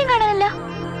കാണാനാ? ആരും കാണാനല്ല.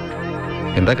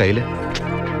 എന്താ കയ്യില്?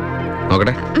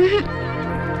 നോക്കട്ടെ,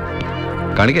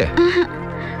 കാണിക്കേ.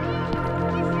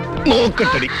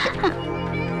 നോക്കട്ടടി.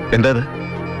 എന്താ ഇത്?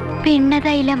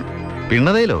 പിണ്ണതൈലം.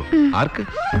 പിണ്ണതൈലോ? ആർക്ക്?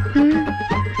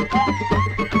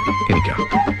 എനിക്കാ?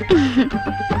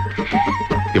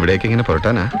 ഇവിടേക്ക് ഇങ്ങനെ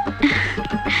പുരട്ടാനാ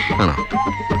ആണോ?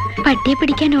 പട്ടിയെ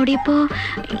പിടിക്കാൻ ഓടിയപ്പോ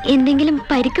എന്തെങ്കിലും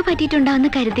പരിക്ക് പറ്റിയിട്ടുണ്ടാവുന്ന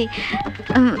കരുതി.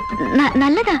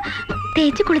 നല്ലതാ,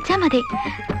 തേച്ച് കുളിച്ചാ മതി.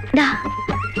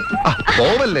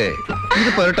 പോവല്ലേ, ഇത്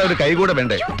പുരട്ട ഒരു കൈ കൂടെ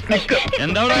വേണ്ടേ?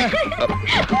 എന്താ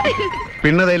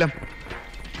പിണ്ണതൈലം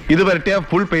ഇത് പുരട്ടിയ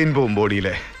ഫുൾ പെയിൻ പോവും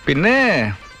ബോഡിയിലെ. പിന്നെ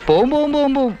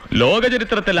പോവും. ലോക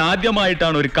ചരിത്രത്തിൽ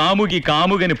ആദ്യമായിട്ടാണ് ഒരു കാമുകി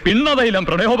കാമുകന് പിണ്ണതൈലം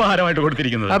പ്രണയോപഹാരമായിട്ട്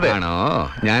കൊടുത്തിരിക്കുന്നത്. അതാണോ?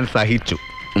 ഞാൻ സഹിച്ചു.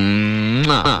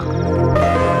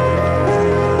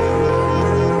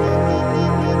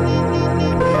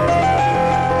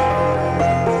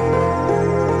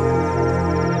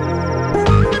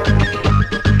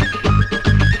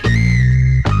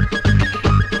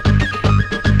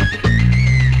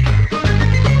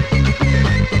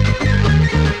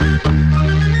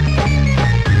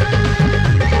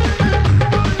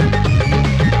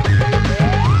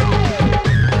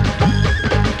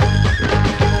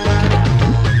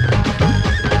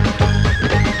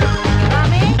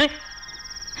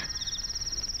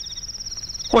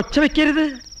 ഒച്ച വെക്കരുത്.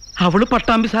 അവള്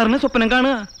പട്ടാമ്പി സാറിന് സ്വപ്നം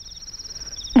കാണുക.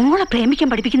 മോളെ പ്രേമിക്കാൻ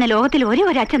പഠിപ്പിക്കുന്ന ലോകത്തിൽ ഒരേ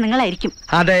ഒരു അച്ഛൻ നിങ്ങളായിരിക്കും.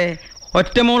 അതെ,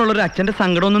 ഒറ്റമോളുള്ള ഒരു അച്ഛന്റെ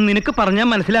സങ്കടമൊന്നും നിനക്ക് പറഞ്ഞാൽ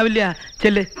മനസ്സിലാവില്ല.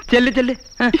 ചെല്ല് ചെല്ല് ചെല്ല്.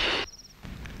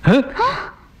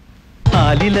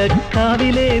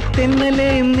 ആലിലക്കാവിലെ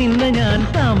തെന്നലെ നിന്ന ഞാൻ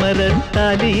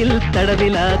താമരത്താലിയിൽ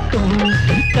തടവിലാക്കും.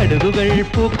 കടുകുകൾ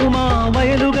പൂക്കുമാ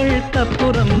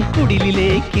വയലുകൾക്കപ്പുറം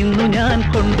കുടിലിലേക്കിന്നു ഞാൻ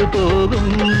കൊണ്ടുപോകും.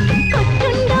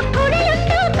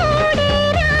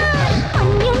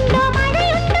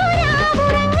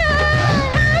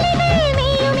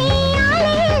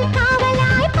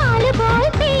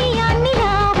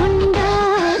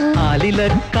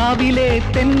 ആലിലക്കാവിലെ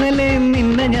തെന്നലെ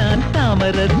നിന്ന ഞാൻ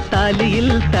താമരത്താലിയിൽ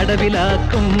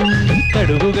തടവിലാക്കും.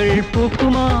 കടുകുകൾ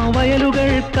പൂക്കുമാ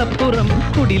വയലുകൾക്കപ്പുറം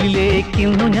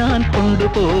കുടിലിലേക്കിന്നു ഞാൻ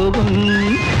കൊണ്ടുപോകും.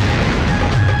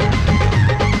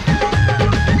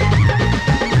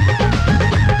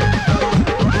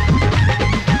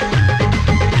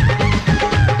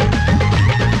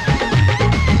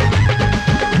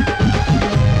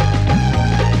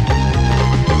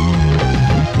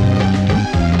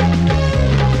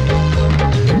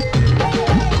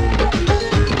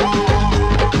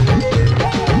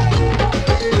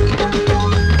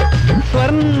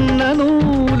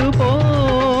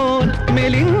 സ്വർണ്ണനൂലുപോൽ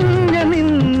മെലിഞ്ഞ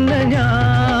നിന്ന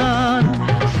ഞാൻ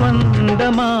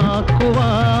സ്വന്തമാക്കുവാൻ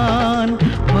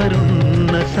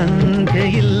വരുന്ന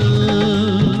സന്ധ്യയിൽ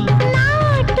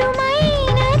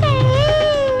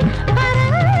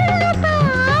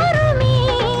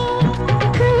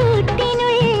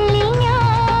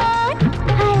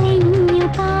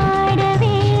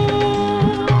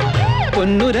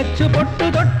നനച്ചു പൊട്ടു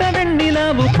തൊട്ട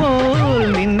വെണ്ണിലാവു പോൽ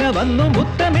നിന്നെ വന്നു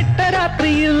മുത്തമിട്ട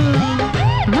രാത്രിയിൽ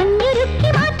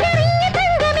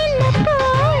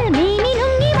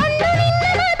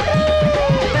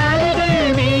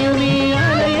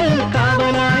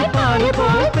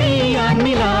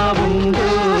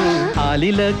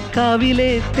ആലിലക്കാവിലെ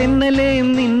തെന്നലെ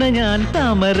നിന്ന ഞാൻ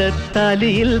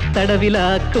താമരത്താലിയിൽ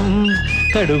തടവിലാക്കും.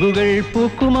 കടുകുകൾ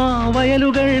പൂക്കുമാ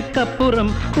വയലുകൾക്കപ്പുറം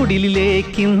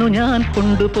കുടിലിലേക്കിന്നു ഞാൻ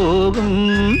കൊണ്ടുപോകും.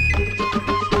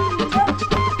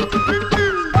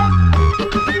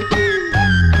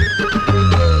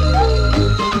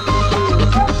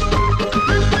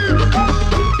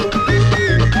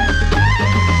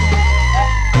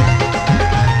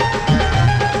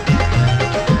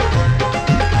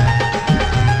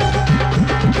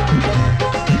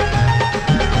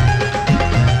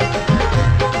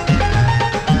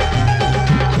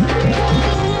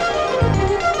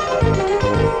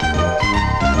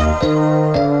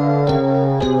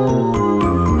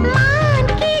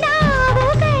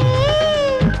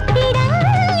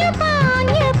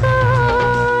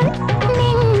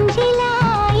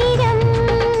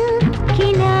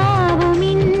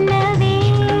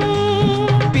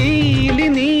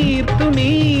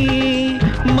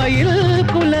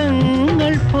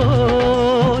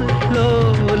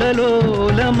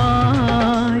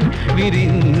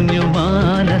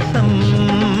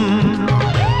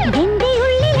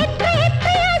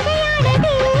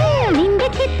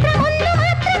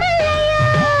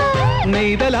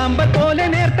 പോലെ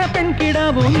നേർത്ത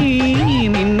പെൺകിടാവു നീ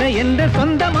നിന്നെ എന്റെ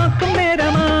സ്വന്തമാക്കും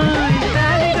നേരമായി.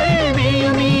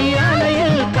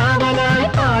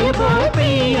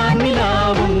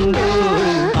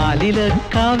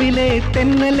 ആലിലക്കാവിലെ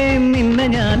തെന്നലെ നിന്നെ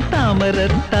ഞാൻ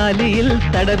താമരത്താലിയിൽ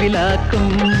തടവിലാക്കും.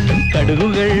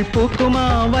 കടുകുകൾ പൂക്കുമാ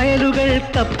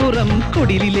വയലുകൾക്കപ്പുറം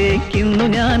കുടിലിലേക്കിന്നു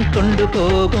ഞാൻ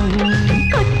കൊണ്ടുപോകും.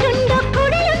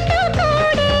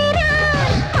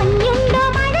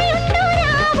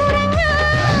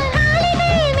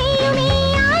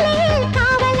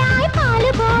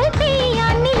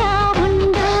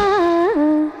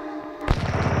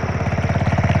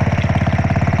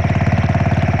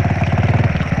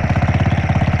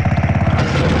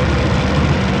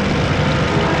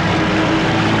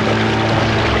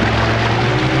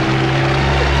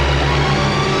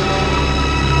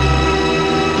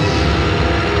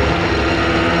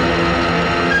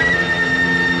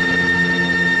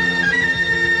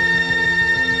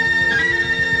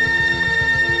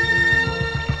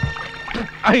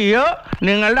 അയ്യോ,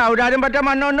 നിങ്ങളുടെ ഔദാര്യം പറ്റാൻ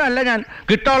മണ്ണൊന്നും അല്ല ഞാൻ.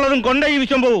 കിട്ടാനുള്ളതും കൊണ്ട ഈ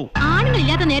വിശ്വം പോവും.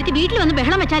 ആണുങ്ങളില്ലാത്ത നേരത്തെ വീട്ടിൽ വന്ന്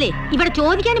ബഹളം വെച്ചാലേ ഇവിടെ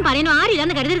ചോദിക്കാനും പറയാനും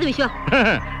ആരില്ലാന്ന് കരുതരുത് വിശ്വ.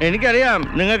 എനിക്കറിയാം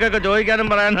നിങ്ങൾക്കൊക്കെ ചോദിക്കാനും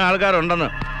പറയാനും ആൾക്കാരുണ്ടെന്ന്.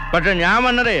 പക്ഷെ ഞാൻ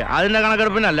വന്നതേ അതിന്റെ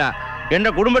കണക്കെടുപ്പിനല്ല, എന്റെ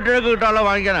കുടുംബത്തിലേക്ക് കിട്ടാനുള്ള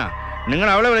വാങ്ങിക്കാനാ. നിങ്ങൾ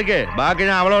അവളെ വിളിക്കേ, ബാക്കി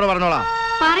ഞാൻ അവളോട് പറഞ്ഞോളാം.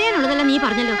 പറയാനുള്ളതെല്ലാം നീ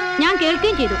പറഞ്ഞല്ലോ, ഞാൻ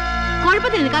കേൾക്കുകയും ചെയ്തു.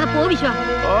 കുഴപ്പത്തിൽ നിൽക്കാതെ പോ വിശ്വ.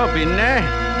 ഓ പിന്നെ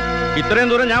ഇത്രയും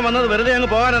ദൂരം ഞാൻ വന്നത് വെറുതെ അങ്ങ്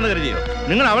പോകാനെന്ന് കരുതിയോ?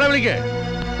 നിങ്ങൾ അവളെ വിളിക്കേ.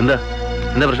 എന്താ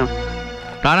എന്താ പ്രശ്നം?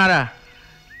 താനാരാ?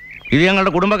 ഇത്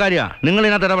ഞങ്ങളുടെ കുടുംബക്കാരിയാ, നിങ്ങൾ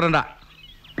ഇതിനകത്ത് ഇടപെടണ്ട.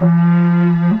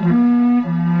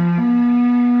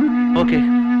 Okay,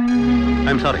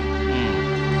 I am sorry.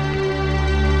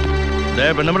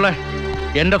 പെണ്ണുപിള്ളേ,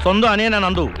 എന്റെ സ്വന്തം അനിയനാ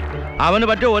നന്ദു. അവന്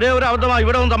പറ്റിയ ഒരേ ഒരു അബദ്ധമാണ്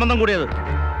ഇവിടെ ഒന്ന് സംബന്ധം കൂടിയത്.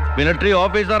 മിലിറ്ററി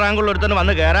ഓഫീസർ റാങ്കുള്ള ഒരുത്തന്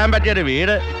വന്ന് കയറാൻ പറ്റിയൊരു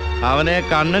വീട്. അവനെ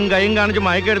കണ്ണും കൈയും കാണിച്ച്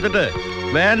മയക്കെടുത്തിട്ട്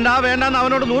വേണ്ട വേണ്ടെന്ന്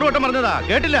അവനോട് 100 വട്ടം പറഞ്ഞതാ,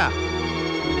 കേട്ടില്ല.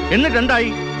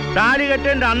 എന്നിട്ടെന്തായി? താലി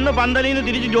കെട്ടേന്റെ അന്ന് പന്തലിന്ന്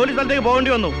തിരിച്ച് ജോലി സ്ഥലത്തേക്ക്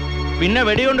പോകേണ്ടി വന്നു. പിന്നെ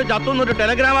വെടികൊണ്ട് ചത്തുന്നൊരു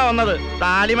ടെലഗ്രാമാ വന്നത്.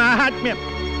 താലി മാഹാത്മ്യം.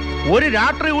 ഒരു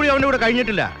രാത്രി കൂടി അവന്റെ കൂടെ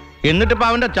കഴിഞ്ഞിട്ടില്ല. എന്നിട്ടിപ്പോ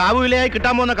അവന്റെ ചാവ് വിലയായി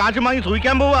കിട്ടാൻ പോകുന്ന കാശ് വാങ്ങി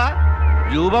സൂഹിക്കാൻ പോവാ.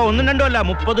 രൂപ 1 2 അല്ല,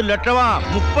 30 ലക്ഷമാ.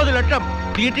 30 ലക്ഷം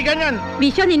തീറ്റിക്കാൻ ഞാൻ.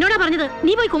 വിശ്വ നിന്നോടാ പറഞ്ഞത്,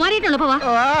 നീ പോയി കുമാരേട്ടൻ പോവാ.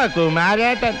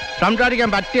 കുമാരേട്ടൻ സംസാരിക്കാൻ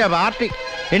പറ്റിയ പാർട്ടി.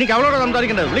 എനിക്ക് അവളോട്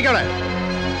സംസാരിക്കേണ്ടത്. വിളിക്കവിടെ,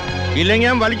 ഇല്ലെങ്കിൽ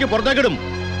ഞാൻ വലിക്ക് പുറത്തേക്കിടും.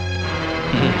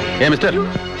 മിസ്റ്റർ,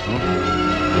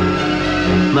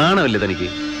 നാണമല്ലേ തനിക്ക്?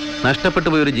 നഷ്ടപ്പെട്ടു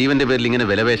പോയ ഒരു ജീവന്റെ പേരിൽ ഇങ്ങനെ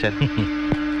വിലപേശാൻ?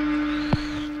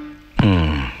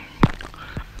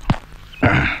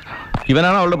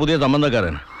 ഇവനാണോ അവളുടെ പുതിയ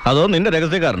സംബന്ധക്കാരൻ, അതോ നിന്റെ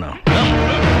രഹസ്യക്കാരനോ?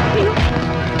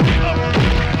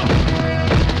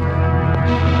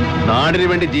 നാടിന്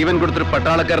വേണ്ടി ജീവൻ കൊടുത്തൊരു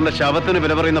പട്ടാളക്കാരന്റെ ശവത്തിന്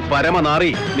വില പറയുന്ന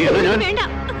പരമനാറി നീ.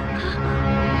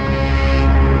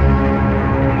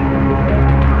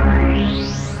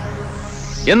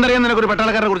 എന്തറിയാം നിനക്കൊരു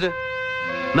പട്ടാളക്കാരനെ കുറിച്ച്?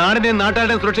 നാടിന്റെയും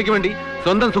നാട്ടുകാരുടെയും സുരക്ഷയ്ക്ക് വേണ്ടി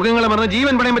സ്വന്തം സുഖങ്ങളെ മറന്ന്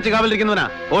ജീവൻ പണയം വെച്ച് കാവലിരിക്കുന്നവനാ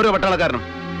ഓരോ പട്ടാളക്കാരനും.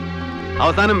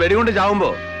 അവസാനം വെടികൊണ്ട് ചാവുമ്പോ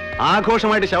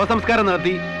ആഘോഷമായിട്ട് ശവസംസ്കാരം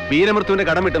നടത്തി വീരമൃത്യുവിന്റെ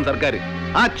കടം വിട്ടും സർക്കാർ.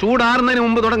 ആ ചൂടാറുന്നതിന്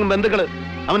മുമ്പ് തുടങ്ങും ബന്ധുക്കള്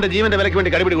അവന്റെ ജീവന്റെ വിലയ്ക്ക്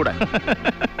വേണ്ടി കടിപിടി കൂടെ.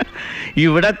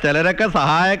 ഇവിടെ ചിലരൊക്കെ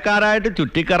സഹായക്കാരായിട്ട്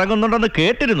ചുറ്റിക്കറങ്ങുന്നുണ്ടെന്ന്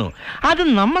കേട്ടിരുന്നു. അത്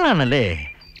നമ്മളാണല്ലേ?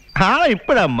 ആളെ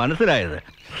ഇപ്പഴാ മനസ്സിലായത്.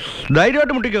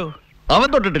 ധൈര്യമായിട്ട് മുട്ടിക്കോ, അവൻ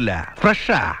തൊട്ടിട്ടില്ല,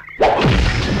 ഫ്രഷാ.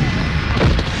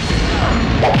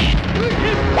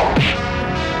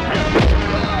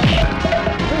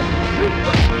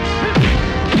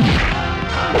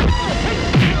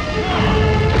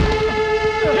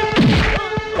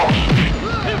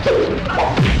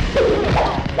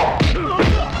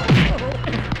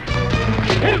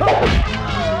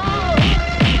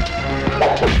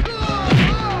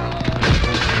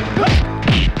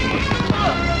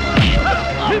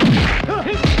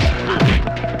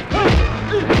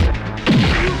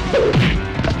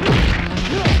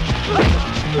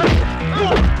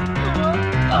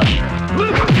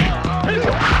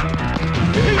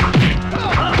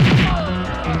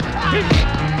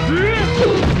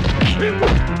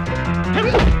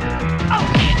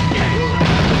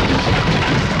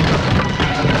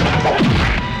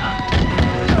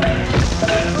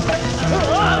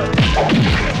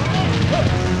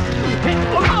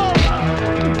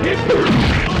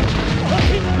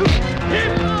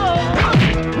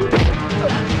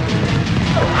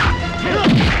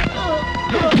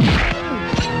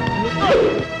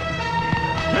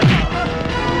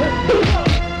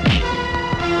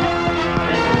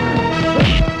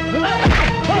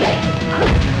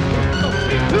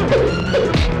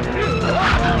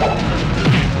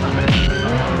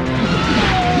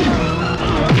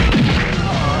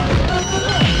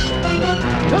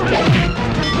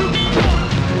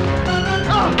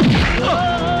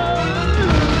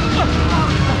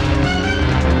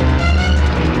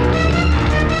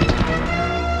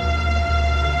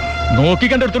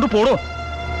 നോക്കിക്കണ്ടെടുത്തോണ്ട് പോടോ.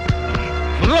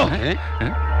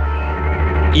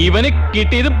 ഇവന്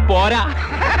കിട്ടിയത് പോരാ.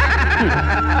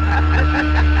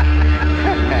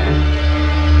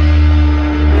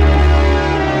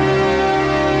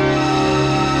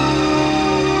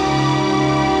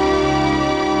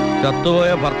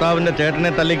 ചത്തുപോയ ഭർത്താവിന്റെ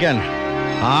ചേട്ടനെ തല്ലിക്കാൻ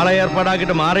ആളെ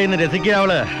ഏർപ്പാടാക്കിട്ട് മാറിയെന്ന് രസിക്കുക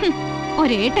അവള്.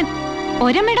 ഒരേട്ടൻ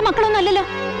ഒരമ്മയുടെ മക്കളൊന്നല്ലല്ലോ.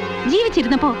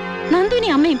 ജീവിച്ചിരുന്നപ്പോ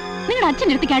നന്ദുവിനെ അമ്മയും നിങ്ങളുടെ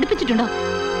അച്ഛൻ്റെ അടുത്തേക്ക് അടുപ്പിച്ചിട്ടുണ്ടോ?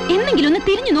 എന്തെങ്കിലും ഒന്ന്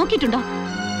തിരിഞ്ഞു നോക്കിയിട്ടുണ്ടോ?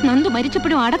 നന്ദു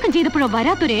മരിച്ചപ്പോഴോ അടക്കം ചെയ്തപ്പോഴോ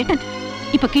വരാത്തൊരേട്ടൻ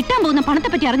ഇപ്പൊ കിട്ടാൻ പോകുന്ന പണത്തെ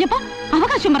പറ്റി അറിഞ്ഞപ്പോ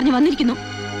അവകാശം പറഞ്ഞു വന്നിരിക്കുന്നു.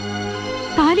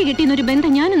 താലി കെട്ടിയെന്നൊരു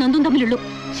ബന്ധം ഞാനും നന്ദും തമ്മിലുള്ളൂ.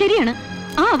 ശരിയാണ്,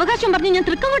 ആ അവകാശം പറഞ്ഞ് ഞാൻ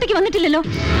തൃക്കങ്ങോട്ടേക്ക് വന്നിട്ടില്ലല്ലോ.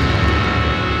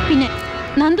 പിന്നെ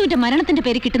നന്ദുവിന്റെ മരണത്തിന്റെ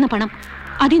പേര് കിട്ടുന്ന പണം,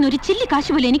 അതിനൊരു ചില്ലി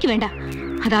കാശ് പോലെ എനിക്ക് വേണ്ട.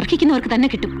 അത് അർഹിക്കുന്നവർക്ക് തന്നെ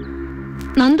കിട്ടും.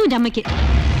 നന്ദുവിന്റെ അമ്മയ്ക്ക്,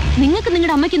 നിങ്ങൾക്ക്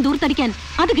നിങ്ങളുടെ അമ്മയ്ക്കും ദൂർത്തടിക്കാൻ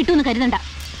അത് കിട്ടുമെന്ന് കരുതണ്ട.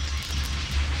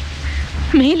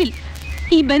 മേലിൽ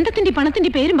ഈ ബന്ധത്തിന്റെ പണത്തിന്റെ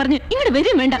പേരും പറഞ്ഞ് ഇങ്ങോട്ട്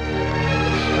വരും വേണ്ട.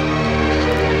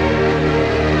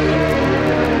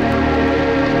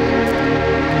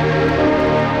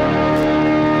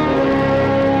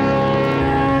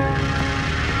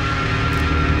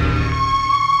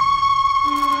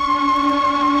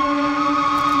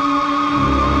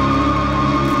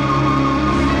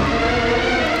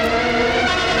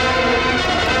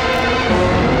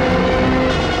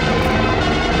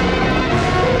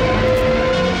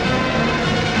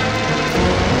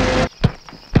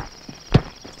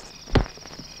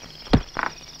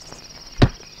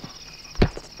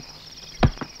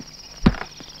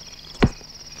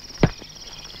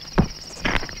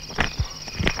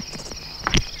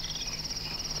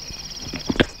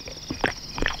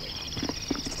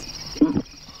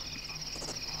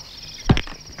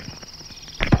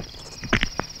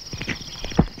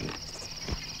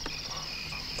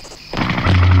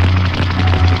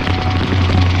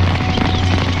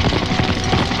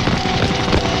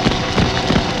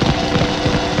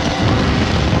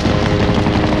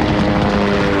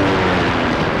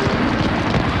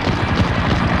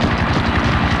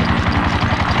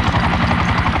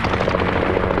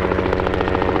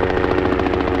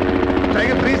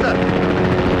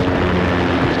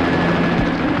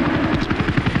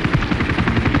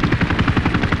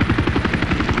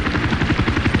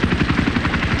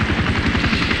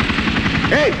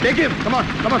 Take him. Come on,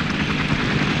 come on.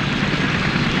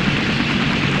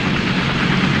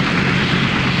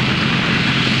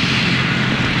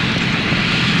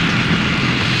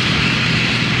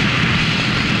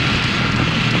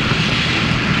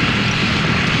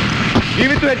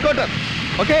 Give it to headquarters.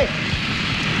 Okay?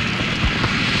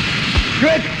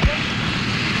 Quick.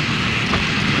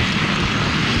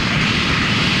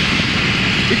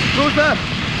 It's true, sir.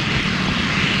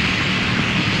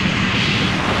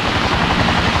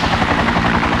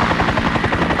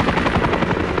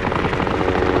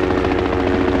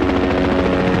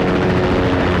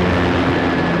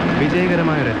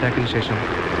 വിജയകരമായ ഒരു അറ്റാക്കിന് ശേഷം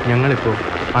ഞങ്ങളിപ്പോൾ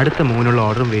അടുത്ത മൂന്നുള്ള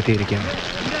ഓർഡറും വെയിറ്റ് ചെയ്തിരിക്കുകയാണ്.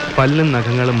 പല്ലും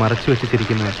നഖങ്ങളും മറച്ചു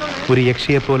വെച്ചിരിക്കുന്ന ഒരു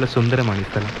യക്ഷിയെപ്പോലെ സുന്ദരമാണ് ഈ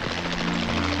സ്ഥലം.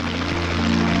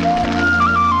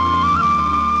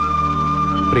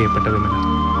 പ്രിയപ്പെട്ട വിമല,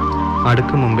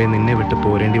 അടുക്കും മുമ്പേ നിന്നെ വിട്ട്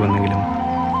പോരേണ്ടി വന്നെങ്കിലും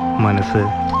മനസ്സ്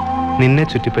നിന്നെ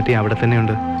ചുറ്റിപ്പറ്റി അവിടെ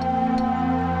തന്നെയുണ്ട്.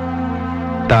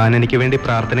 താൻ എനിക്ക് വേണ്ടി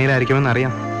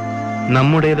പ്രാർത്ഥനയിലായിരിക്കുമെന്നറിയാം.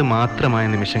 നമ്മുടേത് മാത്രമായ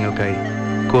നിമിഷങ്ങൾക്കായി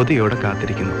കൊതിയോടെ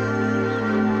കാത്തിരിക്കുന്നു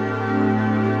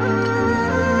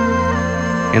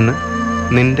എന്ന്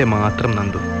നിന്റെ മാത്രം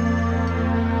നന്ദു.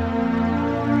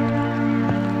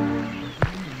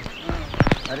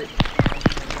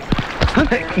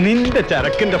 നിന്റെ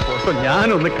ചരക്കിന്റെ ഫോട്ടോ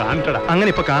ഞാനൊന്ന് കാണട്ടടാ. അങ്ങനെ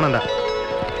ഇപ്പൊ കാണണ്ട.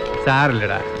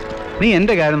 സാറില്ലടാ, നീ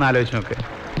എന്റെ കാര്യം ഒന്ന് ആലോചിച്ച് നോക്ക്.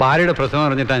 ഭാര്യയുടെ പ്രസവം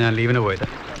അറിഞ്ഞിട്ടാണ് ഞാൻ ലീവിന് പോയത്.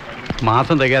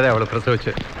 മാസം തികയാതെ അവൾ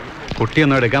പ്രസവിച്ച്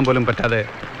കുട്ടിയൊന്നും എടുക്കാൻ പോലും പറ്റാതെ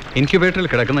ഇൻക്യുബേറ്ററിൽ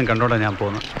കിടക്കുന്ന കണ്ടോണ്ടാ ഞാൻ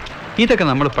പോകുന്നത്. ഇതൊക്കെ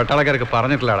നമ്മൾ പട്ടാളക്കാർക്ക്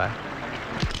പറഞ്ഞിട്ടില്ലടാ.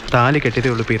 താലി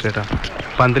കെട്ടിയതേ ഉള്ളൂ പീറ്റേട്ടാ.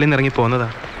 പന്തലിൽ നിന്ന് ഇറങ്ങി പോന്നതാ.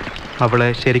 അവളെ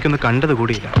ശരിക്കൊന്ന് കണ്ടത്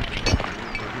കൂടിയില്ല.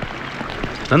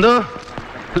 नंदू,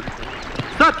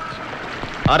 सच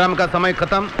आराम का समय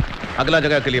खत्म, अगला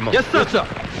जगह के लिए यस सर।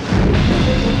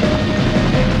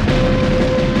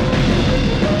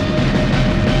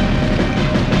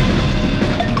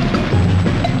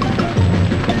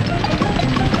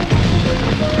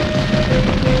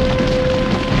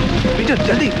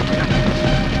 जल्दी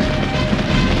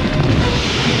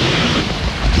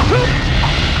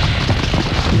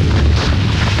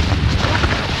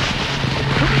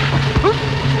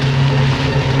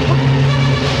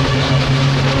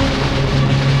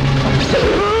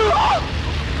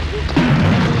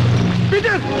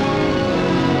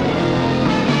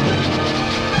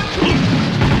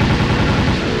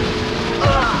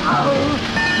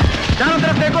चारों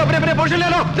तरफ देखो, अपने अपने पोर्शन ले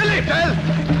लो। जल्दी चल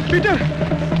Peter,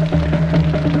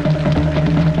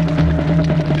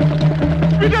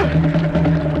 Peter,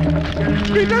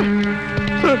 Peter,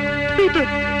 sir, Peter,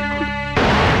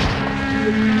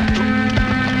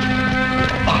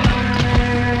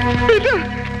 Peter,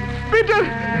 Peter,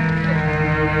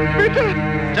 Peter,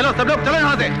 चलो सब लोग चलो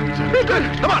यहाँ से। Peter,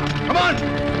 come on, come on,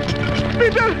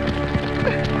 Peter,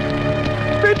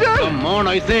 Peter, come on,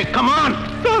 I say, come on,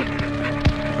 sir.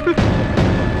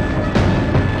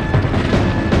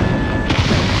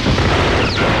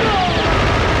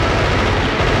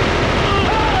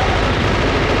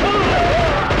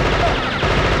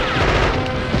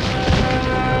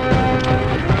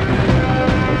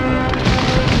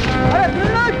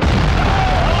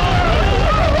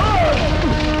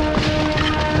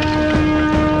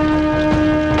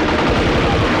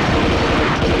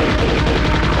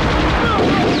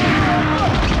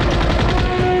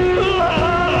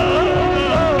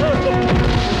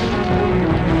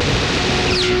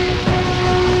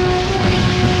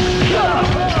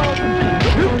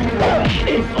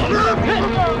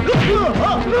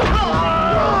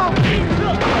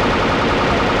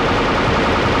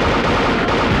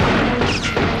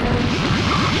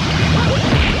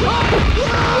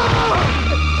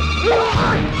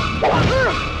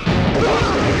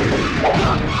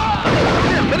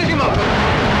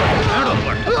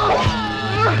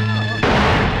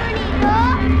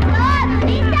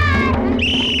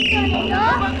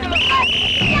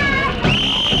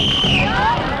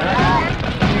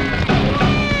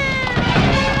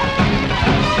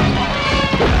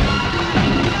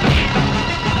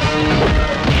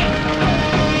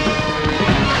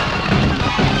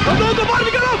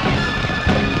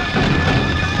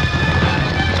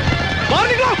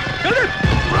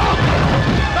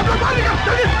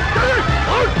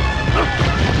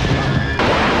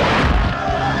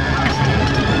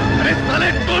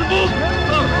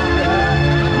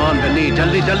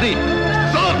 जल्दी जल्दी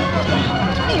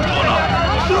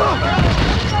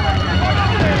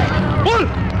बोल,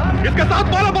 इसके साथ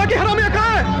वाला बाकी हरामिया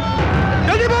कहाँ है?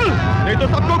 जल्दी बोल, नहीं तो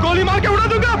सबको गोली मार के उड़ा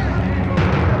दूंगा।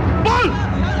 बोल।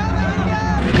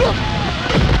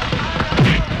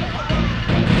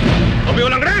 अबे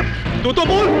उलंगड़े, तू तो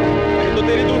बोल, नहीं तो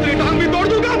तेरी दूसरी टांग भी तोड़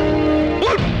दूंगा।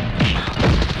 बोल।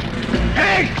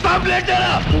 Hey, stop later.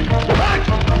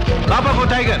 Papa for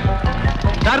Tiger.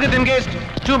 Target engaged.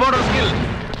 2 border skill.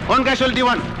 1 casualty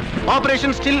 1.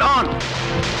 Operation still on.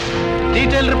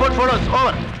 Detailed report follows.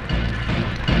 Over.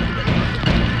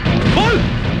 बोल।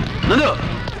 नंदू,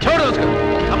 छोड़ो उसको.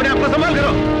 अपने आप को संभाल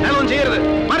करो. Alone ചെയ്യരുത്.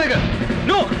 മാറുക.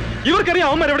 No, ഇവർക്കറിയാം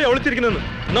അവന്മാർ എവിടെ ഒളിച്ചിരിക്കുന്നെന്ന്.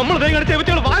 നമ്മൾ ദേ കാണിച്ച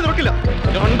ഇവറ്റകൾ വായ തുറക്കില്ല.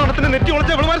 രണ്ടെണ്ണത്തിന് നെറ്റി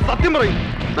ഒളിച്ച ഇവളുമാർ സത്യം പറയും.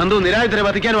 നന്ദു, നിരായുധരെ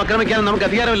വധിക്കാനും ആക്രമിക്കാനും നമുക്ക്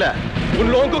അധികാരമില്ല. उन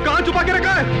लोगों को कहां छुपा के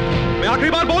रखा है? मैं आखिरी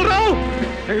बार बोल रहा हूं,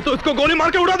 नहीं तो इसको गोली मार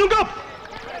के उड़ा दूंगा।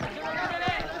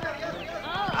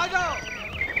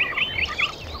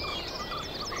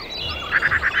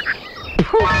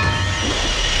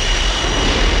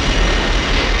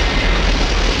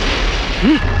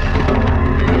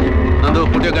 Nandu,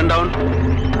 put your gun down.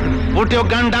 Put your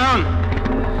gun down.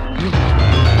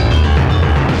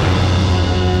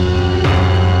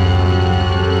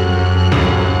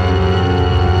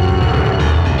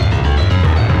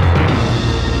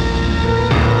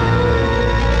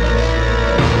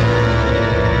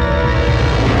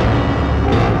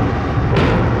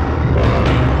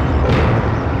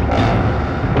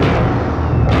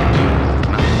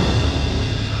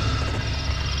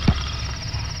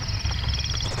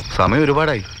 സമയം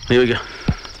ഒരുപാടായി. നീ വയ്ക്കാം.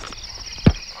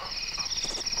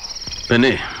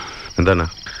 പിന്നെ എന്താണ്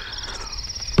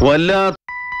വല്ല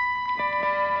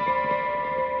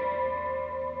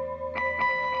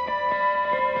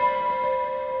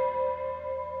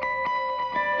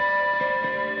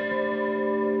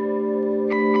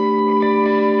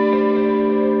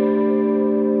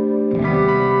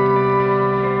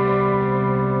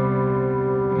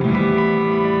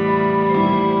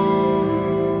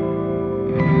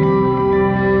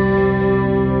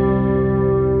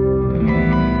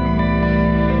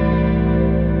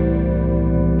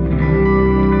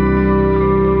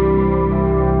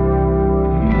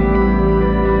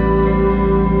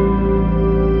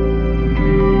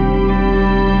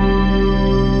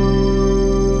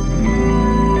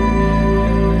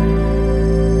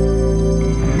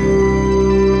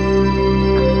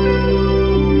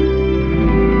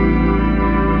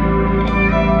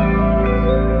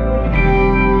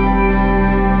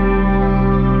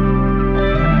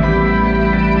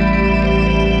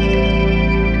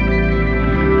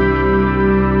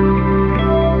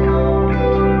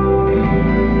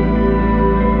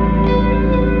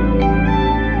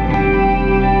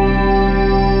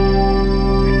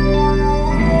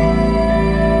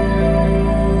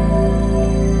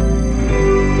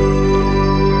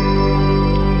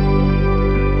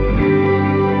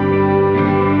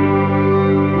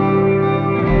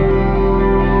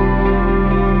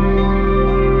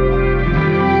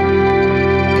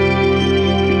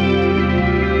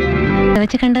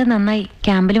കണ്ടത് നന്നായി.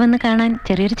 ക്യാമ്പിൽ വന്ന് കാണാൻ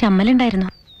ചെറിയൊരു ചമ്മലുണ്ടായിരുന്നു.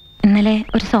 ഇന്നലെ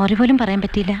ഒരു സോറി പോലും പറയാൻ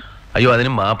പറ്റിയില്ല. അയ്യോ, അതിന്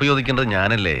മാപ്പ് ചോദിക്കേണ്ടത്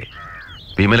ഞാനല്ലേ?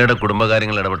 വിമലയുടെ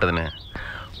കുടുംബകാര്യങ്ങൾ ഇടപെട്ടതിന്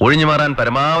ഒഴിഞ്ഞു മാറാൻ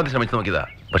പരമാവധി ശ്രമിച്ചു നോക്കിയതാ.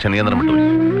 പക്ഷെ നിയന്ത്രണം വിട്ടുപോയി.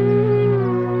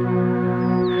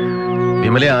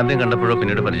 വിമലയെ ആദ്യം കണ്ടപ്പോഴോ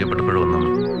പിന്നീട് പരിചയപ്പെട്ടപ്പോഴോ ഒന്നും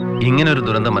ഇങ്ങനെ ഒരു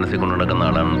ദുരന്തം മനസ്സിൽ കൊണ്ടു നടക്കുന്ന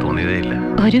ആളാണെന്ന് തോന്നിയതേ ഇല്ല.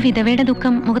 ഒരു വിധവയുടെ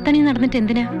ദുഃഖം മുഖത്തണി നടന്നിട്ട്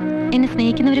എന്തിനാ? എന്നെ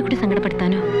സ്നേഹിക്കുന്നവരെ കൂടി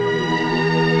സങ്കടപ്പെടുത്താനോ?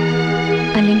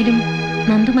 അല്ലെങ്കിലും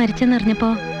നന്ദു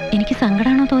മരിച്ചെന്നറിഞ്ഞപ്പോ എനിക്ക്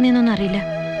സങ്കടമാണോ തോന്നിയെന്നൊന്നും അറിയില്ല.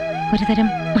 ഒരുതരം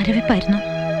മരവിപ്പായിരുന്നു.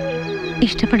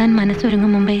 ഇഷ്ടപ്പെടാൻ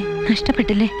മനസ്സൊരുങ്ങും മുമ്പേ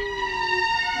നഷ്ടപ്പെട്ടില്ലേ?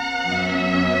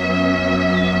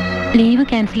 ലീവ്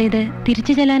ക്യാൻസൽ ചെയ്ത്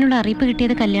തിരിച്ചു ചെല്ലാനുള്ള അറിയിപ്പ്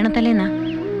കിട്ടിയത് കല്യാണത്തലേന്നാ.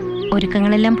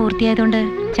 ഒരുക്കങ്ങളെല്ലാം പൂർത്തിയായതുകൊണ്ട്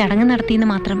ചടങ്ങ് നടത്തിയെന്ന്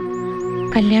മാത്രം.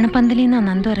 കല്യാണപ്പന്തലിൽ നിന്നാ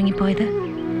നന്ദു ഇറങ്ങിപ്പോയത്.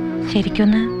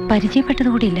 ശരിക്കൊന്ന് പരിചയപ്പെട്ടത്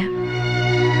കൂടിയില്ല.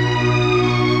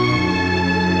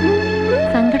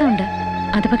 സങ്കടമുണ്ട്.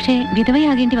 അത് പക്ഷേ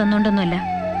വിധവയാകേണ്ടി വന്നോണ്ടൊന്നുമല്ല.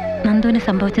 നന്ദുവിന്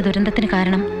സംഭവിച്ച ദുരന്തത്തിന്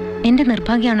കാരണം എന്റെ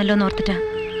നിർഭാഗ്യമാണല്ലോ എന്നോർത്തിട്ടാ.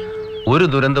 ഒരു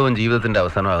ദുരന്തവും ജീവിതത്തിന്റെ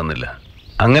അവസാനമാകുന്നില്ല.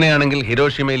 അങ്ങനെയാണെങ്കിൽ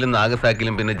ഹിരോഷിമയിലും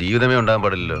നാഗസാക്കിലും പിന്നെ ജീവിതമേ ഉണ്ടാകാൻ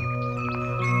പാടില്ലല്ലോ.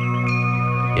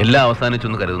 എല്ലാം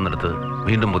അവസാനിച്ചൊന്ന് കരുതുന്നിടത്ത്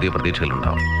വീണ്ടും പുതിയ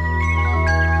പ്രതീക്ഷകളുണ്ടാവും.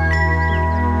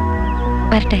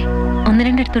 വരട്ടെ, ഒന്ന്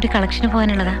രണ്ടിടത്തൂടി കളക്ഷന്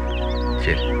പോകാനുള്ളതാ.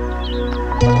 ശരി.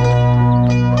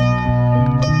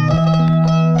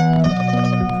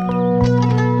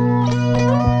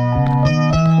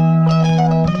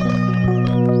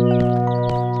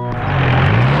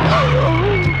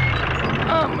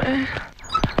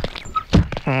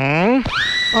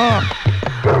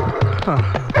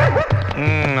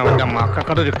 അവന്റെ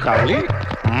മക്കൾക്കൊരു കളി.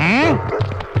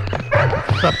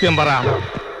 സത്യം പറ,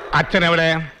 അച്ഛൻ എവിടെ?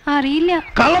 അറിയില്ല.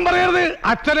 കള്ളം പറയരുത്.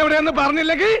 അച്ഛൻ എവിടെയെന്ന്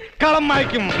പറഞ്ഞില്ലെങ്കിൽ കള്ളം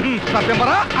വായിക്കും. സത്യം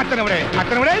പറ, അച്ഛൻ എവിടെ?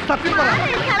 അച്ഛൻ എവിടെ? സത്യം പറ.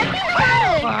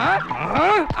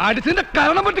 അടിച്ചിന്റെ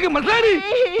കാരണം പറ്റിക്കും. മനസ്സിലായി?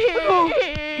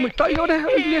 മിഠായിയോടെ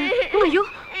അയ്യോ,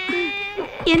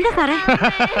 എന്താ സാറേ?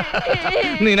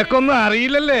 നിനക്കൊന്നും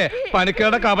അറിയില്ലല്ലേ?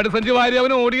 പനിക്കയുടെ കബഡി സഞ്ചി വാരി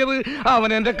അവൻ ഓടിയത്. അവൻ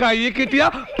എന്റെ കയ്യിൽ കിട്ടിയ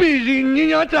പിഴിഞ്ഞ്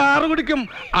ഞാൻ ചാറ് കുടിക്കും.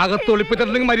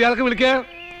 അകത്തൊളിപ്പിച്ചിട്ടുണ്ടെങ്കിൽ മര്യാദക്ക് വിളിക്കേ.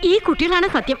 ഈ കുട്ടികളാണ്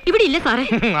സത്യം. ഇവിടെ ഇല്ല സാറേ.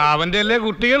 അവന്റെ അല്ലേ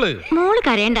കുട്ടികള്. മോള്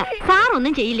കരയണ്ട, സാർ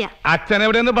ഒന്നും ചെയ്യില്ല. അച്ഛൻ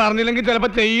എവിടെയെന്ന് പറഞ്ഞില്ലെങ്കിൽ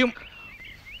ചിലപ്പോ ചെയ്യും.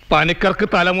 പനിക്കർക്ക്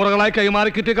തലമുറകളായി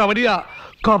കൈമാറി കിട്ടിയ കബഡിയാ.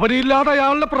 കബഡിയില്ലാതെ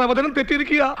അയാളുടെ പ്രവചനം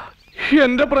തെറ്റിയിരിക്കുക.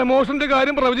 എന്റെ പ്രമോഷന്റെ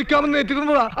കാര്യം പ്രവചിക്കാമെന്ന്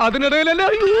ഏറ്റിരുന്നതാ. അതിനിടയിലല്ലേ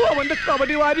അവന്റെ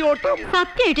കബഡി വാരി ഓട്ടം.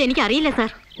 സത്യമായിട്ട് എനിക്ക് അറിയില്ല സാർ.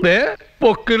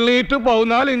 പൊക്കിള്ളിയിട്ട്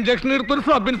 14 ഇഞ്ചക്ഷൻ എടുത്തൊരു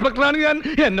സബ് ഇൻസ്പെക്ടറാണ് ഞാൻ.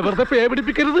 എന്നെ വെറുതെ പേ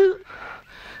പിടിപ്പിക്കരുത്.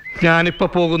 ഞാനിപ്പോ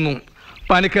പോകുന്നു.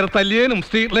 പനിക്കര തല്ലിയേനും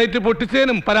സ്ട്രീറ്റ് ലൈറ്റ്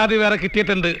പൊട്ടിച്ചേനും പരാതി വേറെ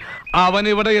കിട്ടിയിട്ടുണ്ട്. അവൻ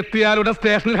ഇവിടെ എത്തിയാലുടെ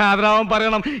സ്റ്റേഷനിൽ ഹാജരാവാൻ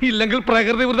പറയണം. ഇല്ലെങ്കിൽ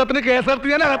പ്രകൃതി വിരുദ്ധത്തിന്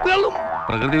കേസെടുത്ത് ഞാൻ അകത്ത് തള്ളും.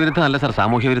 പ്രകൃതി വിരുദ്ധം അല്ല സാർ,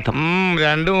 സാമൂഹ്യ വിരുദ്ധം.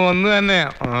 രണ്ടും ഒന്ന് തന്നെ.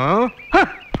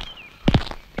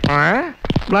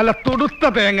 നല്ല തുടുത്ത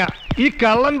തേങ്ങ. ഈ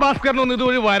കള്ളൻ ഭാസ്കരനൊന്നും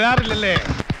ഇതുവഴി വരാറില്ലല്ലേ?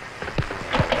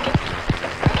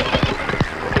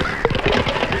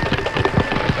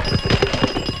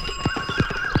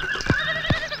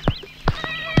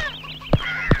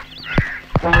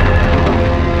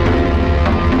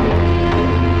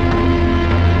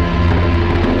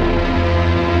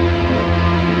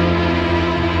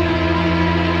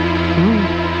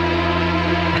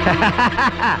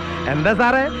 എന്താ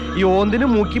സാറേ ഈ ഓന്തിന്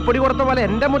മൂക്കിപ്പൊടി കൊടുത്ത പോലെ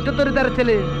എന്റെ മുറ്റത്തൊരു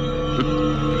തെരച്ചില്?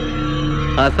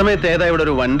 ആ സമയത്ത് ഏതാ ഇവിടെ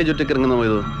ഒരു വണ്ടി ചുറ്റിക്കിറങ്ങുന്ന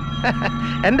പോയത്?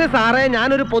 എന്റെ സാറേ,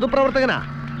 ഞാനൊരു പൊതുപ്രവർത്തകനാ,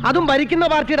 അതും ഭരിക്കുന്ന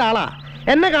പാർട്ടിയുടെ ആളാ.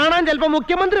 എന്നെ കാണാൻ ചിലപ്പോ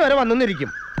മുഖ്യമന്ത്രി വരെ വന്നിരിക്കും.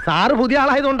 സാറ് പുതിയ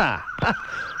ആളായതുകൊണ്ടാ.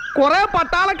 കുറെ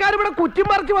പട്ടാളക്കാർ ഇവിടെ കുറ്റി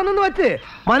മറിച്ച് വന്നെന്ന് വെച്ച്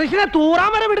മനുഷ്യനെ തൂറാൻ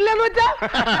വരെ വിടില്ലെന്ന് വെച്ചാ.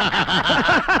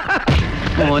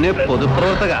 മോനെ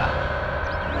പൊതുപ്രവർത്തക,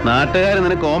 നാട്ടുകാർ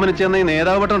നിനക്ക് ഓമനിച്ചെന്ന ഈ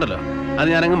നേതാവ് പട്ടുണ്ടല്ലോ, അത്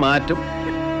ഞാനങ്ങ് മാറ്റും.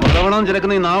 മുളവണം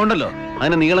ചിലക്കുന്ന ഈ നാവുണ്ടല്ലോ,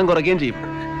 അതിനെ നീളം കുറയ്ക്കുകയും ചെയ്യും.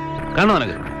 കാണോ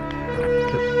നിനക്ക്?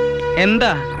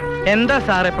 എന്താ എന്താ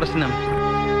സാറേ പ്രശ്നം?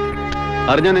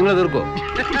 അറിഞ്ഞാ നിങ്ങൾ തീർക്കോ?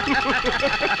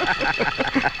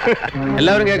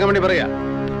 എല്ലാവരും കേൾക്കാൻ വേണ്ടി പറയാ,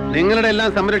 നിങ്ങളുടെ എല്ലാം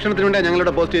സംരക്ഷണത്തിന് വേണ്ടിയാണ്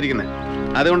ഞങ്ങളിവിടെ പോസ്റ്റ് ചെയ്തിരിക്കുന്നത്.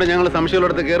 അതുകൊണ്ട് ഞങ്ങൾ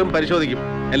സംശയമുള്ളിടത്ത് കയറും, പരിശോധിക്കും.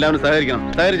 എല്ലാവരും സഹകരിക്കണം,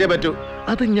 സഹകരിച്ചേ പറ്റൂ.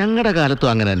 അത് ഞങ്ങളുടെ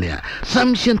കാലത്തും അങ്ങനെ തന്നെയാ.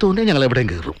 സംശയം തോന്നിയാൽ ഞങ്ങൾ എവിടെയും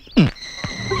കയറും.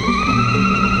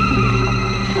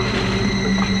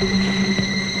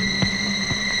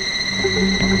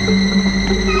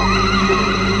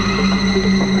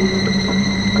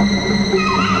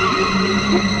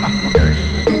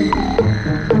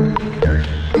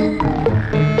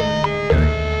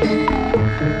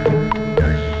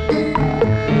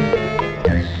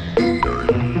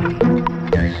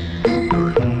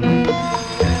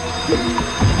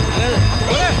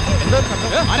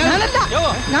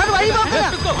 ഞാൻ വഴി നോക്കില്ല.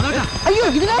 അയ്യോ,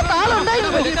 ഇതിനകത്ത്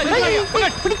ആളുണ്ടായിരുന്നു. അയ്യോ,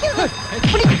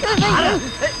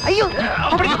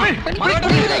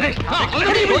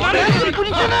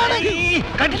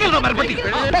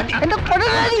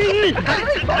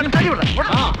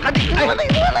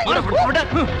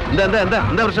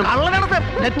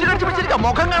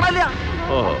 മുഖം കാണാനില്ല.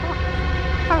 ഓഹോ,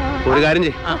 ഒരു കാര്യം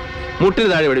ചെയ്യ്, മുട്ടിന്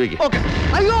താഴെ വെടിവെക്ക്.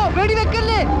 അയ്യോ,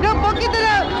 വെടിവെക്കല്ലേ, ഞാൻ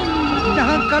പൊക്കിത്തരാം.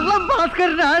 ഞാൻ കള്ളം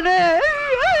ഭാസ്കരനാണ്.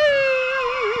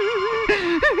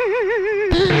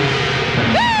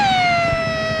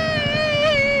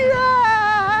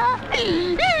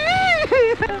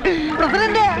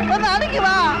 പ്രസിഡന്റ്, ഒന്ന് അടുക്കി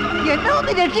വാ, എന്നെ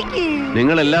ഒന്ന് രക്ഷിക്ക്.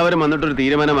 നിങ്ങൾ എല്ലാവരും വന്നിട്ടൊരു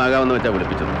തീരുമാനമാകാമെന്ന് വെച്ചാ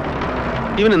വിളിപ്പിച്ചത്.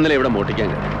 ഇവൻ ഇന്നലെ ഇവിടെ മോട്ടിക്കാൻ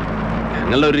കഴിയും.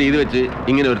 ഞങ്ങളുടെ ഒരു രീതി വെച്ച്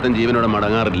ഇങ്ങനെ ഒരുത്തൻ ജീവനോടെ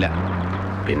മടങ്ങാറില്ല.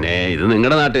 പിന്നെ ഇത്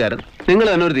നിങ്ങളുടെ നാട്ടുകാരൻ, നിങ്ങൾ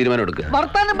തന്നെ ഒരു തീരുമാനം എടുക്കുക.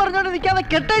 വർത്താനം പറഞ്ഞോണ്ട് നിൽക്കാതെ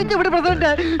കെട്ടഴിച്ച് വിട് പ്രസിഡന്റ്.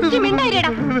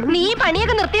 നീ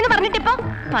പണിയൊക്കെ നിർത്തിയെന്ന് പറഞ്ഞിട്ടിപ്പോ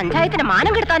പഞ്ചായത്തിന്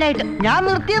മാനം കെടുത്താനായിട്ട്. ഞാൻ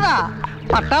നിർത്തിയതാ.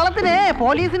 പട്ടാളത്തിന്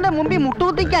പോലീസിന്റെ മുമ്പിൽ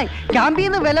മുട്ടുകുത്തിക്കാൻ ക്യാമ്പിൽ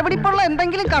നിന്ന് വിലപിടിപ്പുള്ള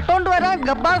എന്തെങ്കിലും കട്ടോണ്ട് വരാൻ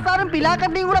ഗബ്ബാർ സാറും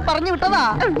പിലാക്കന്റെയും കൂടെ പറഞ്ഞു വിട്ടതാ.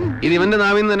 ഇത് ഇവന്റെ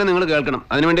നാവിൽ നിന്ന് തന്നെ നിങ്ങൾ കേൾക്കണം.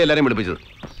 അതിനുവേണ്ടി എല്ലാരെയും വിളിപ്പിച്ചത്.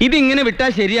 ഇതിങ്ങനെ വിട്ടാ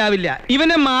ശരിയാവില്ല.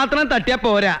 ഇവനെ മാത്രം തട്ടിയാ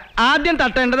പോരാ, ആദ്യം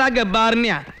തട്ടേണ്ടത് ആ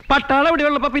ഗബ്ബാറിനെയാ. പട്ടാളം ഇവിടെ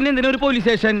ഉള്ളപ്പോ പിന്നെ എന്തിനാ ഒരു പോലീസ്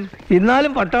സ്റ്റേഷൻ?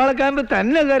 എന്നാലും പട്ടാള ക്യാമ്പ്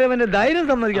തന്നെ കയറി അവന്റെ ധൈര്യം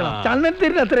സമ്മതിക്കണം.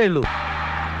 ചന്ദനത്തിന് അത്രേ ഉള്ളൂ.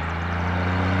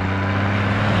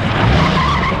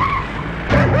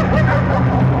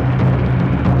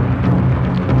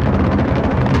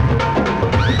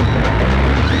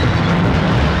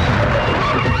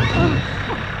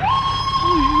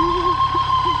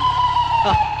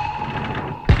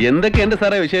 എന്തൊക്കെയുണ്ട്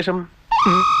സാറേ വിശേഷം?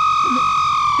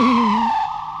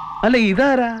 അല്ല,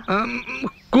 ഇതാരാ?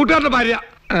 കൂട്ടുകാരന്റെ ഭാര്യ.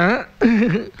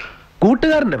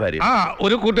 കൂട്ടുകാരന്റെ ഭാര്യ? ആ,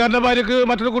 ഒരു കൂട്ടുകാരന്റെ ഭാര്യക്ക്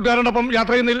മറ്റൊരു കൂട്ടുകാരനൊപ്പം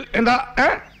യാത്ര ചെയ്യുന്നതിൽ എന്താ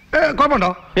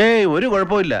കുഴപ്പമുണ്ടോ? ഏയ്, ഒരു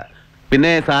കുഴപ്പമില്ല.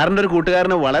 പിന്നെ സാറിന്റെ ഒരു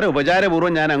കൂട്ടുകാരന് വളരെ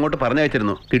ഉപചാരപൂർവ്വം ഞാൻ അങ്ങോട്ട് പറഞ്ഞു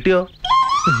വെച്ചിരുന്നു. കിട്ടിയോ?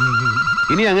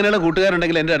 ഇനി അങ്ങനെയുള്ള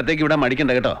കൂട്ടുകാരുണ്ടെങ്കിൽ എന്റെ അടുത്തേക്ക് ഇവിടെ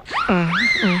മടിക്കണ്ട കേട്ടോ.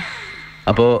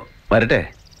 അപ്പോ വരട്ടെ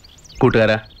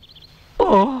കൂട്ടുകാരാ. ഓ,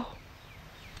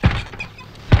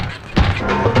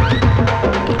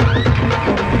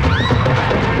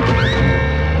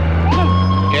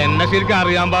 എന്നെ ശരിക്കും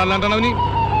അറിയാൻ പാടില്ലാണ്ടാണ് അവന്.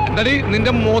 എന്താടി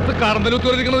നിന്റെ മുഖത്ത് കടന്തലൂത്ത്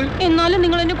വന്നിരിക്കുന്നത്? എന്നാലും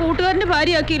നിങ്ങൾ എന്നെ കൂട്ടുകാരന്റെ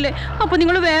ഭാര്യയാക്കിയില്ലേ, അപ്പൊ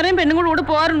നിങ്ങൾ വേറെയും പെണ്ണുങ്ങളോട്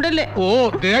പോകാറുണ്ടല്ലേ? ഓ,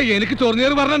 എനിക്ക്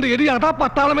ചൊറിഞ്ഞേര് പറഞ്ഞിട്ടുണ്ട്. എടി, അതാ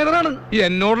പട്ടാളമേതനാണ്.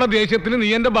 എന്നോടുള്ള ദേഷ്യത്തിന് നീ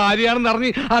എന്റെ ഭാര്യയാണെന്ന്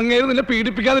അറിഞ്ഞ് അങ്ങേര് നിന്നെ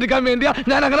പീഡിപ്പിക്കാതിരിക്കാൻ വേണ്ടിയാ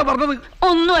ഞാൻ അങ്ങനെ പറഞ്ഞത്.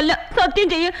 ഒന്നുമല്ല, സത്യം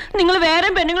ചെയ്യ, നിങ്ങൾ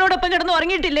വേറെ പെണ്ണുങ്ങളോടൊപ്പം കിടന്ന്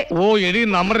ഉറങ്ങിയിട്ടില്ലേ? ഓ എടി,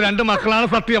 നമ്മുടെ 2 മക്കളാണ്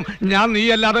സത്യം. ഞാൻ നീ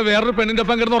അല്ലാതെ വേറൊരു പെണ്ണിന്റെ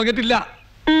ഒപ്പം കിടന്ന് ഉറങ്ങിയിട്ടില്ല.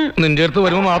 നിന്റെ അടുത്ത്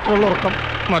വരുമ്പോ മാത്രമുള്ള ഉറക്കം,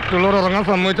 മറ്റുള്ളവർ ഉറങ്ങാൻ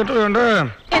സമ്മതിച്ചിട്ട് വേണ്ടേ?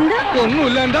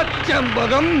 ഒന്നുമില്ല എന്റെ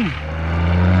ചെമ്പകം.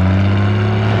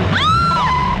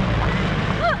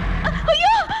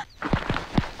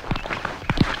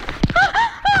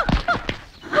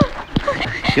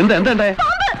 എന്താ?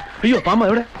 അയ്യോ, പാമ്പ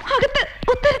എവിടെ?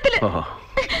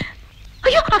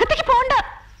 അകത്തേക്ക് പോണ്ട.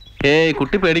 ഏയ്,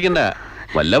 കുട്ടി പേടിക്കണ്ട.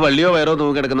 വല്ല വള്ളിയോ വയറോ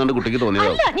തൂക്കി കിടക്കുന്നുണ്ട് കുട്ടിക്ക്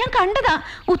തോന്നിയതോ? അല്ല, ഞാൻ കണ്ടതാ.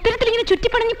 ഉത്തരത്തിൽ ഇങ്ങനെ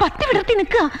ചുറ്റിപ്പണഞ്ഞ് പത്തി വിടർത്തി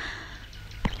നിൽക്കുക.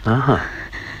 ആഹാ,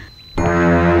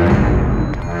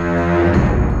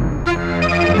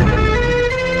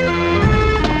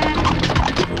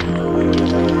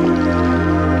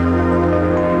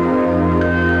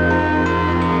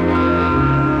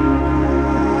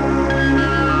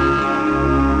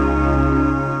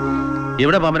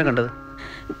 എവിടെ പാമ്പനെ കണ്ടത്?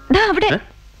 അവിടെ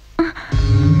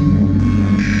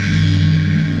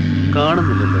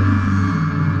കാണുന്നില്ലല്ലോ.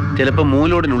 ചിലപ്പോ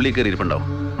മൂലോടിനുള്ളിൽ കയറി ഇരിപ്പുണ്ടാവും.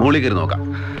 മൂളിൽ കയറി നോക്കാം.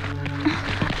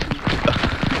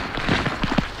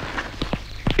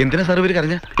 എന്തിനാ സാർ ഇവര്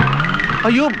കരഞ്ഞ?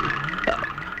 അയ്യോ,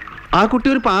 ആ കുട്ടി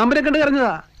ഒരു പാമ്പിനെ കണ്ട്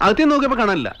കരഞ്ഞതാ. അകത്തേ നോക്കിയപ്പോ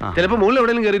കാണാനില്ല. ചിലപ്പോ മുകളിൽ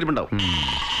എവിടെയെങ്കിലും കയറി ഇരിപ്പുണ്ടാവും.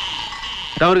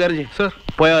 താൻ ഒരു കാര്യം ചെയ്യും സർ,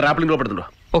 പോയ റാപ്പിളിംഗ് റോപ്പ് എടുത്തുണ്ടോ?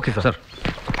 Okay sir.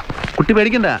 കുട്ടി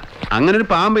പേടിക്കണ്ട. അങ്ങനെ ഒരു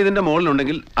പാമ്പ് ഇതിന്റെ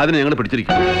മുകളിലുണ്ടെങ്കിൽ അതിനെ ഞങ്ങൾ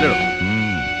പിടിച്ചിരിക്കും.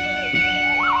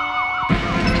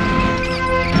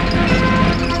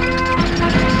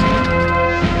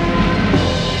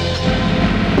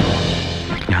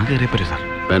 ഞാൻ കയറിയപ്പോ സാർ?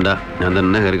 വേണ്ട, ഞാൻ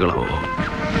തന്നെ കയറിക്കോളാം.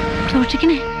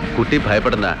 സൂക്ഷിക്കണേ. കുട്ടി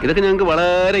ഭയപ്പെടണ്ട, ഇതൊക്കെ ഞങ്ങൾക്ക്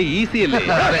വളരെ ഈസി അല്ലേ?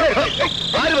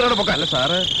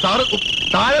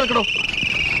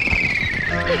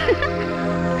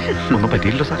 ഒന്നും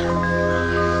പറ്റിയില്ലോ sir.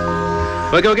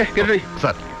 Okay okay,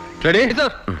 sir ready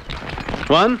sir.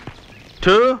 1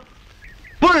 2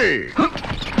 pull.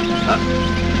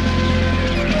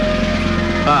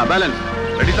 Balance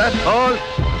ready sir. Hold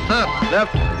sir.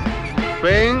 Left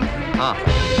swing.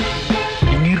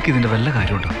 ഇങ്ങേർക്ക് ഇതിന്റെ വല്ല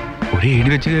കാര്യമുണ്ടോ? ഒരു ഏണി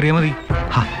വെച്ച് കയറിയാ മതി.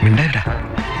 മിണ്ടായിട്ടാ.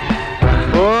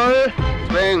 Full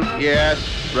swing. Yes,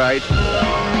 right.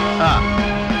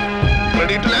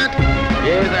 Ready to land?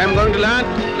 Yes, I am going to land.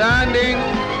 Landing.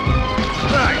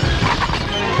 Right.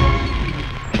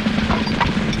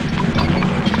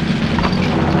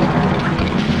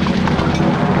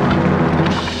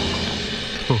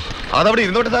 അതവിടെ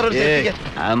ഇരുന്നോട്ടെ സാർ.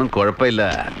 അതൊന്നും കുഴപ്പമില്ല.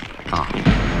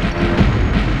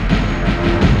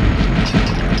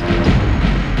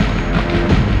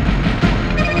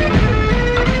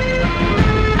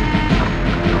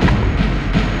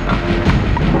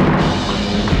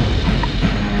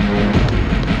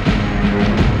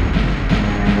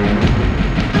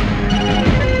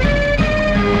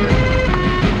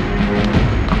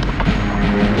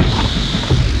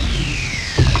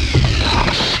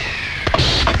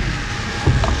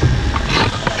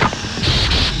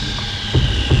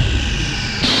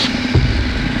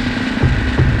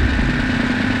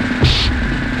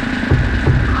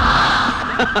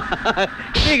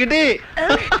 കിട്ടി.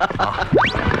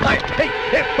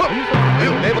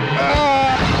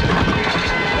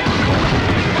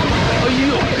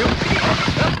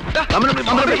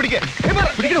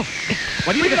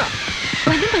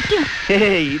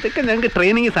 ഇതൊക്കെ ഞങ്ങൾക്ക്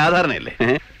ട്രെയിനിങ് സാധാരണയല്ലേ?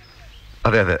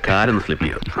 അതെ അതെ. കാലൊന്ന് സ്ലിപ്പ്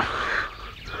ചെയ്തു.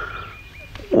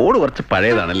 ഓട് കുറച്ച്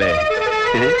പഴയതാണല്ലേ?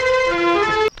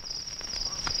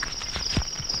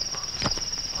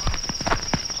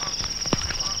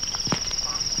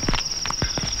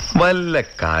 വല്ല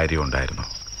കാര്യം ഉണ്ടായിരുന്നു?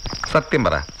 സത്യം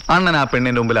പറ, അണ്ണൻ ആ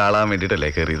പെണ്ണിന്റെ മുമ്പിൽ ആളാൻ വേണ്ടിട്ടല്ലേ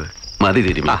കയറിയത്? മതി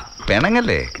തിരുമ,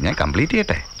 വേണമെങ്കല്ലേ ഞാൻ കംപ്ലീറ്റ്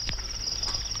ചെയ്യട്ടെ.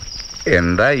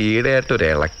 എന്താ ഈടെയായിട്ടൊരു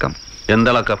ഇളക്കം?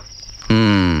 എന്തിളക്കം?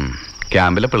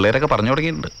 ക്യാമ്പിലെ പിള്ളേരൊക്കെ പറഞ്ഞു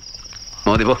തുടങ്ങിയിട്ടുണ്ട്.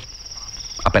 മോദി പോ.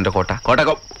 അപ്പൊ എന്റെ കോട്ട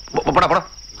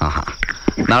ആഹാ,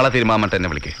 നാളെ തിരുമാമട്ട് എന്നെ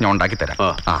വിളിക്കേ, ഞാൻ ഉണ്ടാക്കി തരാം.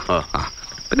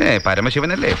 പിന്നെ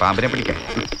പരമശിവനല്ലേ പാമ്പിനെ പിടിക്കാൻ.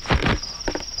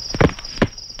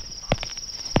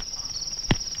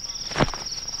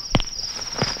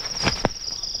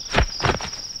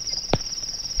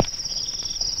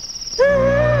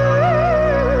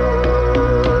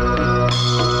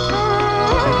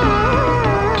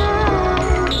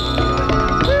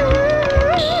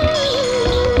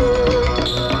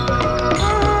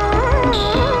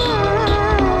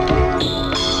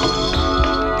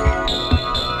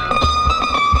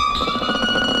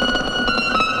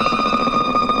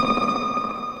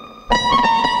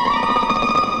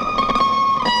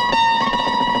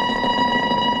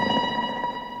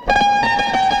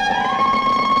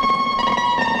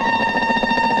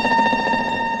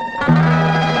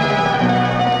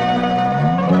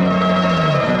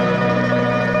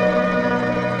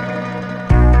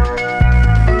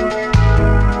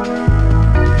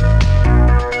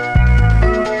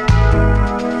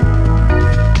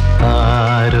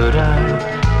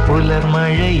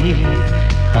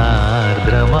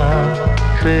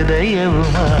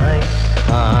 ഹൃദയവുമായി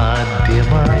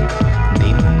ആദ്യമായി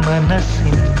നിൻ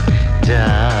മനസ്സിൻ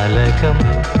ജാലകം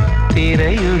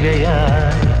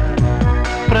തിരയുകയായി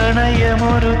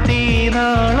പ്രണയമൊരു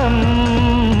തീനാളം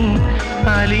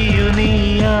അലിയു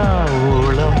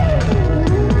നീയാവോളം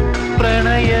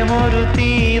പ്രണയമൊരു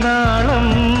തീനാളം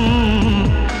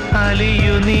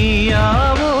അലിയു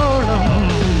നീയാവോളം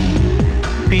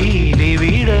പീലി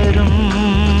വിടരും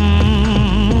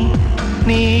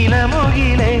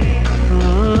നീലമുകിലെ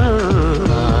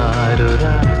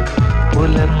ആരൊരാ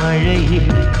പുലർമഴയിൽ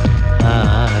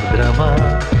ആർദ്രമാ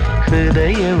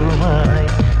ഹൃദയവുമായി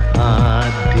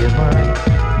ആദ്യമായി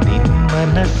നിൻ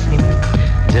മനസ്സിൻ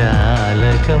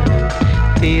ജാലകം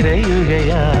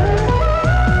തിരയുകയായി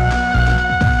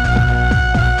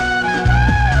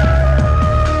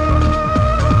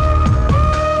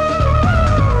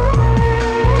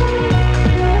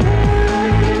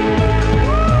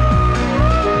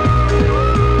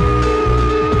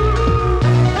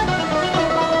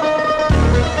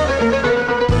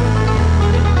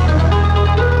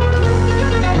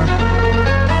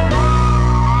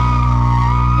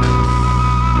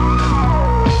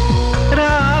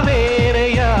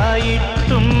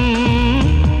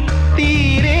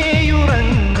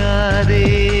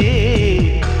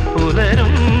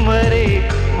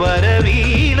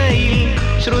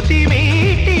ശ്രുതി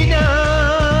മീട്ടി ഞാൻ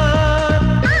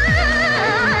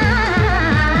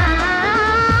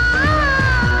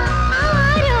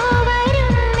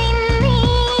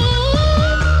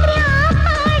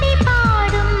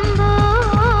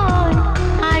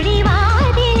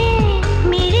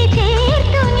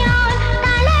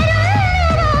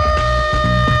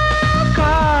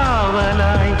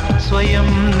സ്വയം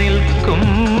നിൽക്കും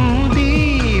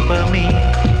ദീപമേ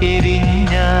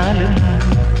എരിഞ്ഞാലും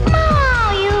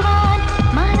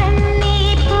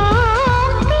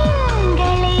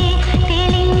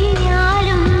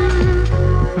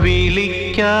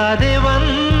വിളിക്കാതെ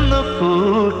വന്നു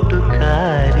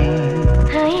കൂട്ടുകാരി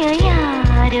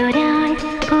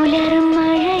പുലരും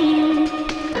മഴയിൽ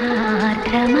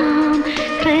ആർദ്രമാം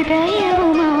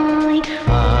ഹൃദയവുമായി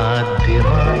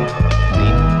ആദ്യമായി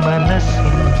നിൻ മനസ്സിൽ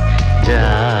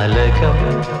ജാലകം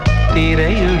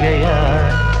തിരയുകയാ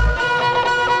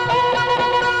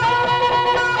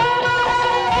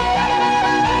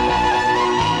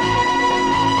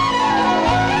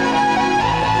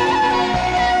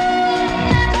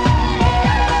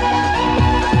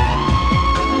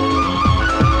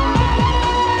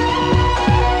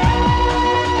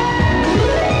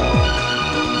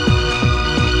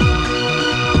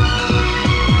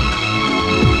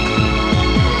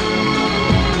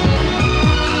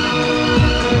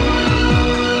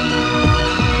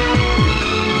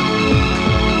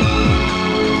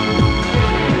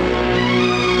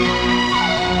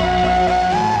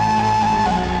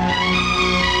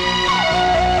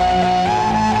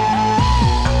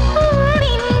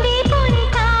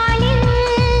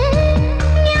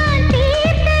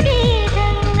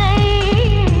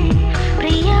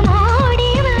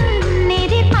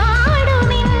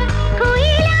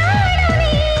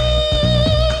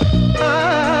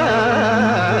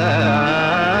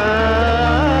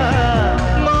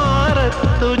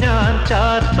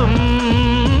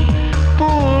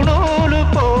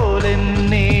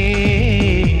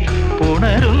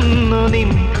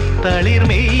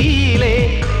തളിർമയിലെ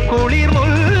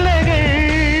കുളിർമുല്ലകൾ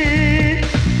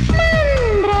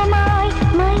മന്ത്രമായി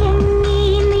മയങ്ങി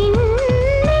നിൻ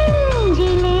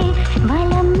നെഞ്ചിലെ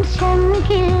വലം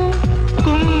ശങ്കിൽ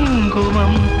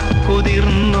കുങ്കുമം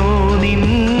കുതിർന്നു നിൻ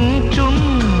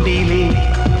ചുണ്ടിലെ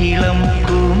ഇളം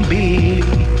കൂമ്പിൽ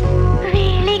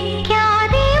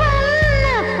വിളിക്കാതെ വന്ന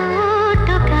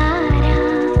കൂട്ടുകാരാ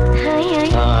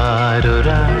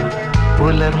ആരൊരാൾ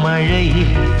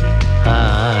പുലർമഴയിൽ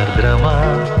ആർദ്രമാ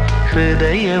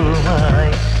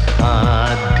ഹൃദയവുമായി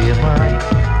ആദ്യമായി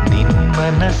നിൻ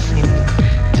മനസ്സിൻ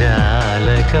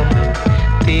ജാലകം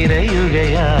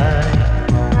തിരയുകയായി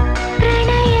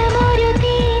പ്രണയമൊരു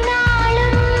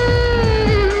തീനാളം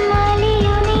വലിയ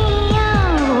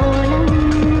നീയാവോളം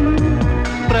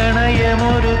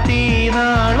പ്രണയമൊരു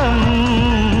തീനാളം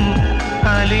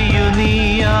അലിയു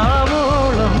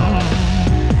നീയാവോളം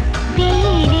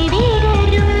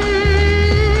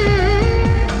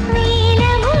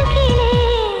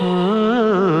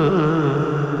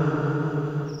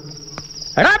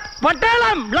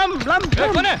പട്ടാളം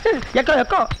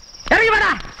ഇറങ്ങി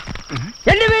വേടാ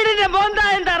എന്റെ വീടിന്റെ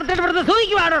മോന്തായം തറത്തിട്ട് ഇവിടുന്ന്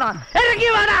സൂയിക്ക് വേണോടാ ഇറങ്ങി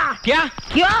വേടാ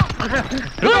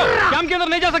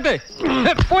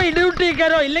പോയി ഡ്യൂട്ടി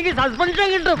കയറോ ഇല്ലെങ്കിൽ സസ്പെൻഷൻ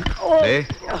കിട്ടും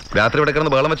രാത്രി ഇവിടെ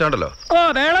കിടന്ന് ബഹളം വെച്ചാണ്ടല്ലോ ഓ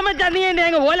വേളം വെച്ചാ നീ എന്നെ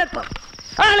അങ്ങ് ഓലത്തും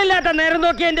ആളില്ലാത്ത നേരം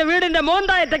നോക്കി എന്റെ വീടിന്റെ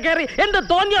മോന്തായത്തെ കയറി എന്ത്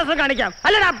തോന്നിയാസം കാണിക്കാം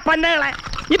അല്ലടാ പന്നകളെ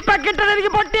ഇപ്പൊ കിട്ടുന്ന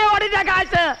എനിക്ക് പൊട്ടിയ ഓടിച്ച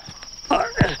കാശ്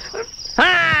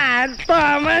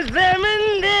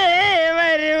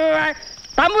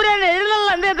തമ്പുരാൻ എഴുന്നള്ള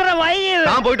എന്ത് എത്ര വൈകിയത്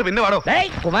പോയിട്ട് പിന്നെ വാടോ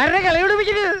കുമാരനെ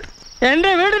കളിയോടിപ്പിക്കരുത്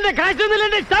എന്റെ വീടിന്റെ കാശൊന്നുമില്ല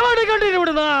എന്റെ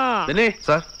ശവടിക്കൊണ്ടിരുന്നു പിന്നെ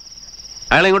സാർ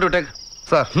അയാളെ ഇങ്ങോട്ട് വിട്ടേക്ക്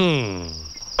സാർ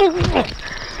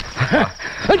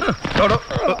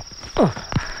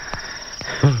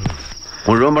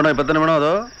മുഴുവൻ പണം ഇപ്പൊ തന്നെ വേണോ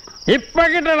അതോ ഇപ്പൊ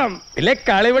കിട്ടണം ഇല്ലേ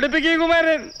കളി പഠിപ്പിക്കും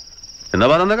കുമാരൻ എന്താ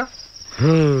പറഞ്ഞേക്കാം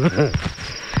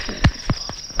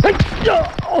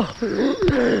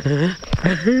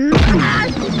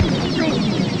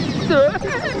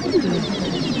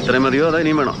ഇത്രയും മതിയോ അതോ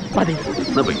ഇനിയും വേണോ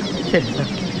എന്നാ പോയി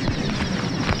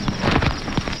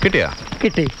കിട്ടിയാ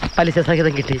കിട്ടി പലിശ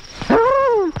സഹിതം കിട്ടി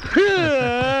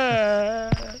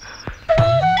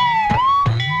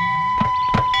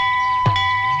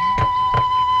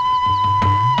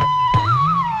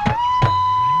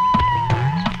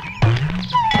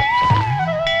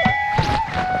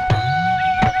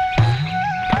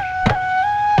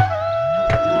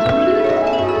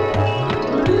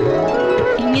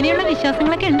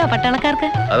വിശ്വാസങ്ങളൊക്കെ ഉണ്ടോ പട്ടാളക്കാർക്ക്?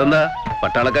 അതെന്താ,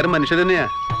 പട്ടാളക്കാരും മനുഷ്യർ തന്നെയാ.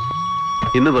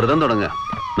 ഇന്ന് വ്രതം തുടങ്ങുക.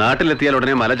 നാട്ടിലെത്തിയാൽ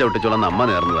ഉടനെ മല ചവിട്ടിച്ചോളാം അമ്മ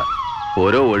നേർന്നതാ.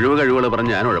 ഓരോ ഒഴിവ് കഴിവുകൾ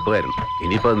പറഞ്ഞ് ഞാൻ ഉഴപ്പുകായിരുന്നു.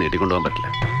 ഇനിയിപ്പോ അത് നീട്ടിക്കൊണ്ടുപോകാൻ പറ്റില്ല.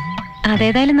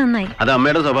 അതേതായാലും നന്നായി. അത്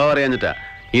അമ്മയുടെ സ്വഭാവം അറിയാഞ്ഞിട്ടാ.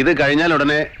 ഇത് കഴിഞ്ഞാൽ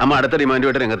ഉടനെ അമ്മ അടുത്ത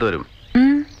ഡിമാൻഡുമായിട്ട് രംഗത്ത് വരും.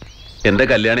 എന്റെ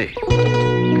കല്യാണേ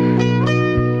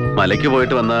മലയ്ക്ക്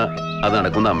പോയിട്ട് വന്ന അത്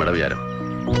നടക്കുന്ന അമ്മയുടെ വിചാരം.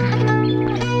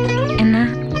 എന്നാ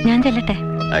ഞാൻ ചെല്ലട്ടെ?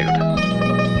 ആയിക്കോട്ടെ.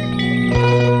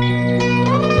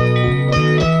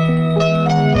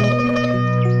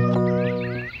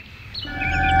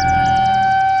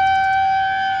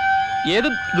 ഏത്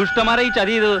ദുഷ്ടമാരെ ഈ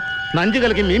ചതി ചെയ്തത്? നഞ്ചു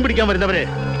കലക്കി മീൻ പിടിക്കാൻ വരുന്നവരെ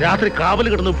രാത്രി കാവൽ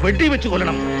കിടന്ന് വെടി വെച്ച്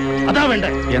കൊല്ലണം. അതാ വേണ്ടേ?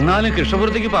 എന്നാലും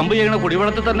കൃഷ്ണപുരത്തേക്ക് പമ്പ് ചെയ്യണ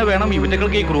കുടിവെള്ളത്തിൽ തന്നെ വേണം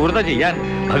ഇവറ്റകൾക്ക് ഈ ക്രൂരത ചെയ്യാൻ.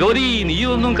 ഭഗവതി, നീ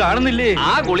ഒന്നും കാണുന്നില്ലേ?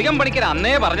 ആ ഗുളികം പഠിക്കാൻ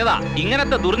അന്നേ പറഞ്ഞതാ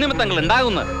ഇങ്ങനത്തെ ദുർനിമിത്തങ്ങൾ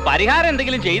ഉണ്ടാകുന്നു. പരിഹാരം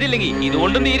എന്തെങ്കിലും ചെയ്തില്ലെങ്കിൽ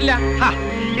ഇതുകൊണ്ടും തീരില്ല.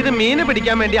 ഇത് മീന്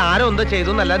പിടിക്കാൻ വേണ്ടി ആരോ എന്തോ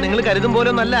ചെയ്തു എന്നല്ല, നിങ്ങൾ കരുതും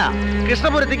പോലെ ഒന്നല്ല.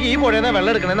 കൃഷ്ണപുരത്തേക്ക് ഈ പുഴയെന്ന്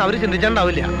വെള്ളം എടുക്കണമെന്ന് അവർ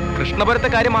ചിന്തിച്ചാണ്ടാവില്ല.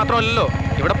 കൃഷ്ണപുരത്തെ കാര്യം മാത്രമല്ലല്ലോ,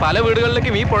 ഇവിടെ പല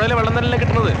വീടുകളിലേക്കും ഈ പുഴയിലെ വെള്ളം തന്നെ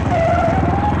കിട്ടുന്നത്.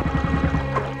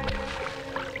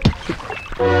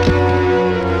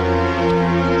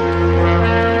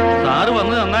 സാറ്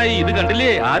വന്ന് നന്നായി. ഇത്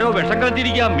കണ്ടില്ലേ, ആരോ വിഷം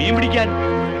കലത്തിരിക്കാം മീൻ പിടിക്കാൻ.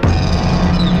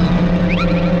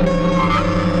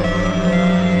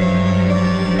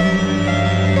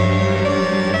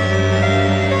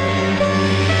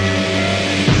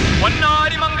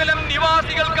 പൊന്നാരിമംഗലം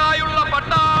നിവാസികൾക്കായുള്ള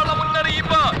പട്ടാള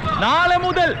മുന്നറിയിപ്പ്. നാളെ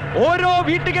മുതൽ ഓരോ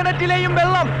വീട്ടുകിണറ്റിലെയും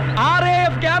വെള്ളം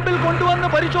RAF ക്യാമ്പിൽ കൊണ്ടുവന്ന്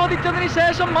പരിശോധിച്ചതിന്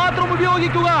ശേഷം മാത്രം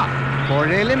ഉപയോഗിക്കുക.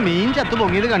 പുഴയിലെ മീൻ ചത്തു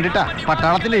പൊങ്ങിയത് കണ്ടിട്ടാ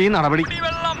പട്ടാളത്തിന്റെ ഈ നടപടി.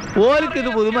 ഓർക്ക് ഇത്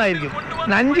പുതുമായിരിക്കും.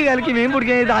 നഞ്ച് കലക്കി മീൻ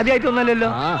പിടിക്കാൻ ഇത് ആദ്യമായിട്ടൊന്നല്ലല്ലോ,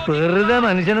 വെറുതെ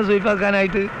മനുഷ്യനെ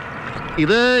സൂയിപ്പാക്കാനായിട്ട്.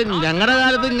 ഇത് ഞങ്ങളുടെ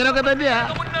കാലത്ത് ഇങ്ങനെയൊക്കെ തന്നെയാ.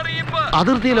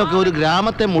 അതിർത്തിയിലൊക്കെ ഒരു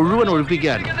ഗ്രാമത്തെ മുഴുവൻ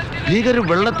ഒഴിപ്പിക്കാൻ ഭീകരർ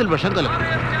വെള്ളത്തിൽ വിഷം കലക്കും.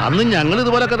 അന്ന് ഞങ്ങൾ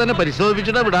ഇതുപോലൊക്കെ തന്നെ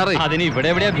പരിശോധിച്ചിട്ടാ വിടാറ്. അതിന് ഇവിടെ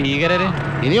എവിടെയാ ഭീകരര്?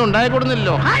 ഇനി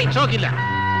ഉണ്ടായിക്കൊടുന്നില്ലല്ലോ. ഷോക്കില്ല.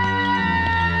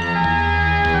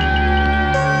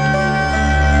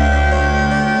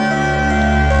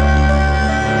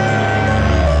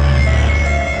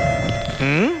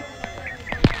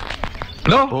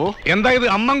 എന്താ ഇത്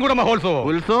അമ്മൻകുട മഹോത്സവം?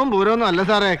 ഉത്സവം പൂരമൊന്നും അല്ല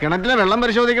സാറേ, കിണറ്റിലെ വെള്ളം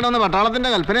പരിശോധിക്കണമെന്ന് പട്ടാളത്തിന്റെ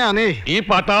കൽപ്പനയാണേ. ഈ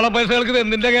പട്ടാള പൈസകൾക്ക് ഇത്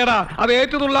എന്തിന്റെ കേടാ? അത്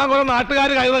ഏറ്റുതുള്ളാൻ കുറെ നാട്ടുകാർ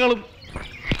കൈതകളും.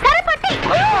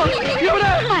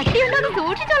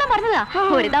 സൂക്ഷിച്ചോളാൻ പറഞ്ഞതാ,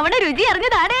 ഒരു തവണ രുചി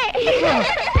അറിഞ്ഞതാണേ.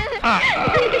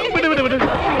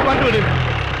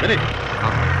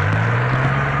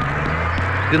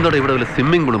 ഇതെന്തോടെ ഇവിടെ വല്ല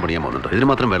സ്വിമ്മിംഗ് പൂളും പണിയാൻ പോകുന്നുണ്ടോ? ഇതിന്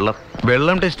മാത്രം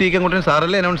വെള്ളം ടെസ്റ്റ് ചെയ്യാൻ കൊണ്ടുവരും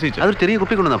സാറല്ലേ അനൗൺസ് ചെയ്തു. അതൊരു ചെറിയ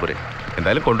കുപ്പി കൊണ്ടുവന്നാ പോരെ?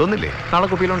 എന്തായാലും കൊണ്ടുവന്നില്ലേ, നാളെ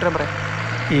കുപ്പിയിൽ കൊണ്ടുവരാൻ പറയാം.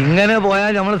 ഇങ്ങനെ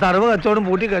പോയാൽ നമ്മൾ സർവ്വ കച്ചവടം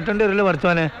പൂട്ടി കെട്ടേണ്ടി വരില്ല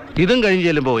പഠിച്ചോനെ. ഇതും കഴിഞ്ഞ്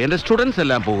ചെല്ലുമ്പോ എന്റെ സ്റ്റുഡൻസ്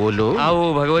എല്ലാം പോകുമല്ലോ. ഓ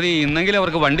ഭഗവതി, ഇന്നെങ്കിലും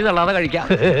അവർക്ക് വണ്ടി തള്ളാതെ കഴിക്കാം.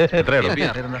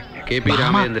 KP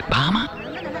രാമചന്ദ്രൻ.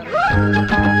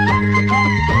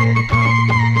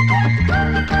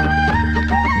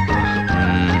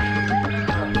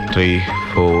 3,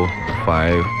 4,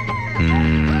 5.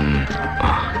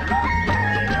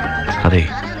 അതെ,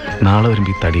 നാളെ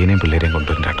വരുമ്പോ ഈ തടിയനെയും പിള്ളേരെയും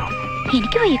കൊണ്ടുവരും കേട്ടോ.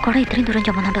 എനിക്ക് ഈ കുട ഇത്രയും ദൂരം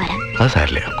ചുമന്നോണ്ട് വരാൻ. അത്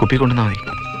സാരില്ല, കുപ്പി കൊണ്ടുവന്നാ മതി.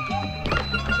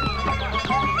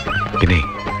 പിന്നെ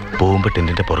പോകുമ്പോ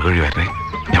ടെന്റിന്റെ പുറകഴി വരണേ,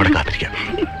 ഞാൻ അവിടെ കാത്തിരിക്കാം.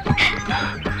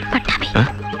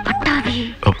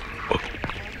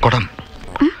 കൊടം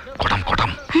കൊടം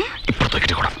കൊടം ഇപ്പുറത്ത്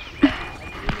വെക്കിട്ട് കൊടം.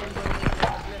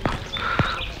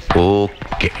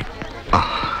 ഓക്കെ.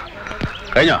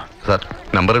 കഴിഞ്ഞോ സാർ?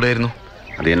 നമ്പർ ഇടായിരുന്നു.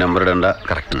 അതേ നമ്പർ ഇടണ്ട.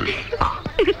 കറക്റ്റ്.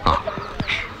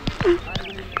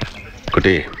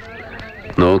 കുട്ടി,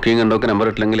 നോക്കിയും കണ്ടൊക്കെ നമ്പർ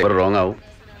ഇട്ടില്ലെങ്കിൽ റോങ് ആവും.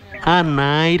 ആ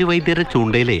നായര് വൈദ്യരുടെ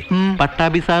ചൂണ്ടയിലെ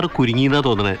പട്ടാഭി സാറ് കുരുങ്ങിന്നാ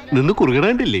തോന്നണേ. നിന്ന്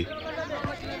കുറുകണണ്ടില്ലേ?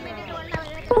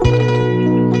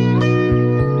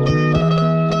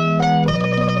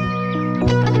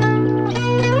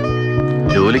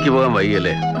 ജോലിക്ക് പോകാൻ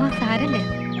വൈകിയല്ലേ?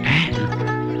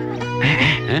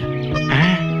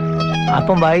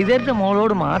 അപ്പം വൈദ്യരുടെ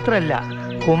മോളോട് മാത്രല്ല,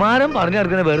 കുമാരൻ പറഞ്ഞു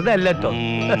നടക്കുന്നത് വെറുതെ അല്ലട്ടോ.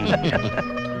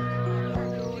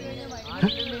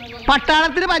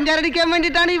 പട്ടാളത്തിന് പഞ്ചാരടിക്കാൻ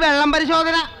വേണ്ടിട്ടാണ് ഈ വെള്ളം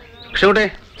പരിശോധന.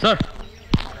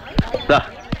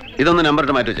 ഇതൊന്ന് നമ്പർ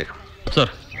ഇട്ട് മാറ്റി വെച്ചേക്കാം. സർ,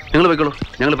 നിങ്ങൾ വെക്കോളൂ,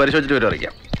 ഞങ്ങൾ പരിശോധിച്ചിട്ട് വരും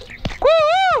അറിയിക്കാം.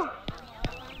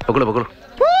 പൊക്കോളൂ പൊക്കോളൂ.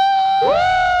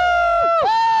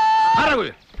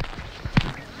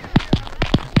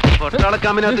 പട്ടാള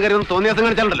ക്യാമ്പിനകത്ത് കയറി തോന്നിയാസം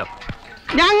കാണിച്ചാലുണ്ടല്ലോ.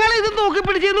 ഞങ്ങൾ ഇത് തൂക്കി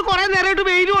പിടിച്ചിരുന്ന് കുറെ നേരമായിട്ട്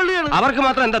വെയിൽ കൊള്ളുകയാണ്. അവർക്ക്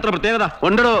മാത്രം എന്താ അത്ര പ്രത്യേകത?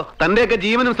 ഉണ്ടോ? തന്റെയൊക്കെ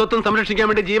ജീവനും സ്വത്തും സംരക്ഷിക്കാൻ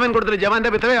വേണ്ടി ജീവൻ കൊടുത്തിട്ട്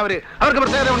ജവാന്റെ വിധവേ അവർക്ക്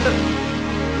പ്രത്യേകത ഉണ്ട്.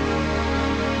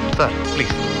 Sir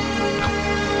please.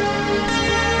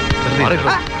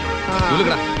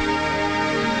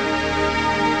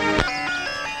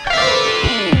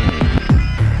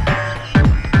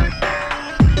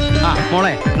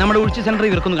 മോളെ, നമ്മുടെ ഉഴിച്ച് സെന്റർ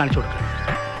ഇവർക്കൊന്ന് കാണിച്ചു കൊടുക്കാം.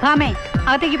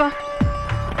 അകത്തേക്ക് പോ.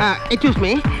 Excuse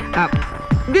me.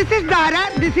 This is Dara.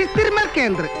 This is Tirmal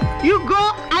Kendra. You go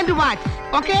and watch.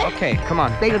 Okay? Okay, come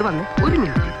on. ദേ ഇങ്ങോട്ട് വന്ന് ഒരു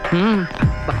മിനിറ്റ്.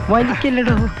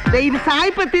 വലിക്കല്ലോ. ഇത്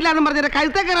സായിപ്പ് എത്തിയില്ലാന്ന് പറഞ്ഞ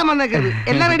കഴുത്തെ കയറാൻ വന്നേക്കത്.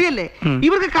 എല്ലാം റെഡിയല്ലേ?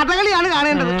 ഇവർക്ക് കഥകളിയാണ്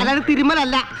കാണേണ്ടത്, അല്ലാതെ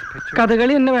തിരുമലല്ല.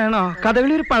 കഥകളി തന്നെ വേണോ?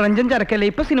 കഥകളി ഒരു പഴഞ്ചൻ ചരക്കല്ലേ,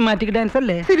 ഇപ്പൊ സിനിമാറ്റിക് ഡാൻസ്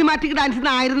അല്ലേ? സിനിമാറ്റിക് ഡാൻസിന്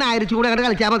 1000 ആയിരച്ചു കൂടെ അങ്ങോട്ട്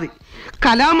കളിച്ചാൽ മതി.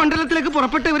 കലാമണ്ഡലത്തിലേക്ക്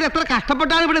പുറപ്പെട്ട് ഇവർ എത്ര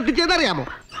കഷ്ടപ്പെട്ടാണ് ഇവിടെ എത്തിച്ചതെന്ന് അറിയാമോ?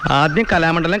 ആദ്യം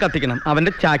കലാമണ്ഡലം കത്തിക്കണം.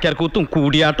 അവന്റെ ചാക്യാർകൂത്തും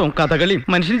കൂടിയാട്ടവും കഥകളിയും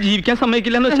മനുഷ്യന് ജീവിക്കാൻ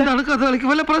സമ്മതിക്കില്ലെന്ന് വെച്ചാൽ കഥകളിക്ക്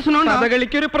വല്ല പ്രശ്നമുണ്ടോ?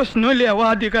 കഥകളിക്ക് ഒരു പ്രശ്നമില്ല.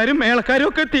 വാദ്യക്കാരും മേളക്കാരും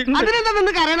ഒക്കെ അതിനെന്താ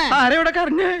നിന്ന് കരയണേ? ആരെവിടെ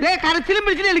കരഞ്ഞേ? കരച്ചിലും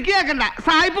പിടിച്ചിലും എനിക്ക് കേൾക്കണ്ട.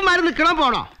 സായിപ്പുമാര് നിക്കണം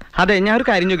പോണോ? അതെ, ഞാൻ ഒരു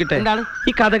കാര്യം ചോദിക്കട്ടെ,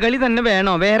 ഈ കഥകളി തന്നെ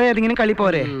വേണോ, വേറെ ഏതെങ്കിലും കളി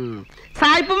പോരെ?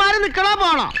 സായിപ്പുമാര് നിക്കണോ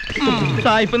പോണോ?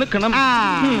 സായിപ്പ് നിക്കണം.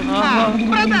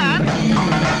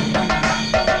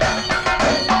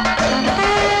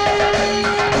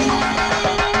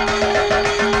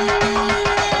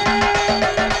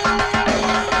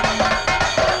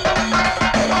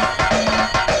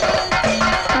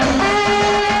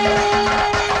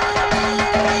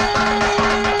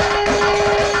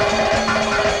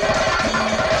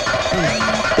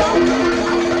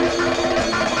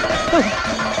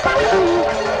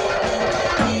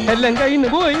 എല്ലാം കയ്യിൽ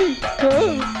പോയി.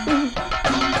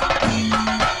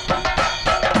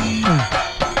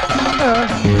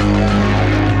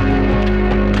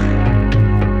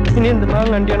 ഇനി എന്ത്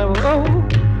മാങ്ങണ്ടിയാണോ?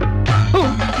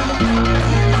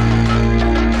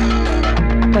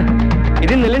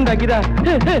 ഇത് ഇന്നലെ ഉണ്ടാക്കിയതാ.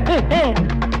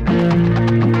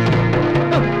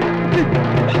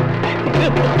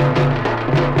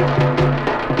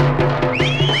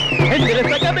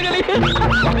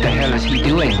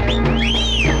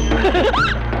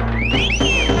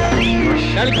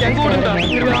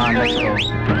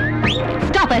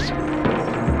 Stop it!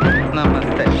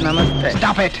 Namaste, namaste.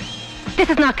 Stop it! This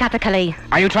is not Kathakali.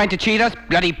 Are you trying to cheat us,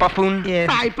 bloody buffoon? Yes.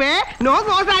 Saipe? No,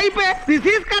 Saipe. This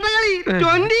is Kathakali.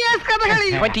 20 years Kathakali.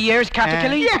 20 years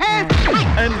Kathakali? Yes.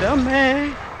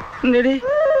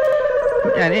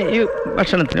 ഞാൻ ഈ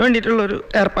ഭക്ഷണത്തിന് വേണ്ടിയിട്ടുള്ള ഒരു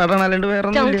ഏർപ്പാടാണ്, അല്ലാണ്ട് വേറെ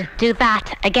ഒന്നുമില്ല. Don't do that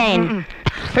again.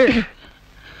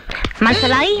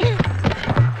 മനസ്സിലായി?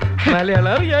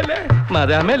 മലയാളം അറിയാലേ?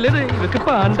 മതാമല്ലേ ഇതൊക്കെ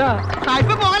പാണ്ടാ.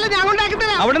 സായിപ്പ് പോകല്ലേ, ഞാൻ കൊണ്ടാക്കി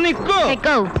തരാം. അവിടെ നിക്കോ,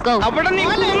 അവിടെ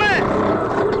നിക്കോന്ന്.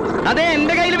 അതെ,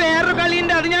 എന്റെ കയ്യിൽ വേറൊരു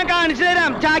കളിയുണ്ട്, അത് ഞാൻ കാണിച്ചു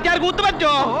തരാം. ചാക്യാർ കൂത്ത്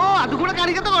പറ്റോ? ഓ, അത് കൂടെ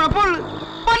കാണിക്കത്ത കുഴപ്പമുള്ളൂ.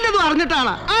 പലതും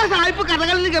അറിഞ്ഞിട്ടാണ് ആ സായിപ്പ്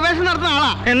കഥകളിൽ ഗവേഷണം നടത്തുന്ന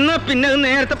ആളാ. എന്നാ പിന്നെ അത്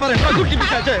നേരത്തെ പറയാം. കുട്ടി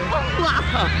പിശാചേ.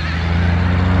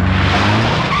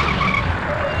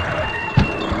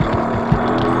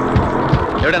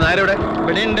 എവിടെ നായരെവിടെ?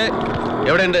 ഇവിടെയുണ്ട്.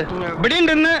 എവിടെയുണ്ട്?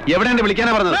 ഇവിടെയുണ്ടെന്ന്. എവിടെയുണ്ട്?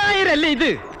 വിളിക്കാനാ പറഞ്ഞത്. നായരല്ലേ ഇത്?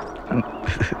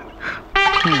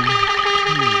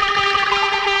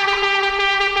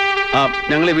 ആ,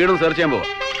 ഞങ്ങൾ ഈ വീടും സെർച്ച് ചെയ്യാൻ പോവാ.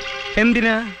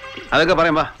 എന്തിനാ? അതൊക്കെ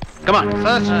പറയാം, വാ. Come on,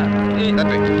 search.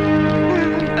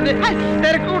 അതെ,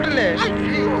 തിരക്കൂട്ടല്ലേ?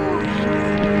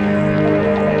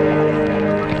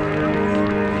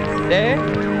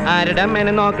 ആരുടെ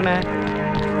അമ്മേനെ നോക്കണേ?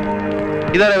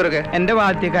 ഇതാരാ ഇവരൊക്കെ? എന്റെ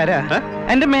വാദ്യക്കാരാ,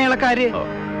 എന്റെ മേളക്കാര്.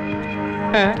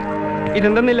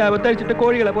 ഇതെന്താ നിലാപത്ത് അഴിച്ചിട്ട്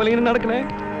കോഴികളെ പോലെ ഇങ്ങനെ നടക്കണേ?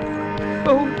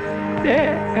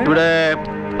 ഇവിടെ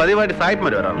പതിവായിട്ട്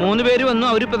സായിപ്പ്മാര് വരാം. 3 പേര് വന്നു,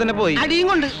 അവരിപ്പോ തന്നെ പോയി.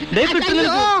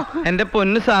 എന്റെ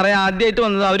പൊന്ന് സാറേ, ആദ്യമായിട്ട്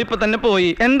വന്നത്, അവരിപ്പോ തന്നെ പോയി.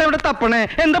 എന്താ ഇവിടെ തപ്പണേ?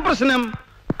 എന്താ പ്രശ്നം?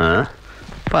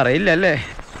 പറയില്ലല്ലേ?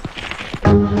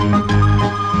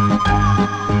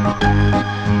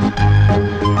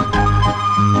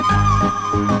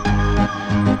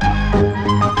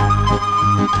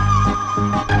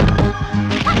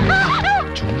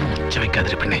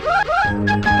 പെണ്ണെ,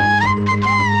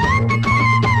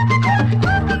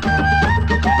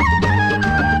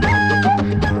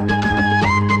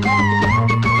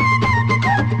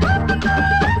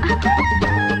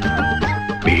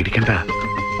 പേടിക്കണ്ട,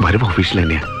 വരവ് ഒഫീഷ്യൽ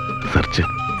തന്നെയാ. സെർച്ച്.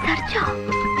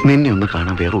 നിന്നെ ഒന്ന്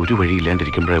കാണാൻ വേറെ ഒരു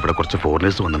വഴിയില്ലാണ്ടിരിക്കുമ്പോഴേ ഇവിടെ കുറച്ച്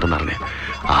ഫോറിനേഴ്സ് വന്നിട്ടെന്ന് അറിഞ്ഞ.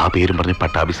 ആ പേരും പറഞ്ഞ്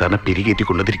പട്ടാഭി സാറിനെ പിരികേറ്റി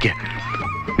കൊണ്ടുവന്നിരിക്കുക.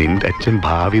 നിന്റെ അച്ഛൻ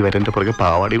ഭാവി വരന്റെ പുറകെ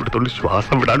പാവാടി എടുത്തോണ്ട്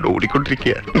ശ്വാസം വിടാണ്ട്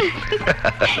ഓടിക്കൊണ്ടിരിക്കുക.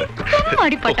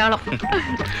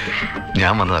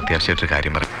 ഞാൻ വന്നത് അത്യാവശ്യമായിട്ടൊരു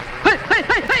കാര്യം പറയാം.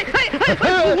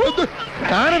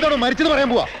 താനെന്തോടോ മരിച്ചത് പറയാൻ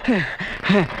പോവാ?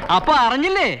 അപ്പൊ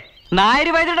അറിഞ്ഞില്ലേ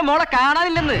നായര് വൈദ്യരുടെ മോളെ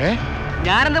കാണാനില്ലെന്ന്?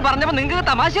 ഞാനെന്ന് പറഞ്ഞപ്പോ നിങ്ങൾക്ക്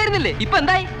തമാശയായിരുന്നില്ലേ? ഇപ്പൊ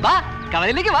എന്തായി? വാ,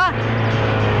 കവലയിലേക്ക് വാ.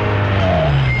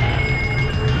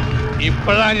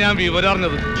 ഇപ്പോഴാ ഞാൻ വിവരം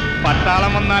അറിഞ്ഞത്.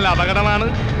 പട്ടാളം വന്നാൽ അപകടമാണ്,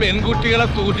 പെൺകുട്ടികളെ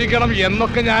സൂക്ഷിക്കണം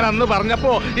എന്നൊക്കെ ഞാൻ അന്ന്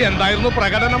പറഞ്ഞപ്പോ എന്തായിരുന്നു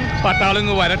പ്രകടനം? പട്ടാളം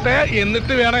വരട്ടെ,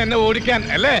 എന്നിട്ട് വേണം എന്നെ ഓടിക്കാൻ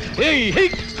അല്ലേ?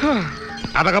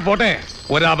 അതൊക്കെ പോട്ടെ,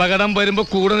 ഒരു അപകടം വരുമ്പോ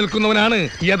കൂടെ നിൽക്കുന്നവനാണ്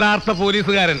യഥാർത്ഥ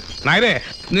പോലീസുകാരൻ. നായരെ,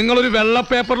 നിങ്ങളൊരു വെള്ള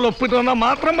പേപ്പറിൽ ഒപ്പിട്ട് തന്നാൽ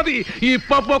മാത്രം മതി.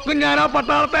 ഇപ്പൊ പൊക്കും ഞാൻ ആ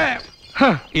പട്ടാളത്തെ.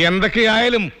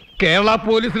 എന്തൊക്കെയായാലും കേരള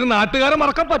പോലീസിന് നാട്ടുകാരെ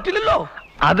മറക്കാൻ പറ്റില്ലല്ലോ.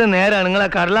 അത് നേരാ. നിങ്ങളെ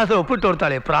കടലാസ് ഒപ്പിട്ട്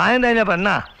കൊടുത്താളേ. പ്രായം തന്നെ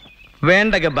പെണ്ണാ.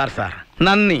 വേണ്ട ഗബ്ബാർ സാർ,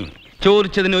 നന്ദി.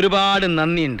 ചോദിച്ചതിന് ഒരുപാട്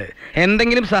നന്ദിയുണ്ട്.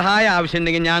 എന്തെങ്കിലും സഹായം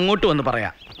ആവശ്യമുണ്ടെങ്കിൽ ഞാൻ അങ്ങോട്ട് വന്ന്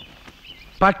പറയാം.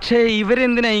 പക്ഷേ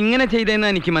ഇവരെന്തിനാ ഇങ്ങനെ ചെയ്തതെന്ന്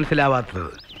എനിക്ക് മനസ്സിലാവാത്തത്.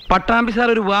 പട്ടാമ്പി സാർ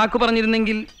ഒരു വാക്ക്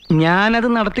പറഞ്ഞിരുന്നെങ്കിൽ ഞാനത്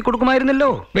നടത്തി കൊടുക്കുമായിരുന്നല്ലോ.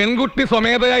 പെൺകുട്ടി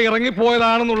സ്വമേധയാ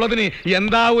ഇറങ്ങിപ്പോയതാണെന്നുള്ളതിന്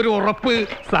എന്താ ഒരു ഉറപ്പ്?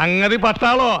 സംഗതി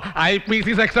പട്ടാളോ IPC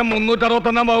സെക്ഷൻ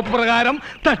 361 വകുപ്പ് പ്രകാരം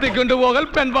തട്ടിക്കൊണ്ടുപോകൽ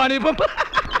പെൺവാണിപ്പം.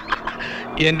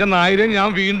 എന്റെ നായരെ ഞാൻ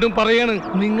വീണ്ടും പറയാണ്,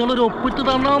 നിങ്ങളൊരു ഒപ്പിട്ട്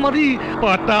തന്നാ മതി.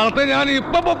 പട്ടാളത്തെ ഞാൻ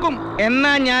ഇപ്പൊ പൊക്കും.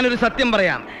 എന്നാ ഞാനൊരു സത്യം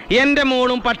പറയാം. എന്റെ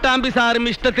മോളും പട്ടാമ്പി സാറും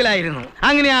ഇഷ്ടത്തിലായിരുന്നു.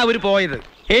 അങ്ങനെയാ അവര് പോയത്.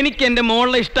 എനിക്ക് എന്റെ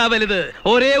മോളുടെ ഇഷ്ടാ വലുത്.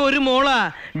 ഒരേ ഒരു മോളാ.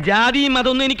 ജാതിയും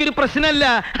അതൊന്നും എനിക്കൊരു പ്രശ്നമല്ല.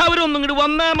 അവരൊന്നും ഇങ്ങോട്ട്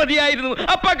വന്നാ മതിയായിരുന്നു.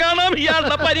 അപ്പൊ കാണാം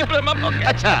ഇയാളുടെ പരിഭ്രമം.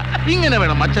 ഇങ്ങനെ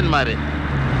വേണം അച്ഛന്മാര്.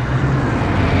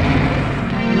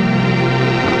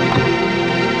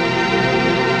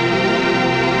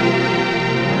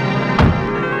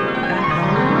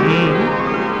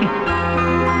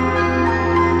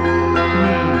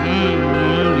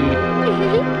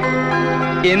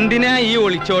 എന്തിനാ ഈ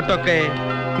ഒളിച്ചോട്ടൊക്കെ?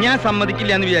 ഞാൻ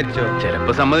സമ്മതിക്കില്ല എന്ന് വിചാരിച്ചോ?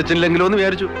 ചിലപ്പോ സമ്മതിച്ചില്ലെങ്കിലോ എന്ന്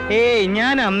വിചാരിച്ചു. ഏയ്,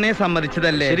 ഞാൻ അന്നേ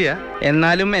സമ്മതിച്ചതല്ലേ. ശരിയാ.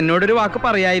 എന്നാലും എന്നോടൊരു വാക്ക്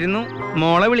പറയായിരുന്നു.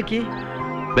 മോളെ വിളിക്ക്.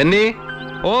 ബെന്നി.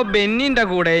 ഓ, ബെന്നിന്റെ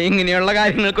കൂടെ ഇങ്ങനെയുള്ള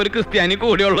കാര്യങ്ങൾക്ക് ഒരു ക്രിസ്ത്യാനി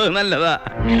കൂടെ ഉള്ളത് നല്ലതാ.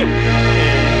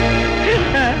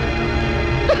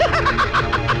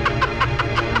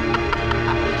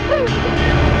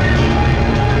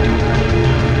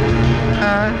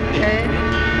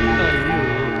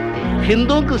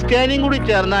 ഹിന്ദുവും ക്രിസ്ത്യാനിയും കൂടി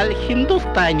ചേർന്നാൽ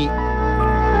ഹിന്ദുസ്ഥാനി.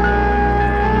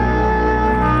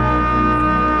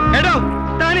 എടോ,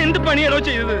 താൻ എന്ത് പണിയാണോ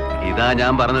ചെയ്തത്? ഇതാ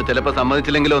ഞാൻ പറഞ്ഞു, ചിലപ്പോ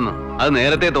സമ്മതിച്ചില്ലെങ്കിലോ ഒന്നും. അത്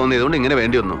നേരത്തെ തോന്നിയതുകൊണ്ട് ഇങ്ങനെ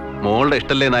വേണ്ടി വന്നു. മോളുടെ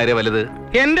ഇഷ്ടല്ലേ നായരെ വലുത്.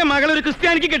 എന്റെ മകൾ ഒരു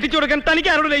ക്രിസ്ത്യാനിക്ക് കെട്ടിച്ചു കൊടുക്കാൻ തനിക്ക്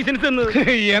ആരോട് ലൈസൻസ് തന്നത്?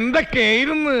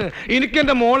 എന്തൊക്കെയായിരുന്നു? എനിക്ക്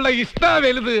എന്റെ മോളുടെ ഇഷ്ടാ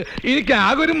വലുത്. എനിക്ക്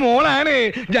ആകെ ഒരു മോളാണ്.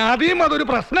 ജാതിയും അതൊരു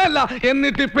പ്രശ്നമല്ല.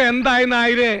 എന്നിട്ട് ഇപ്പൊ എന്തായി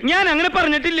നായരെ? ഞാൻ അങ്ങനെ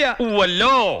പറഞ്ഞിട്ടില്ല.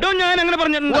 ഞാൻ അങ്ങനെ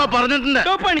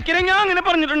പറഞ്ഞിട്ടുണ്ടോ? പണിക്കരെ ഞാൻ അങ്ങനെ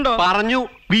പറഞ്ഞിട്ടുണ്ടോ? പറഞ്ഞു.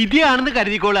 വിധിയാണെന്ന്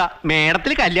കരുതിക്കോളാ.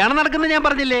 മേടത്തിൽ കല്യാണം നടക്കുന്നത് ഞാൻ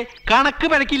പറഞ്ഞില്ലേ. കണക്ക്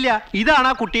പിഴക്കില്ല. ഇതാണ്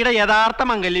ആ കുട്ടിയുടെ യഥാർത്ഥ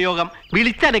മംഗല്യയോഗം.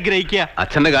 വിളിച്ചനുഗ്രഹിക്കുക.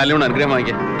 അച്ഛന്റെ കാലിനോട് അനുഗ്രഹം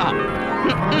വാങ്ങിക്കാം.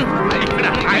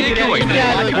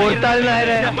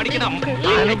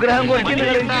 അനുഗ്രഹം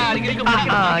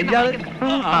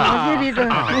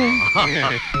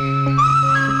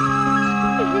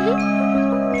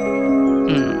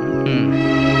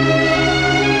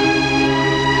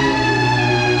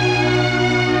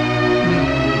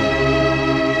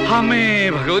അമ്മേ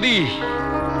ഭഗവതി,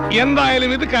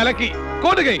 എന്തായാലും ഇത് കലക്കി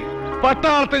കൊടുകൈ.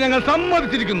 പട്ടാളത്തെ ഞങ്ങൾ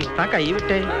സമ്മതിച്ചിരിക്കുന്നു.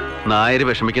 കൈവിട്ടെ. നായര്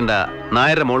വിഷമിക്കണ്ട.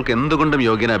 നായരുടെ മോൾക്ക് എന്തുകൊണ്ടും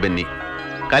യോഗ്യനാ ബെന്നി.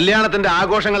 കല്യാണത്തിന്റെ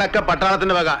ആഘോഷങ്ങളൊക്കെ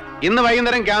പട്ടാളത്തിന്റെ വക. ഇന്ന്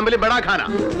വൈകുന്നേരം ക്യാമ്പിൽ ബഡാഖാന.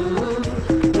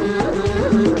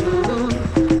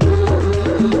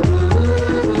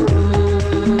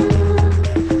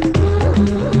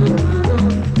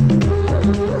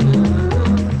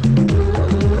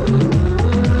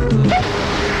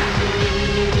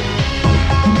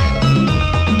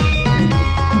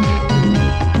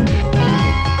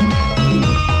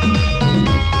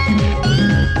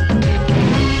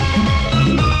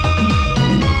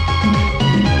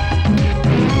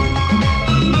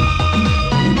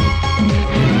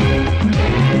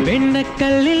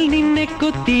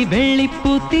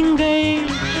 വെള്ളിപ്പൂത്തിങ്കൾ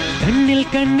കണ്ണിൽ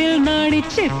കണ്ണിൽ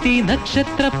നാടിച്ചെത്തി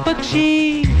നക്ഷത്ര പക്ഷി.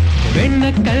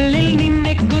 വെണ്ണക്കല്ലിൽ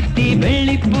നിന്നെ കുത്തി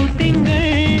വെള്ളിപ്പൂത്തിങ്കൾ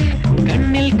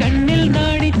കണ്ണിൽ കണ്ണിൽ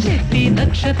നാടിച്ചെത്തി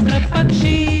നക്ഷത്ര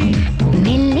പക്ഷി.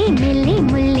 മെല്ലെ മെല്ലെ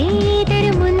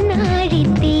മുല്ലേതൊരു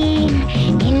മുന്നാഴിത്തേൻ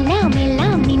എല്ലാം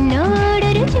എല്ലാം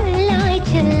നിന്നോടൊരു ചൊല്ലായി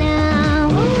ചൊല്ലാം.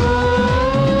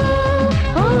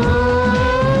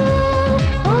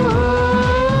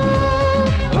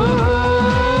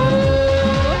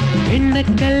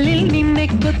 കല്ലിൽ നിന്നെ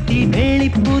കൊത്തി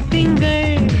വെള്ളിപ്പൂത്തിങ്കൾ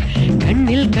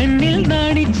കണ്ണിൽ കണ്ണിൽ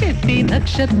നാടിച്ചെത്തി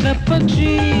നക്ഷത്ര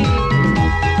പക്ഷി.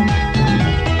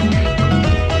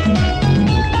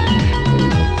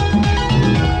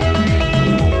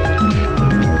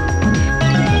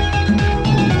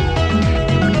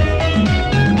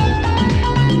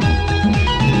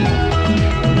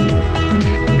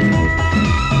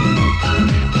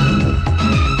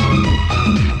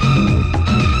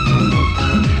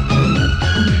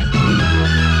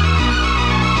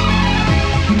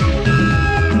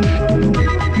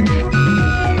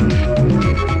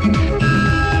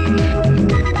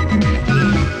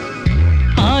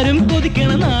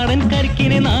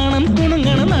 നാണം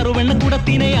കുണുങ്ങണ നറുവെണ്ണ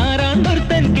കുടത്തിനെ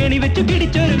ആരാണ്ടൊരുത്തൻ കെണി വെച്ചു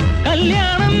പിടിച്ചൊരു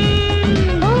കല്യാണം.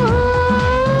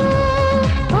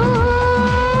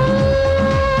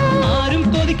 ആരും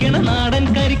കൊതിക്കണ നാടൻ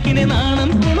കരിക്കിനെ നാണം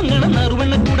കുണുങ്ങണ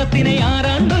നറുവെണ്ണ കുടത്തിനെ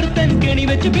ആരാണ്ടൊരുത്തൻ കെണി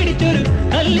വെച്ചു പിടിച്ചൊരു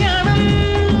കല്യാണം.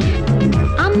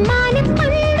 അമ്മാനം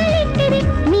പന്തലിട്ടത്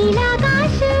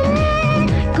നീലാകാശം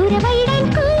കുരവയിടാൻ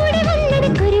കൂടെ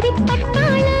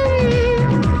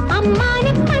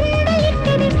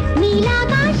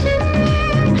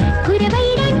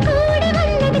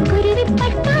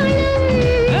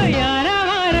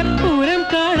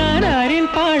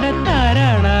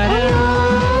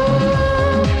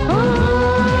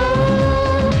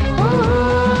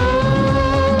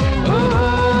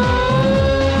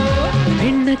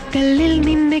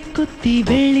മിന്നിക്കുത്തി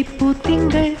വെള്ളിപ്പൂ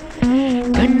തിങ്കൾ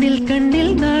കണ്ണിൽ കണ്ണിൽ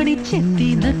നാണിച്ചെത്തി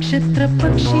നക്ഷത്ര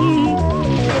പക്ഷി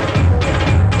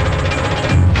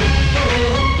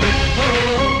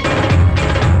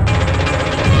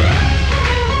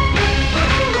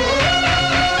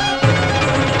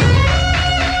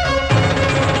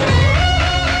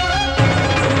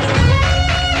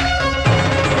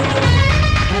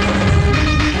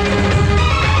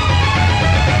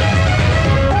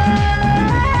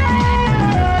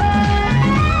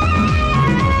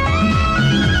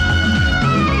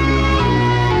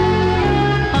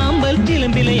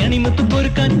അണിമുത്തു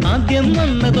പൊറുക്കാൻ ആദ്യം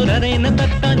വന്നതൊരേന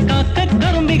തട്ടാൻ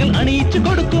കാക്കക്കറുമ്പികൾ അണിയിച്ചു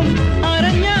കൊടുക്കും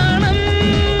അരഞ്ഞാണം.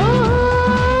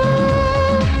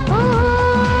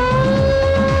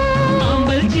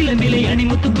 ആമ്പൽ ചിലമ്പിലെ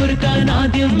അണിമുത്തു പൊറുക്കാൻ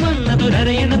ആദ്യം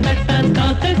വന്നതൊരേന തട്ടാൻ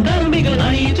കാക്കക്കറുമ്പികൾ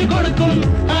അണിയിച്ചു കൊടുക്കും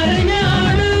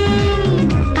അരഞ്ഞാണം.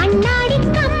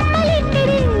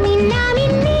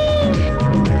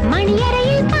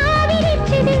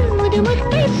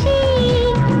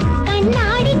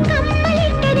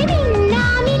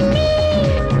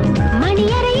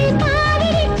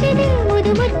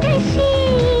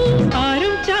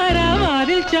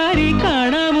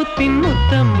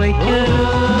 മുത്തം വയ്ക്കാറോ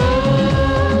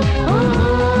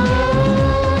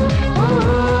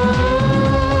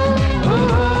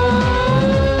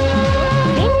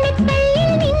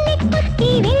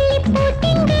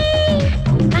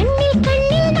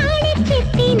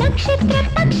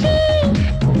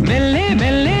മെല്ലെ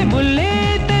മെല്ലെ മുല്ലേ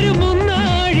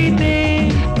തരുമുന്നാഴിതേ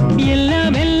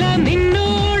എല്ലാം എല്ലാം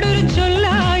നിന്നോടൊരു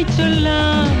ചൊല്ലായി ചൊല്ലാം.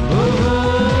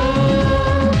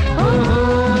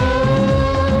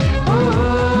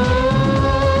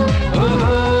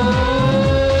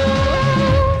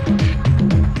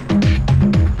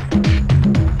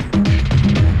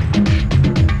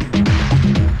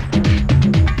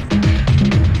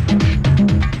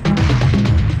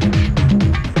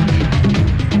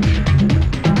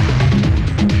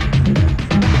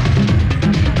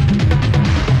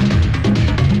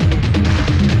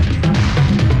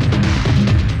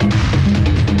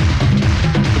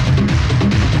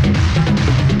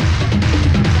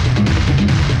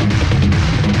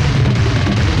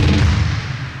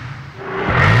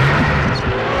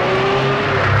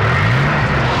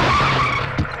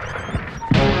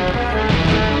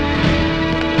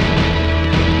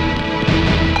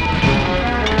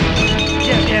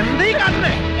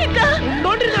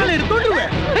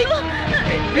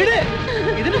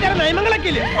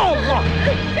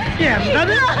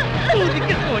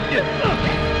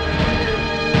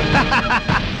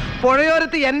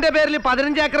 പുഴയോരത്ത് എന്റെ പേരിൽ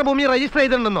 15 ഏക്കർ ഭൂമി രജിസ്റ്റർ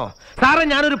ചെയ്തിട്ടുണ്ടെന്നോ? സാറേ,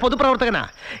 ഞാനൊരു പൊതുപ്രവർത്തകനാ.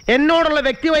 എന്നോടുള്ള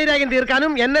വ്യക്തിവൈരാഗ്യം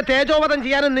തീർക്കാനും എന്നെ തേജോവധം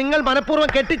ചെയ്യാനും നിങ്ങൾ മനഃപൂർവ്വം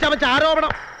കെട്ടിച്ചമച്ച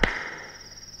ആരോപണം.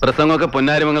 പ്രസംഗമൊക്കെ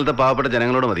പൊന്നാരിമംഗലത്തെ പാവപ്പെട്ട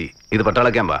ജനങ്ങളോട് മതി. ഇത് പട്ടാള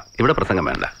ക്യാമ്പാ, ഇവിടെ പ്രസംഗം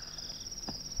വേണ്ട.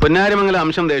 പൊന്നാരിമംഗലം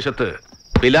അംശം ദേശത്ത്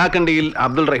പിലാക്കണ്ടിയിൽ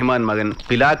അബ്ദുൾ റഹ്മാൻ മകൻ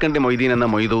പിലാക്കണ്ടി മൊയ്തീൻ എന്ന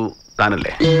മൊയ്തു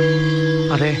താനല്ലേ?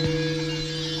 അതെ.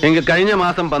 എങ്കിൽ കഴിഞ്ഞ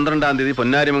മാസം 12-ാം തീയതി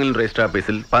പൊന്നാരിമംഗലം രജിസ്റ്റർ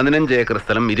ഓഫീസിൽ 15 ഏക്കർ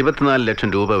സ്ഥലം 24 ലക്ഷം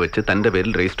രൂപ വെച്ച് തന്റെ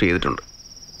പേരിൽ രജിസ്റ്റർ ചെയ്തിട്ടുണ്ട്.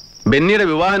 ബെന്നിയുടെ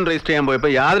വിവാഹം രജിസ്റ്റർ ചെയ്യാൻ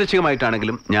പോയപ്പോൾ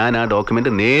യാദൃച്ഛികമായിട്ടാണെങ്കിലും ഞാൻ ആ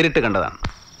ഡോക്യുമെന്റ് നേരിട്ട് കണ്ടതാണ്.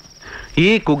 ഈ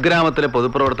കുഗ്രാമത്തിലെ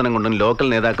പൊതുപ്രവർത്തനം കൊണ്ടും ലോക്കൽ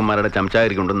നേതാക്കന്മാരുടെ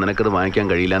ചംചാരി കൊണ്ടും നിനക്കത് വാങ്ങിക്കാൻ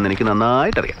കഴിയില്ല എന്ന് എനിക്ക്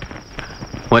നന്നായിട്ടറിയാം.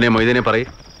 മോനെ മൊയ്തീനെ പറയും,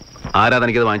 ആരാ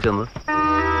തനിക്കത് വാങ്ങിച്ചു തന്നത്?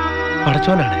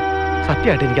 പടച്ചോനാണ്.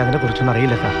 സത്യമായിട്ട് എനിക്ക് അതിനെ കുറിച്ചൊന്നും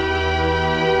അറിയില്ല സാർ.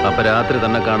 അപ്പൊ രാത്രി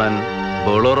തന്നെ കാണാൻ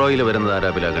ബോളോറോയിൽ വരുന്നത് ആരാ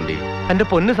പിലാക്കണ്ടി? എന്റെ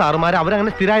പൊന്ന് സാറുമാര്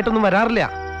അവരങ്ങനെ സ്ഥിരമായിട്ടൊന്നും വരാറില്ല.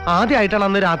 ആദ്യമായിട്ടാണ്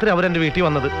അന്ന് രാത്രി അവരെന്റെ വീട്ടിൽ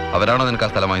വന്നത്. അവരാണോ നിനക്ക് ആ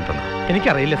സ്ഥലം വാങ്ങി തന്നത്?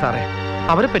 എനിക്കറിയില്ല സാറേ,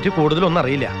 അവരെ പറ്റി കൂടുതലൊന്നും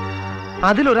അറിയില്ല.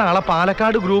 അതിലൊരാളെ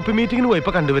പാലക്കാട് ഗ്രൂപ്പ് മീറ്റിംഗിന്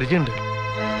പോയപ്പോ കണ്ടുപരിച്ചിട്ടുണ്ട്.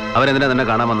 അവരെന്തിനാ തന്നെ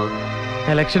കാണാൻ വന്നത്?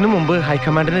 ഇലക്ഷന് മുമ്പ്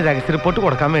ഹൈക്കമാൻഡിന് രഹസ്യ റിപ്പോർട്ട്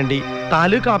കൊടുക്കാൻ വേണ്ടി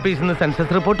താലൂക്ക് ഓഫീസിൽ നിന്ന്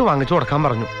സെൻസസ് റിപ്പോർട്ട് വാങ്ങിച്ചു കൊടുക്കാൻ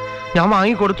പറഞ്ഞു. ഞാൻ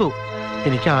വാങ്ങിക്കൊടുത്തു.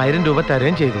 എനിക്ക് 1000 രൂപ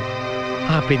തരുകയും ചെയ്തു.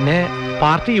 പിന്നെ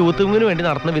പാർട്ടി യൂത്ത് വിങ്ങിന് വേണ്ടി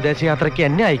നടത്തുന്ന വിദേശയാത്രയ്ക്ക്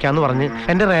എന്നെ അയക്കാന്ന് പറഞ്ഞ്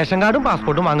എന്റെ റേഷൻ കാർഡും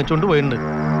പാസ്പോർട്ടും വാങ്ങിച്ചുകൊണ്ട് പോയിട്ടുണ്ട്.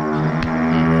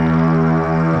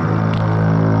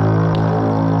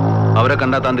 അവരെ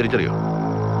കണ്ടാ താൻ തിരിച്ചറിയോ?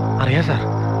 അറിയാം സാർ.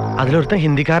 അതിലൊരുത്തൻ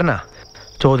ഹിന്ദിക്കാരനാ.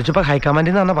 ചോദിച്ചപ്പോ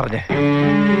ഹൈക്കമാൻഡിൽ നിന്നാണ് പറഞ്ഞേ.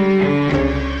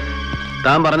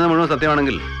 താൻ പറഞ്ഞത് മുഴുവൻ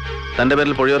സത്യമാണെങ്കിൽ തന്റെ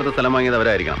പേരിൽ പുഴയോരത്ത് സ്ഥലം വാങ്ങിയത്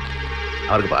അവരായിരിക്കണം.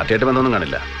 അവർക്ക് പാർട്ടിയായിട്ട് ബന്ധമൊന്നും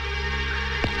കാണില്ല.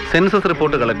 സെൻസസ്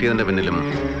റിപ്പോർട്ട് കളക്ട് ചെയ്തതിന്റെ പിന്നിലും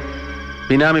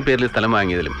ബിനാമി പേരിൽ സ്ഥലം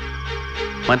വാങ്ങിയതിലും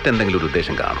മറ്റെന്തെങ്കിലും ഒരു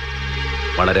ഉദ്ദേശം കാണും.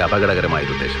 വളരെ അപകടകരമായ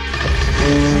ഒരു ഉദ്ദേശം.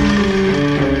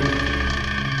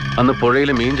 അന്ന്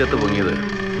പുഴയിൽ മീൻ ചത്ത് പൊങ്ങിയത്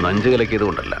നഞ്ച് കലക്കിയത്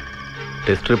കൊണ്ടല്ല.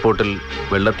 ടെസ്റ്റ് റിപ്പോർട്ടിൽ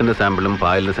വെള്ളത്തിന്റെ സാമ്പിളും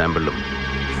പായലിന്റെ സാമ്പിളിലും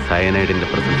സയനൈഡിന്റെ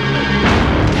പ്രസൻസ് ഉണ്ടായിരുന്നു.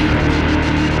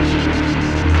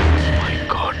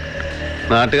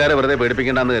 നാട്ടുകാരെ വെറുതെ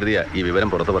പേടിപ്പിക്കേണ്ടെന്ന് കരുതിയ ഈ വിവരം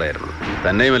പുറത്തു പറയായിരുന്നു.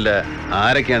 തന്നെയുമല്ല,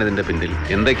 ആരൊക്കെയാണ് ഇതിന്റെ പിന്നിൽ,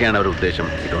 എന്തൊക്കെയാണ് അവരുടെ ഉദ്ദേശം,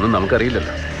 ഇതൊന്നും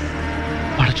നമുക്കറിയില്ലല്ലോ.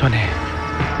 പടച്ചോനെ,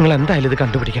 നിങ്ങൾ എന്തായാലും ഇത്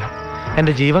കണ്ടുപിടിക്കണം.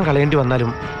 എൻ്റെ ജീവൻ കളയേണ്ടി വന്നാലും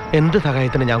എന്ത്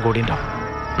സഹായത്തിന് ഞാൻ കൂടിയുണ്ടാവും.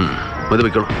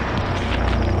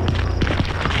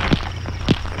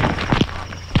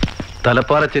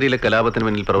 തലപ്പാറച്ചേരിയിലെ കലാപത്തിന്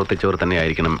പിന്നിൽ പ്രവർത്തിച്ചവർ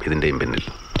തന്നെയായിരിക്കണം ഇതിന്റെയും പിന്നിൽ.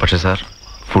 പക്ഷേ സാർ,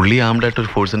 ഫുള്ളി ആംഡ് ആയിട്ട് ഒരു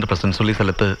ഫോഴ്സിന്റെ പ്രസൻസ് ഉള്ള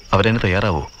സ്ഥലത്ത് അവരതിന്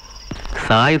തയ്യാറാവോ?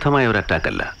 സായുധമായ ഒരു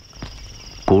അറ്റാക്കല്ല,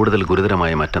 കൂടുതൽ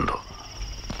ഗുരുതരമായ മറ്റെന്തോ.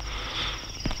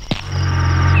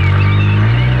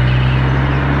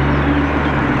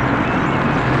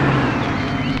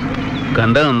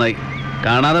 കണ്ട നന്നായി,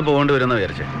 കാണാതെ പോകേണ്ടി വരുന്ന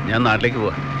വിചാരിച്ചേ. ഞാൻ നാട്ടിലേക്ക്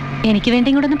പോവാ. എനിക്ക് വേണ്ടി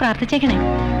കൂടെ ഒന്ന് പ്രാർത്ഥിച്ചേക്കണേ.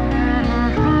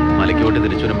 മലയ്ക്ക് പോയിട്ട്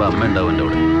തിരിച്ചു വരുമ്പോ അമ്മ ഉണ്ടാവും എൻ്റെ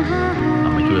അവിടെ.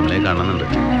 അമ്മയ്ക്ക് വിമലയെ കാണുന്നുണ്ട്.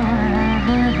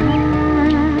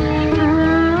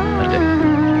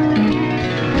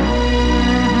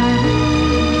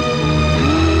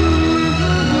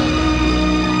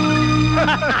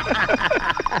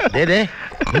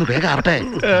 ഒന്ന് വേഗം ആവട്ടെ,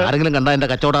 ആരെങ്കിലും കണ്ടാ എന്റെ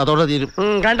കച്ചവടം അതോടെ തീരും.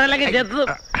 കണ്ടല്ലെങ്കിൽ ചെത്ത്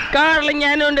കാറിൽ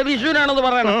ഞാനും എന്റെ വിഷുവിനാണെന്ന്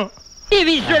പറയണോ? ഈ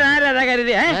വിഷുവിൻ ആരാ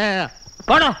കരുതി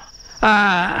പോണോ?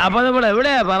 അപ്പൊ നമ്മൾ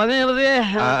എവിടെയാ പറഞ്ഞു നിർത്തിയേ?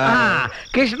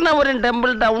 കൃഷ്ണപുരം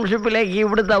ടെമ്പിൾ ടൗൺഷിപ്പിലേക്ക്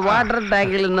ഇവിടുത്തെ വാട്ടർ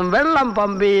ടാങ്കിൽ നിന്നും വെള്ളം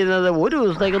പമ്പ് ചെയ്യുന്നത് ഒരു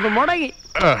ദിവസത്തേക്കൊന്ന് മുടങ്ങി.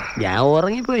 ഞാൻ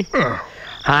ഉറങ്ങിപ്പോയി.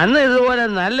 അന്ന് ഇതുപോലെ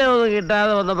നല്ലതൊന്നും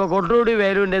കിട്ടാതെ വന്നപ്പോ കൊട്ടുകൂടി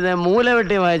വേരുവിന്റെ മൂല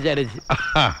വെട്ടി വായിച്ചരച്ച്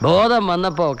ബോധം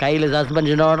വന്നപ്പോ കയ്യില്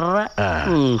സസ്പെൻഷൻ ഓർഡർ.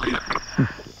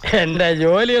 എന്റെ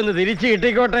ജോലി ഒന്ന് തിരിച്ചു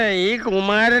കിട്ടിക്കോട്ടെ. ഈ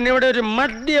കുമാരനിവിടെ ഒരു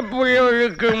മദ്യപ്പുഴ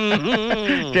ഒഴുക്കും.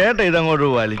 ചേട്ടൻ ഇതങ്ങോട്ട്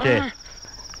വലിച്ചേ.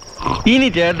 ഇനി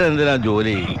ചേട്ടൻ എന്തിനാ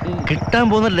ജോലി? കിട്ടാൻ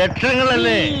പോകുന്ന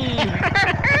ലക്ഷങ്ങളല്ലേ?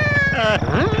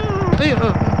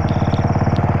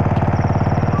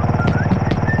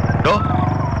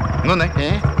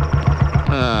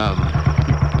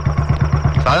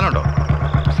 സാധനമുണ്ടോ?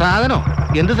 സാധനോ?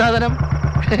 എന്ത് സാധനം?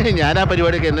 ഞാൻ ആ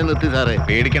പരിപാടിയൊക്കെ എന്നെ നിർത്തി സാറേ.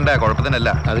 പേടിക്കണ്ട, കുഴപ്പത്തിനല്ല.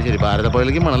 അത് ശരി,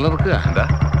 ഭാരതപ്പുഴയിലേക്ക് മണലിറക്കുക. എന്താ?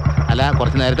 അല്ല,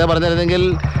 കുറച്ച് നേരത്തെ പറഞ്ഞിരുന്നെങ്കിൽ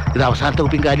ഇത് അവസാനത്തെ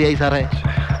കുപ്പിയും കാലിയായി സാറേ.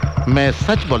 मैं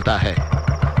सच बोलता है,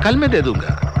 कल मैं दे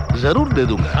दूंगा, जरूर दे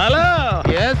दूंगा. ഹലോ,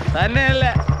 തന്നെയല്ല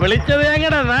വിളിച്ചത്?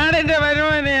 ഞങ്ങളുടെ നാടിന്റെ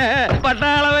വരുമോന്,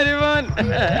 പട്ടാള വരുമോൻ.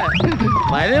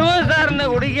 വരുമോൻ സാറിന്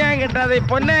കുടിക്കാൻ കിട്ടാതെ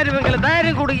പൊന്നാരിമെങ്കിൽ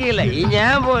താരും കുടിക്കില്ല, ഈ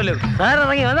ഞാൻ പോലും. സാർ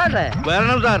ഇറങ്ങി വന്നാട്ടെ.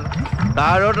 വരണം സാർ.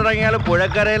 താഴോട്ടിറങ്ങിയാൽ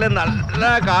പുഴക്കരയിൽ നല്ല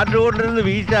കാറ്റുകൊണ്ടിരുന്ന്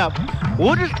വീശാം.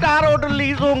 ഒരു സ്റ്റാർ ഹോട്ടലിൽ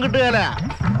ഈ സോങ് കിട്ടുകയല്ല.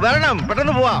 വരണം,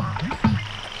 പെട്ടെന്ന് പോവാം.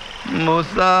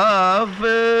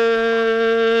 മുസാഫിർ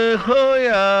ഹോ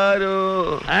യാരോ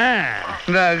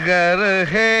നഗർ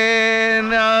ഹേ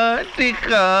നാ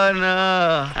ഠികാനാ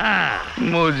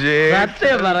മുझे.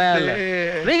 സത്യം പറയാലോ,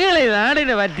 നിങ്ങൾ ഈ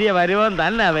നാടിന് പറ്റിയ വരുമോൻ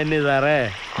തന്നെ വെന്നി സാറേ.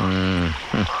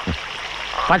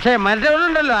 പക്ഷെ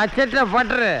മറ്റവനുണ്ടല്ലോ, അച്ചറ്റ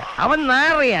പട്ടര്, അവൻ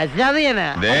നാറിയ ചതിയനാ.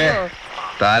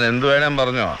 താൻ എന്ത് വേണം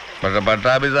പറഞ്ഞോ, പക്ഷെ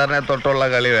പട്ടാഭി സാറിനെ തൊട്ടുള്ള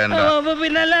കളി വേണ്ട.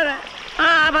 പിന്നല്ലാതെ ആ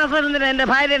പ്രസരത്തിന് എന്റെ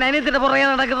ഭാര്യയുടെ അനിയത്തിന്റെ പുറകെ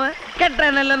നടക്കുന്നത്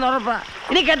കെട്ടാനല്ലെന്ന് ഉറപ്പാ.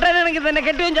 ഇനി കെട്ടാനാണെങ്കിൽ തന്നെ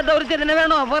കെട്ടിയും ചത്ത ഉറിച്ചതിനെ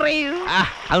വേണോ പറയൂ?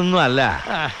 അതൊന്നും അല്ല,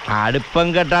 അടുപ്പം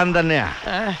കെട്ടാൻ തന്നെയാ.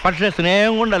 പക്ഷെ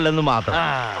സ്നേഹം കൊണ്ടല്ലെന്ന് മാത്രം.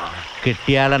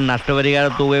 കിട്ടിയാലെ നഷ്ടപരിഹാര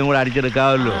തുകയും കൂടെ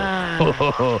അടിച്ചെടുക്കാമല്ലോ.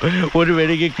 ഒരു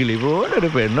വെടിക്ക് കിളി പോലൊരു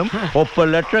പെണ്ണും ഒപ്പം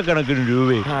ലക്ഷക്കണക്കിന്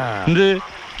രൂപയും. എന്ത്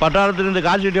പട്ടാളത്തിന് എന്ത്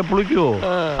കാശ് കിട്ടിയാ പുളിക്കുവോ?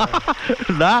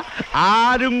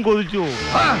 ആരും കൊതിച്ചു.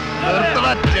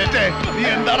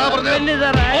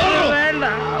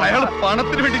 അയാൾ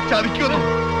പണത്തിന് വേണ്ടി ചതിക്കുന്നു.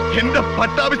 എന്റെ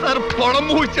പട്ടാഭി സാർ പണം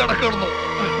മൂഹിച്ചടക്കുന്നു.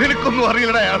 നിനക്കൊന്നും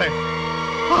അറിയില്ലടാ അയാളെ,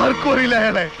 ആർക്കും അറിയില്ല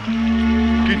അയാളെ.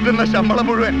 കിട്ടുന്ന ശമ്പളം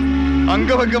മുഴുവൻ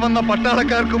അംഗഭംഗം വന്ന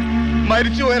പട്ടാളക്കാർക്കും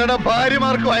മരിച്ചുപോയവരുടെ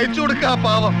ഭാര്യമാർക്കും അയച്ചു കൊടുക്കാ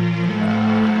പാവം.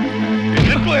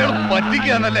 എന്നിട്ടും അയാൾ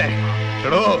പറ്റിക്കാന്നല്ലേ?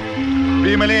 എടോ,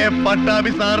 വിമലയെ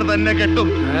പട്ടാഭി സാറ് തന്നെ കെട്ടും.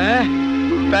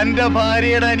 തന്റെ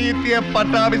ഭാര്യയുടെ അനിയത്തിയെ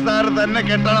പട്ടാഭി സാറ് തന്നെ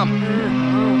കെട്ടണം.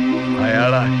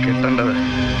 അയാളാ കെട്ടേണ്ടത്.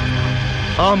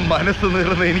 ആ മനസ്സ്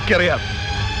നീറുന്നത് എനിക്കറിയാം.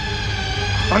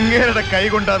 അങ്ങേരുടെ കൈ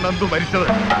കൊണ്ടാ നന്ദു മരിച്ചത്.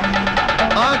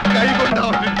 ആ കൈ കൊണ്ടാ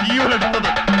അവർക്ക് ജീവൻ എടുത്തത്.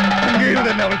 അങ്ങേര്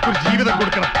തന്നെ അവൾക്കൊരു ജീവിതം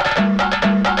കൊടുക്കണം.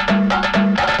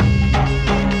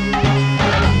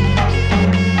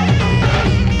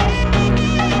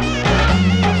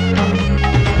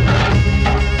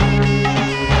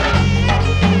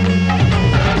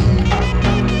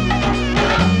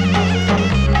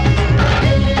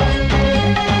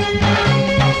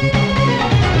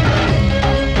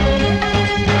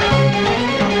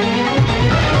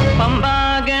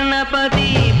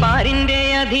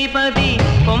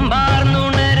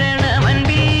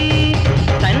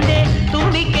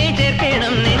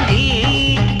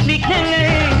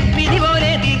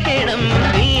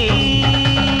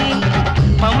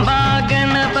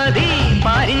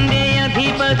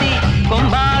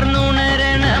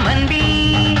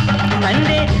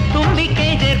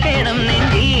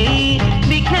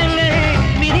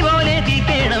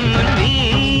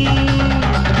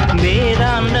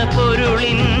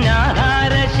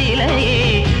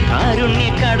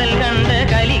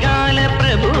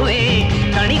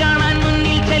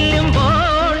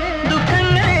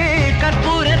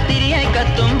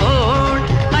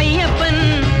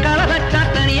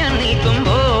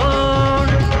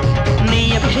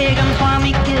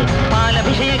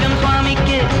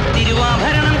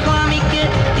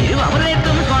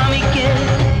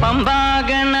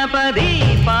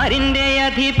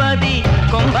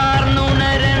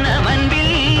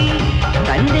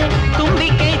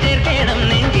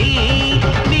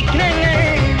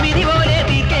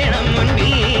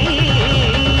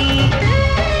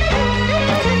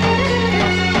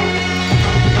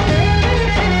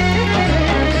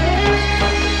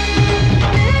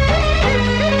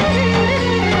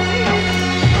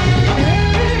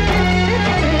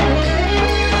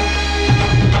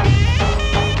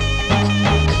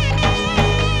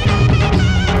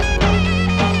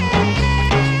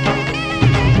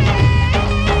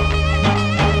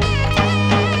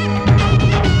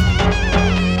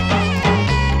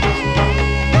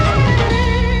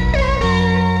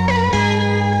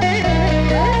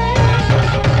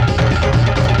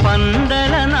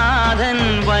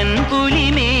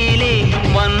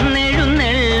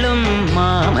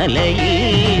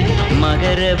 മാമലയിൽ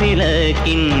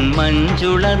മകരവിളക്കിൻ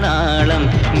മഞ്ചുളനാളം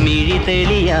മിഴി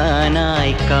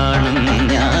തെളിയാനായി കാണും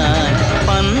ഞാൻ.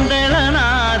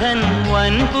 പന്തളനാഥൻ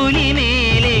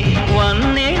വൻപുലിമേലെ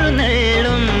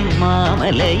വന്നെഴുന്നള്ളും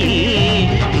മാമലയിൽ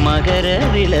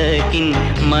മകരവിളക്കിൻ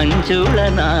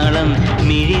മഞ്ചുളനാളം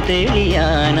മിഴി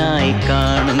തെളിയാനായി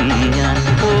കാണും ഞാൻ.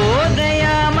 ഓ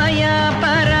ദയാമയ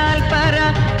പരാൽ പര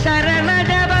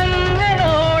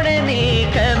ശരണജപങ്ങളോടെ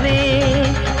നീക്കമേ.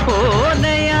 ഓ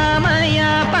ദയാമയ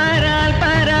പരാൽ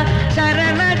പര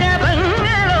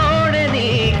ശരണജപങ്ങളോടെ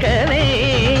നീക്കമേ.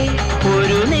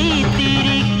 ഒരു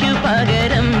നെയ്ത്തിരിക്കു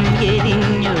പകരം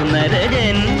എരിഞ്ഞു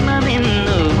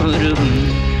നരജന്മമെന്നു മുരുകും.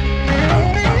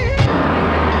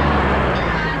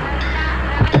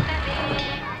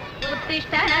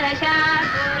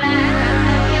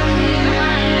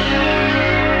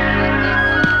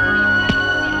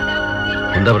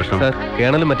 എന്താ പ്രശ്നം? സാർ,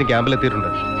 കേണലും മറ്റും ക്യാമ്പിലെത്തിയിട്ടുണ്ട്.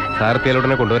 സാർ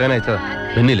എത്തിയാലുടനെ കൊണ്ടുവരാൻ അയച്ചതാ.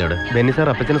 ബെന്നില്ല അവിടെ? ബെന്നി സാർ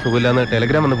അപ്പച്ചന് സുഖമില്ലാന്ന്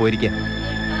ടെലഗ്രാം വന്ന് പോയിരിക്കാം.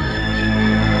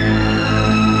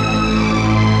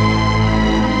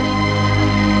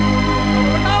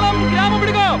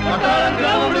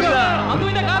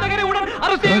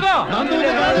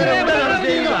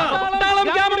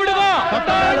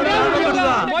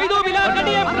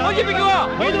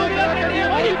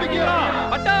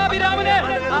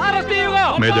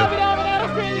 മേജർ,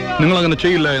 നിങ്ങൾ അങ്ങനെ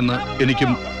ചെയ്യില്ല എന്ന്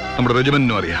എനിക്കും നമ്മുടെ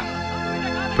റെജിമെന്റിനും അറിയാം.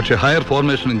 പക്ഷേ ഹയർ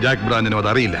ഫോർമേഷനും ജാക്ക് ബ്രാഞ്ചിനും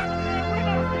അതറിയില്ല.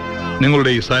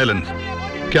 നിങ്ങളുടെ ഈ സൈലൻസ്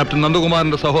ക്യാപ്റ്റൻ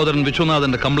നന്ദകുമാറിന്റെ സഹോദരൻ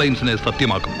വിശ്വനാഥന്റെ കംപ്ലൈൻസിനെ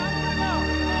സത്യമാക്കും.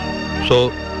 So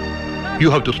you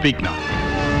have to speak now.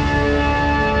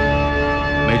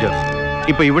 Major,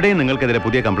 ഇപ്പൊ ഇവിടെയും നിങ്ങൾക്കെതിരെ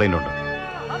പുതിയ കംപ്ലൈന്റ് ഉണ്ട്.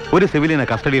 ഒരു സിവിലിനെ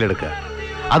കസ്റ്റഡിയിലെടുക്കുക,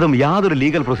 അതും യാതൊരു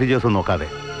ലീഗൽ പ്രൊസീജിയേഴ്സും നോക്കാതെ.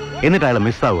 എന്നിട്ട് അയാൾ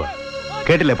മിസ്സാവുക.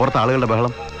 കേട്ടില്ലേ പുറത്ത് ആളുകളുടെ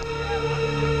ബഹളം?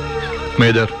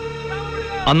 മേജർ,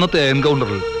 അന്നത്തെ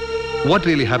എൻകൗണ്ടറിൽ what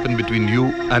really happened between you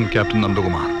and Captain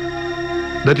Nandukumar?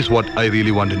 That is what I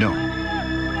really want to know.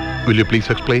 Will you please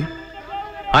explain?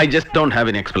 I just don't have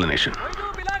any explanation.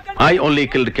 I only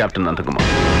killed Captain Nandukumar.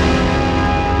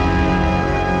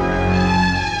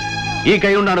 ഈ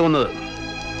കൈ കൊണ്ടാണ് കൊന്നത്.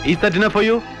 Is that enough for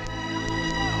you?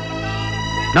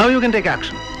 Now you can take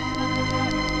action.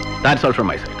 That's all from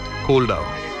my side. Cool down.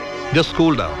 Just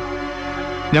cool down.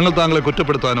 ഞങ്ങൾ താങ്കളെ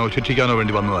കുറ്റപ്പെടുത്താനോ ശിക്ഷിക്കാനോ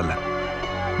വേണ്ടി വന്നതല്ല.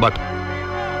 But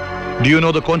do you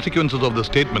know the consequences of the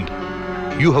statement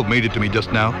you have made it to me just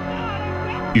now?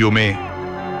 You may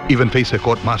even face a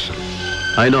court-martial.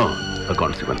 I know the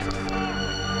consequences.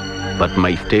 But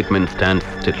my statement stands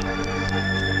still.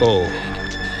 Oh.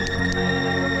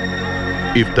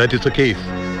 If that is the case,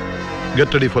 get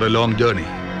ready for a long journey.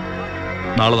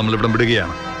 നാളെ നമ്മൾ ഇവിടെ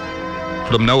വിടുകയാണ്.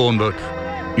 From now onwards,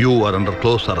 you are under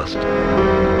close arrest.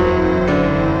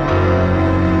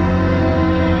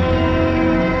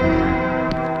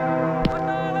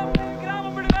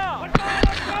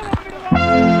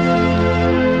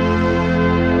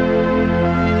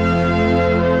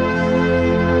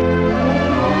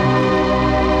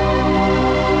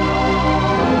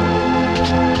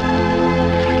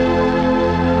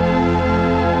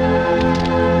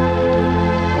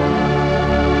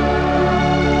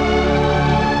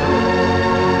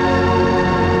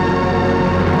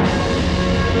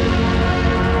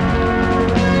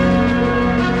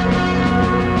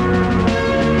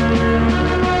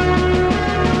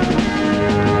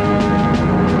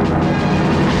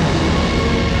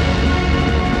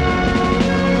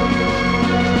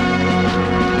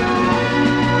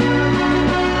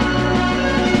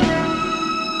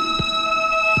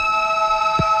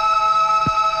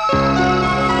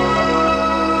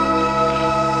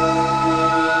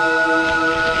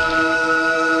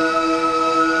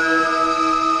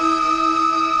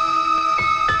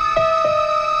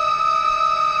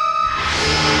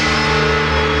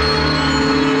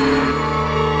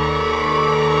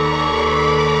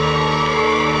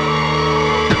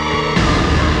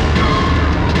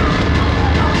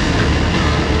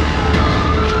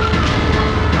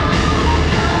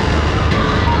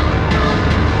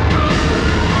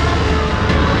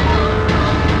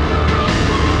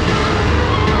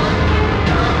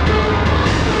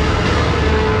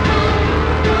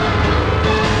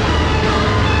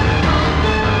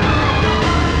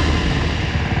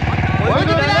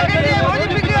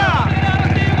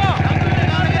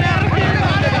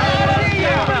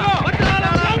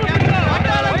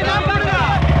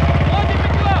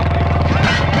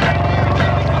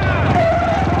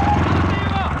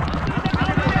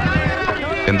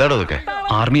 എന്താണോ അതൊക്കെ?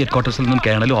 Army ഹെഡ്ക്വാർട്ടേഴ്സിൽ നിന്നും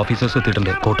കേണലും officers എത്തിയിട്ടുണ്ട്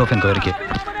court of എൻക്വയറിക്ക്.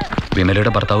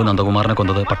 വിമലയുടെ ഭർത്താവ് നന്ദകുമാറിനെ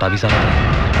കൊന്നത് പട്ടാഭി സാറാണ്.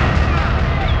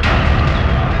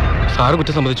 സാറ്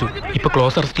കുറ്റം സമ്മതിച്ചു. ഇപ്പൊ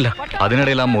ക്ലോസ് അറസ്റ്റില്ല.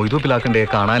 അതിനിടയിൽ ആ മൊയ്തു പിലാക്കണ്ടേ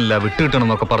കാണാനില്ല, വിട്ടുകിട്ടണം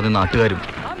എന്നൊക്കെ പറഞ്ഞ് നാട്ടുകാരും.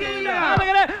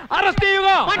 അറസ്റ്റ് ചെയ്യുക.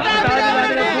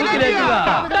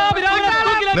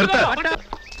 നിർത്ത.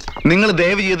 നിങ്ങൾ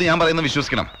ദയവ് ചെയ്ത് ഞാൻ പറയുന്നത്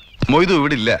വിശ്വസിക്കണം. മൊയ്തു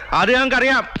ഇവിടെ ഇല്ല. അത്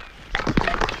ഞങ്ങൾക്കറിയാം.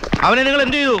 അവനെ നിങ്ങൾ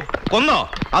എന്ത് ചെയ്തു? കൊന്നോ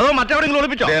അതോ മറ്റെവിടെയെങ്കിലും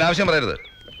ഒളിപ്പിച്ചോ? ആവശ്യം പറയരുത്.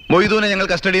 മൊയ്തുവിനെ ഞങ്ങൾ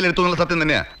കസ്റ്റഡിയിൽ എടുത്തു എന്നുള്ള സത്യം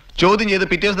തന്നെയാ. ചോദ്യം ചെയ്ത്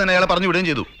പിറ്റേ ദിവസം തന്നെ അയാളെ പറഞ്ഞു വിടുകയും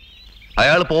ചെയ്തു.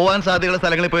 അയാൾ പോവാൻ സാധ്യതയുള്ള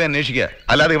സ്ഥലങ്ങളിൽ പോയി അന്വേഷിക്കുക,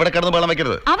 അല്ലാതെ ഇവിടെ കിടന്ന് ബഹളം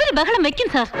വെക്കരുത്. അവര് ബഹളം വെക്കും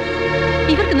സാർ.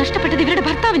 ഇവർക്ക് നഷ്ടപ്പെട്ടത് ഇവരുടെ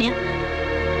ഭർത്താവിനെയാ.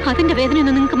 അതിന്റെ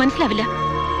വേദനയൊന്നും നിങ്ങൾക്ക് മനസ്സിലാവില്ല.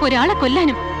 ഒരാളെ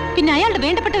കൊല്ലാനും പിന്നെ അയാളുടെ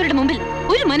വേണ്ടപ്പെട്ടവരുടെ മുമ്പിൽ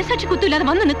ഒരു മനസാക്ഷി കുത്തൂല്ലാതെ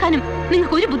വന്നു നിൽക്കാനും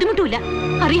നിങ്ങൾക്ക് ഒരു ബുദ്ധിമുട്ടുമില്ല.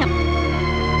 അറിയാം.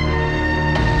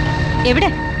 എവിടെ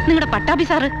നിങ്ങളുടെ പട്ടാഭി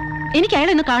സാറ്? എനിക്ക്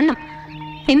അയാളെ ഒന്ന് കാണണം.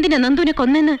 എന്തിനാ നന്ദുവിനെ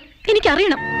കൊന്നെന്ന്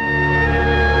എനിക്കറിയണം.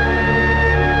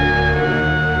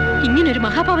 ഇങ്ങനൊരു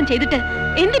മഹാപാവം ചെയ്തിട്ട്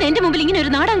എന്തിനാ എന്റെ മുമ്പിൽ ഇങ്ങനെ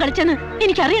ഒരു നാടകം കളിച്ചെന്ന്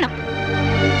എനിക്കറിയണം.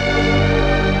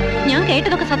 ഞാൻ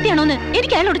കേട്ടതൊക്കെ സത്യമാണോന്ന്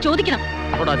എനിക്ക് അയാളോട് ചോദിക്കണം.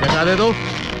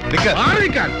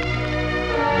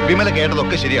 വിമല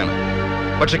കേട്ടതൊക്കെ ശരിയാണ്.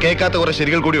 പക്ഷെ കേൾക്കാത്ത കുറെ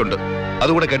ശരികൾ കൂടിയുണ്ട്.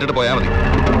 അതുകൂടെ കേട്ടിട്ട് പോയാൽ മതി.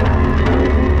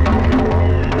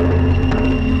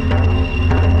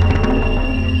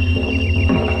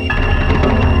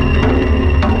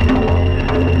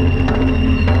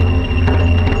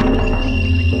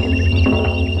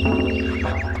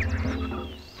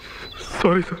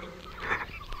 Sorry sir.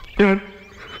 ഞാൻ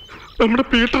നമ്മുടെ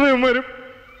പീറ്ററേമാരും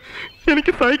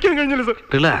എനിക്ക് സഹിക്കാൻ കഴിഞ്ഞില്ല സർ.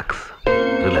 Relax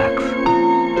relax.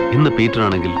 ഇന്ന് പീറ്റർ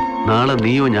ആണെങ്കിൽ നാളെ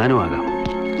നീയോ ഞാനോ ആകാം.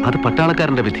 അത്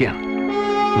പട്ടാളക്കാരന്റെ വിധിയാണ്.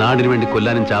 നാടിനു വേണ്ടി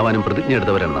കൊല്ലാനും ചാവാനും പ്രതിജ്ഞ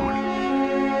എടുത്തവരാണ് നമ്മൾ.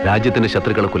 രാജ്യത്തിന്റെ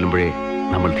ശത്രുക്കളെ കൊല്ലുമ്പോഴേ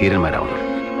നമ്മൾ ധീരന്മാരാവുന്നുള്ളൂ.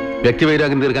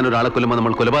 വ്യക്തിവൈരാഗ്യം തീർക്കാൻ ഒരാളെ കൊല്ലുമ്പോൾ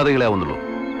നമ്മൾ കൊലപാതകളാവുന്നുള്ളൂ.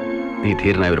 നീ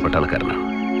ധീരനായ ഒരു പട്ടാളക്കാരനാണ്.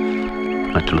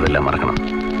 മറ്റുള്ളതെല്ലാം മറക്കണം.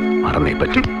 മറന്നേ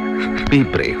പറ്റും. Be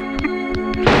brave.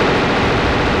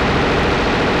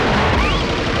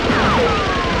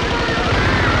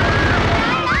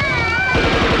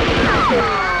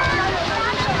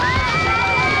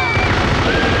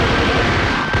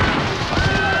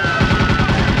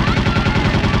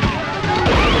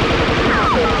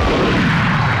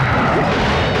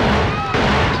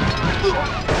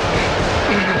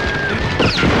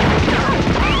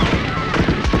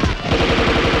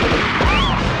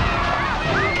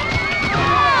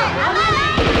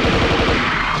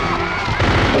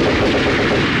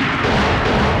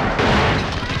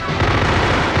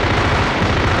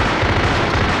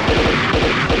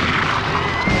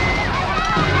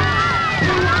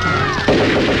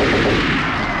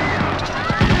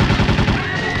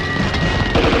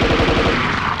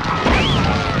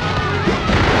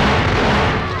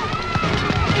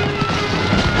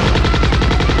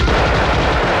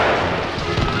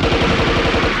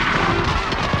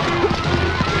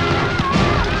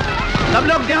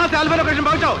 लोकेशन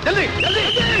पहुंचाओ जल्दी जल्दी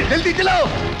जल्दी चलो।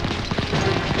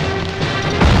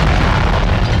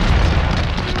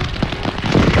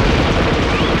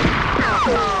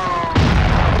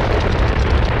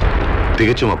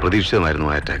 തികച്ചും അപ്രതീക്ഷിതമായിരുന്നു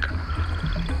ആ അറ്റാക്ക്.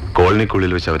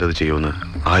 കോളനിക്കുള്ളിൽ വെച്ച് അവരത് ചെയ്യുമെന്ന്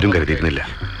ആരും കരുതിയിരുന്നില്ല.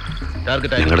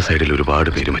 ഞങ്ങളുടെ സൈഡിൽ ഒരുപാട്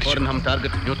പേര് മരിച്ചു.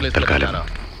 തൽക്കാലം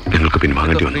ഞങ്ങൾക്ക്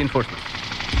പിൻവാങ്ങേണ്ടി വന്നു.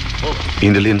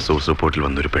 ഇന്റലിജൻസ് സോഴ്സ് റിപ്പോർട്ടിൽ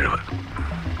വന്നൊരു പിഴവ്.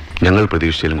 ഞങ്ങൾ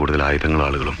പ്രതീക്ഷിച്ചാലും കൂടുതൽ ആയുധങ്ങളും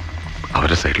ആളുകളും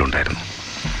അവരുടെ സൈഡിലുണ്ടായിരുന്നു.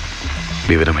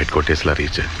 വിവരം ഹെഡ്ക്വാർട്ടേഴ്സിൽ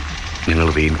അറിയിച്ച് ഞങ്ങൾ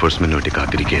റീഇൻഫോഴ്സ്മെന്റിന് വേണ്ടി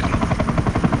കാത്തിരിക്കുകയായിരുന്നു.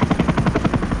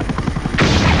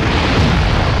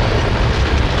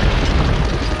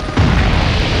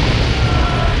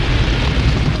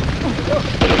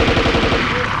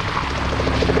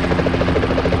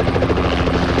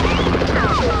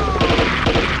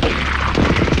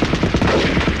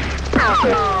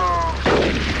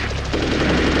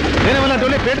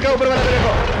 पेट का ऊपर वाला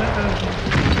देखो,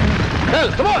 चल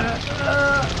कम ऑन,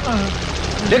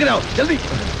 लेके जाओ जल्दी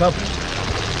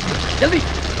जल्दी।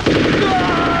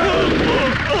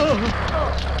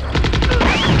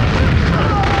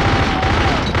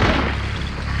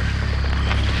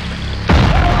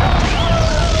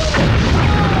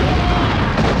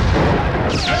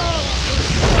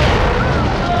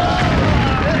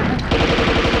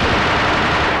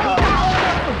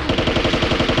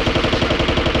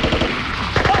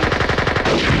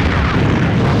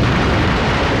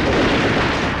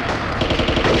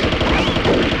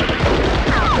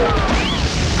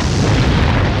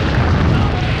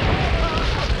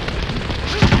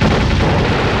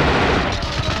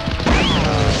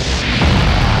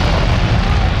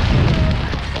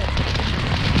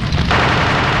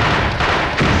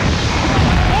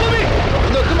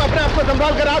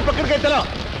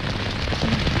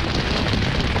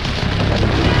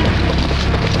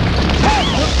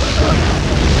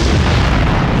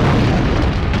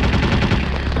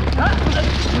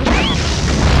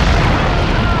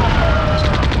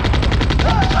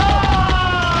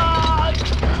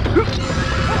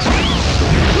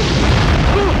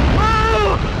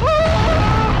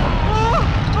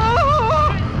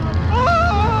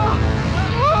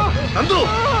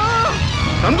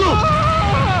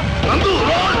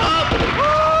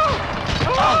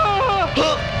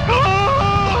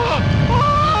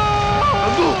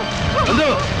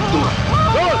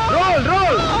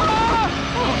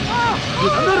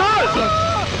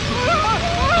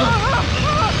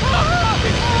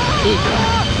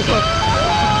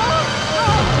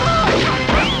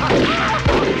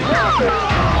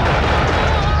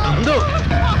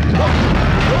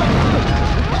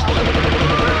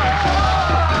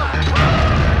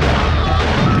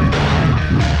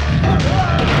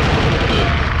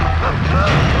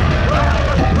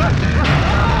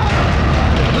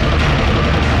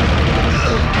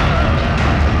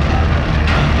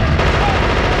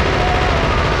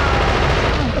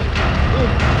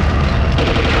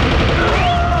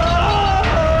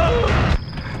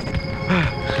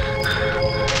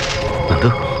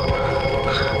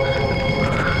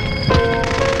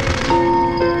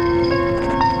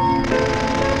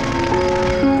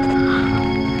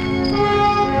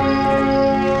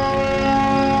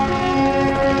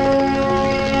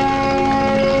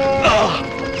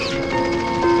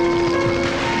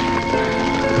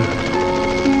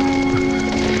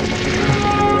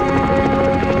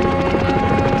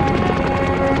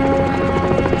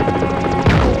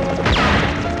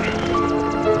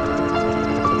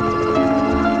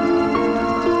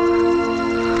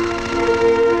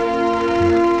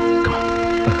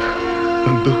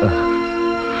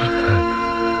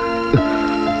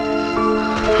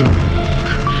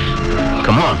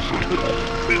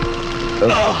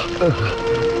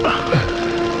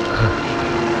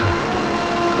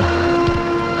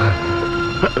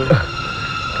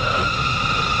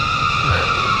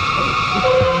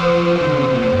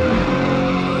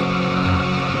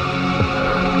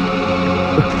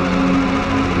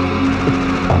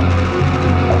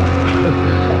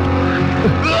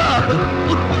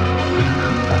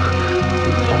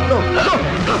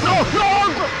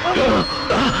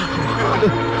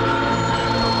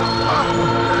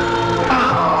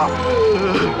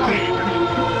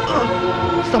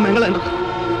 സമയങ്ങളാണ്.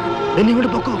 എന്നെ കൊണ്ട്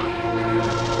പൊക്കോ,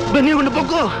 എന്നെ കൊണ്ട്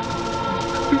പൊക്കോ,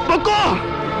 പൊക്കോ,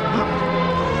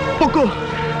 പൊക്കോ,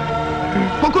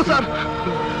 പൊക്കോ സാർ.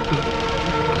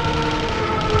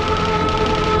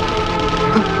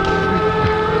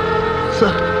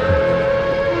 സാർ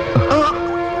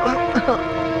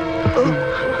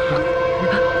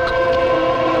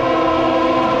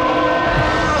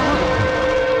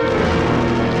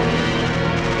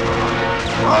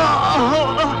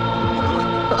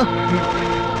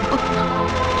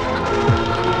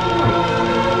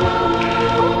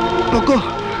പൊക്കോ,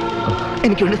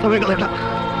 എനിക്ക് വേണ്ടി സമയം കളയണ്ട.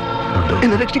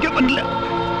 എന്നെ രക്ഷിക്കാൻ പറ്റില്ല.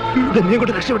 എന്നെ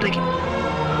കൊണ്ട് രക്ഷപ്പെട്ടേക്ക്.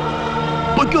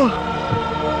 പൊക്കോ,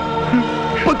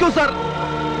 പൊക്കോ സാർ,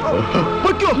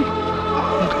 പൊക്കോ,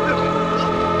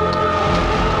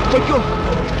 പൊക്കോ.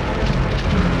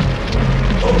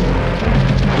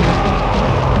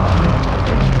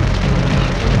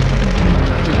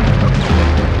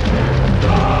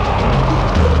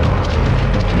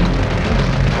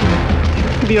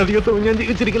 ഇനി അധികത്വം ഞാൻ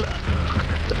ജീവിച്ചിരിക്കില്ല.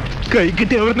 കൈ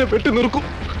കിട്ടി അവരെ വെട്ടി നിർക്കും.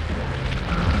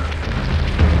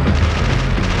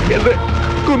 എന്നെ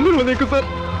കൊന്നു വന്നേക്കും sir.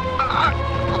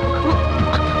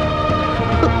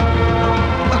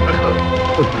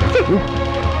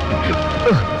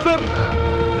 Sir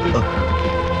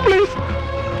please,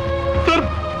 sir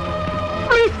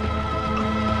please,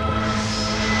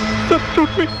 sir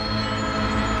shoot me,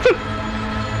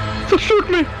 sir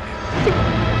shoot me.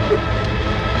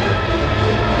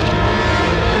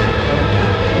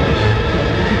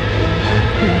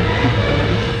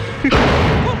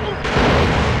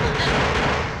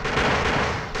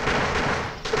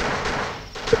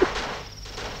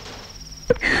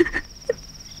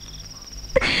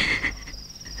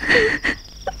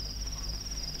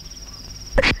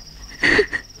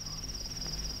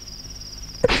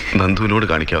 നന്ദുവിനോട്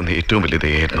കാണിക്കാവുന്ന ഏറ്റവും വലിയ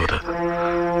ദയായിരുന്നു അത്.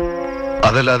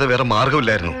 അതല്ലാതെ വേറെ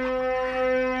മാർഗമില്ലായിരുന്നു.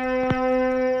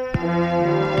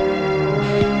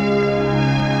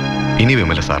 ഇനി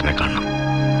വിമല സാറിനെ കാണണം.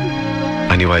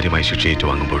 അനിവാര്യമായി ശിക്ഷ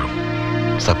ഏറ്റുവാങ്ങുമ്പോഴും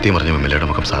സത്യം പറഞ്ഞ വിമലയുടെ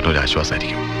മുഖം സാറിന് ഒരു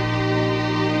ആശ്വാസമായിരിക്കും.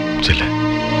 ചെല്ലേ.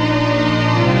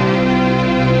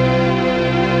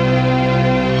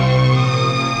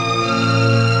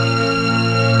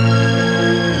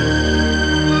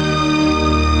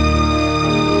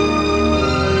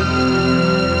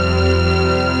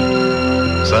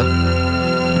 Sir,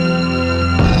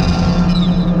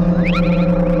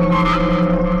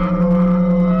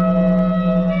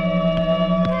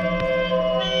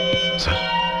 sir,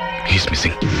 he's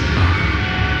missing.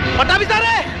 Pattabhi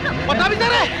സാറേ, പട്ടാഭി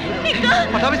സാറേ,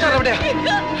 പട്ടാഭി സാർ എവിടെയാ?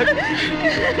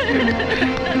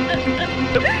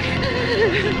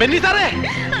 ബെന്നി സാറേ,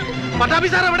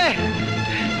 പട്ടാഭി സാർ എവിടെ?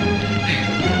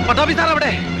 പട്ടാഭി സാർ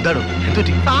എവിടെ? എന്താണോ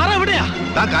എന്തുപറ്റി? സാർ എവിടെയാ?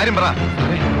 കാര്യം പറ.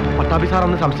 പട്ടാഭി സാർ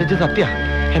അന്ന് സംശയിച്ച സത്യ.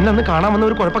 എന്നെ അന്ന് കാണാൻ വന്ന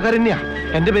ഒരു കുഴപ്പക്കാരൻ തന്നെയാ.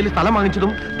 എന്റെ പേരിൽ സ്ഥലം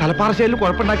വാങ്ങിച്ചതും തലപ്പാറശ്ശേരിൽ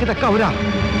കുഴപ്പമുണ്ടാക്കിയതൊക്കെ അവരാ.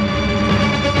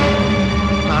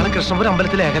 നാളെ കൃഷ്ണപുരം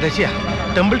അമ്പലത്തിലെ ഏകദേശിയാ.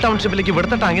 ടെമ്പിൾ ടൗൺഷിപ്പിലേക്ക്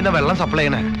ഇവിടുത്തെ ടാങ്കിന്ന് വെള്ളം സപ്ലൈ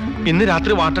ചെയ്യണേ. ഇന്ന്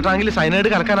രാത്രി വാട്ടർ ടാങ്കിൽ സൈനൈഡ്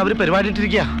കലക്കാൻ അവർ പരിപാടി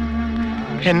ഇട്ടിരിക്കുക.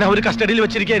 എന്നെ അവർ കസ്റ്റഡിയിൽ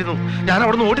വെച്ചിരിക്കായിരുന്നു. ഞാൻ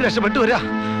അവിടെ നിന്ന് ഓടി രക്ഷപ്പെട്ടു വരാ.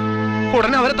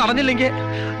 ഉടനെ അവരെ തടഞ്ഞില്ലെങ്കിൽ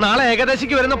നാളെ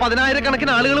ഏകദേശിക്ക് വരുന്ന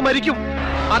 10,000 ആളുകൾ മരിക്കും.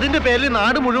 അതിന്റെ പേരിൽ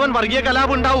നാട് മുഴുവൻ വർഗീയ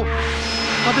കലാപം ഉണ്ടാവും.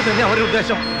 അത് തന്നെ അവരുടെ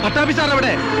ഉദ്ദേശം. പട്ടാഭി സാർ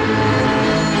അവിടെ?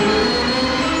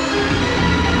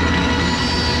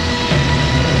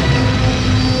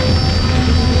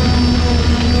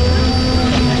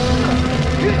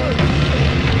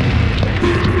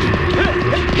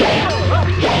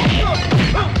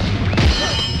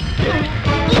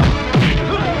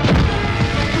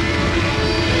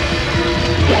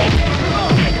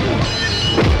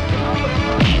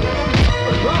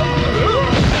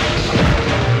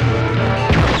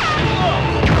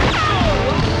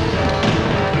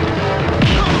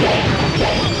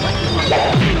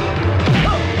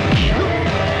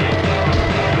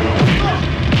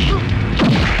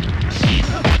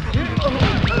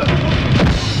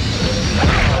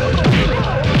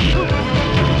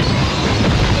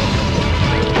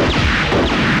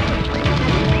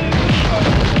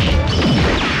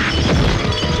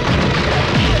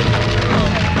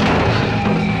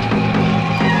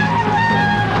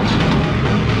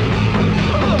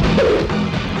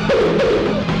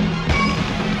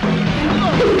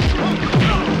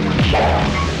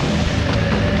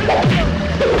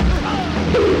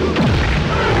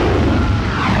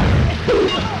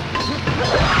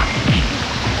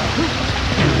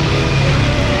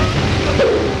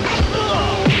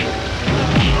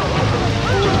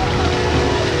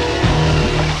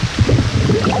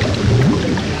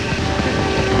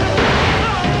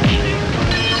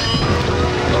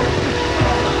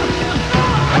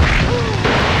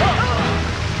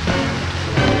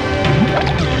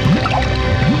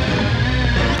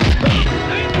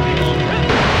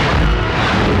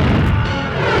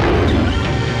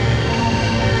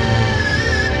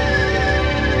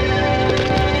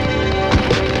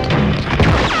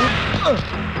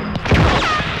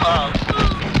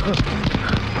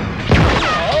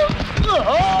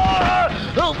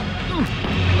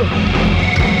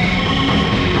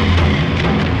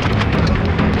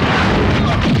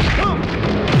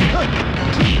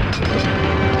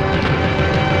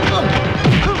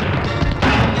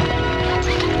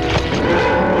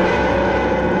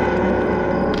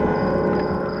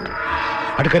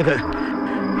 അടുക്കരുത്.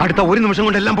 അടുത്ത ഒരു നിമിഷം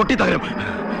കൊണ്ട് എല്ലാം പൊട്ടി തകരും.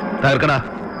 തകർക്കടാ,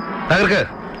 തകർക്ക്.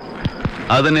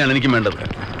 അത് തന്നെയാണ് എനിക്കും വേണ്ടത്.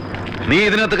 നീ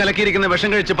ഇതിനകത്ത് കലക്കിയിരിക്കുന്ന വിഷം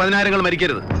കഴിച്ച് 10,000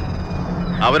 മരിക്കരുത്.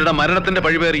 അവരുടെ മരണത്തിന്റെ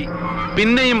പഴിവേറി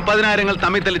പിന്നെയും 10,000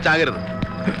 തമ്മിൽ തല്ലി ചാകരുത്.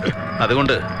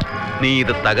 അതുകൊണ്ട് നീ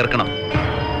ഇത് തകർക്കണം.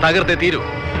 തകർത്തേ തീരൂ.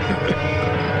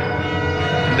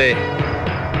 എന്തേ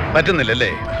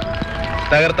പറ്റുന്നില്ലല്ലേ?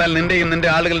 തകർത്താൽ നിന്റെയും നിന്റെ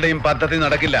ആളുകളുടെയും പദ്ധതി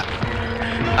നടക്കില്ല.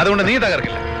 അതുകൊണ്ട് നീ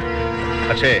തകർക്കില്ല.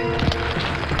 പക്ഷേ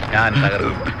ഞാൻ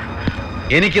തകർക്കും.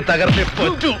 എനിക്ക് തകർത്തേ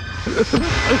പറ്റൂ.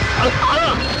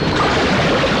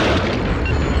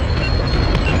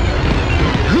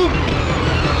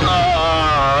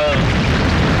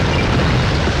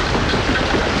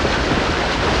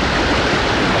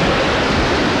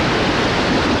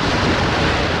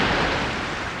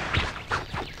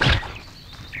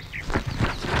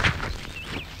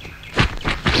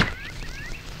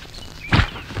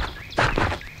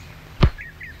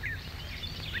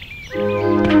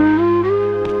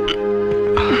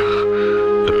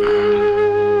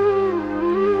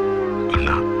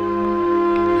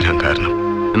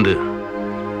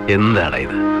 എന്താടാ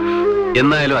ഇത്?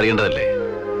 എന്നായാലും അറിയേണ്ടതല്ലേ?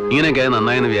 ഇങ്ങനെയൊക്കെ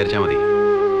നന്നായെന്ന് വിചാരിച്ചാൽ മതി.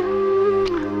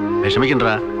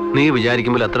 വിഷമിക്കണ്ടാ. നീ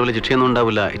വിചാരിക്കുമ്പോൾ അത്ര വലിയ ശിക്ഷയൊന്നും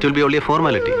ഉണ്ടാവില്ല. It will be only A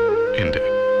formality.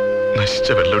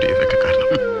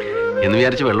 എന്ന്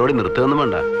വിചാരിച്ച് വെള്ളോടി നിർത്തുകയൊന്നും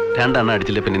വേണ്ട. 2 എണ്ണം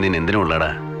അടിച്ചില്ല പിന്നെ നീ എന്തിനും ഉള്ളടാ.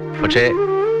 പക്ഷേ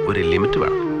ഒരു ലിമിറ്റ്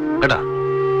വേണം കേട്ടാ.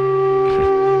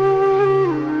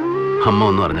 അമ്മ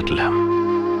ഒന്നും അറിഞ്ഞിട്ടില്ല.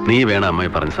 നീ വേണം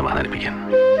അമ്മയെ പറഞ്ഞ് സമാധാനിപ്പിക്കാൻ.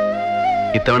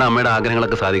 ഇത്തവണ അമ്മയുടെ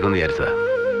ആഗ്രഹങ്ങളൊക്കെ സാധിക്കുമെന്ന് വിചാരിച്ചതാ.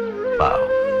 പാവം.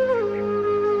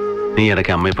 നീ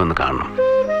ഇടയ്ക്ക് അമ്മയിപ്പോ ഒന്ന് കാണണം.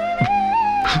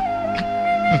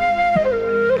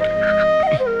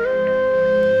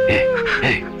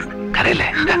 കരയല്ലേ?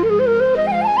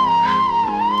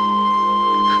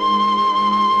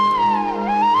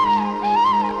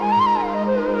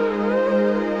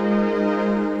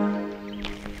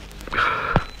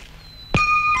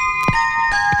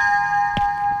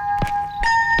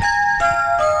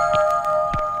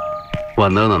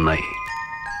 വന്നത് നന്നായി.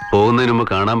 പോകുന്നതിന് മുമ്പ്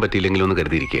കാണാൻ പറ്റിയില്ലെങ്കിലും ഒന്ന്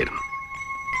കരുതിയിരിക്കുകയായിരുന്നു.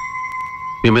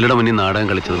 വിമലയുടെ മുന്നിൽ നാടകം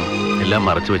കളിച്ചതും എല്ലാം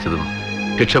മറച്ചു വെച്ചതും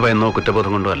ശിക്ഷ ഭയന്നോ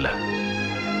കുറ്റബോധം കൊണ്ടോ അല്ല.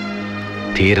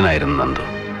 ധീരനായിരുന്നു നന്ദു.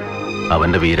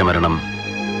 അവന്റെ വീരമരണം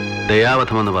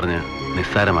ദയാവധമെന്ന് പറഞ്ഞ്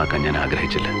നിസ്സാരമാക്കാൻ ഞാൻ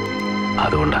ആഗ്രഹിച്ചില്ല.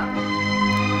 അതുകൊണ്ടാ.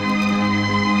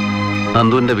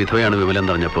 നന്ദുവിന്റെ വിധവയാണ്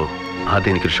വിമലെന്ന് അറിഞ്ഞപ്പോൾ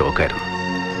ആദ്യം എനിക്കൊരു ഷോക്കായിരുന്നു.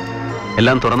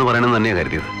 എല്ലാം തുറന്നു പറയണമെന്ന് തന്നെയാണ്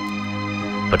കരുതിയത്.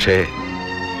 പക്ഷേ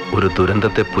ഒരു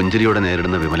ദുരന്തത്തെ പുഞ്ചിരിയോടെ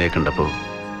നേരിടുന്ന വിമലയെ കണ്ടപ്പോൾ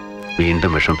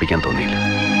വീണ്ടും വിഷമിപ്പിക്കാൻ തോന്നിയില്ല.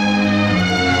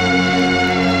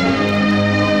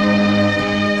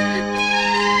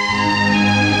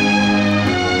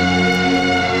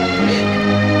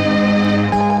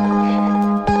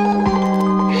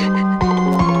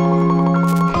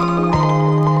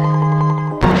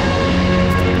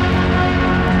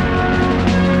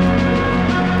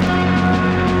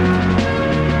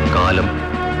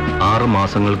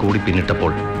 മാസങ്ങൾ കൂടി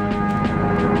പിന്നിട്ടപ്പോൾ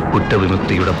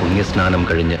കുറ്റവിമുക്തിയുടെ പുണ്യസ്നാനം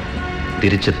കഴിഞ്ഞ്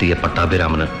തിരിച്ചെത്തിയ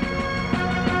പട്ടാഭിരാമന്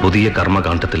പുതിയ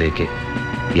കർമ്മകാണ്ഡത്തിലേക്ക്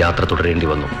യാത്ര തുടരേണ്ടി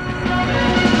വന്നു.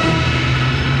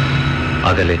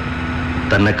 അകലെ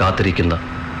തന്നെ കാത്തിരിക്കുന്ന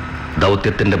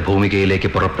ദൗത്യത്തിന്റെ ഭൂമികയിലേക്ക്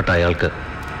പുറപ്പെട്ട അയാൾക്ക്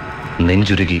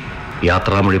നെഞ്ചുരുകി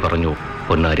യാത്രാമൊഴി പറഞ്ഞു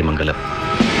പൊന്നാരിമംഗലം.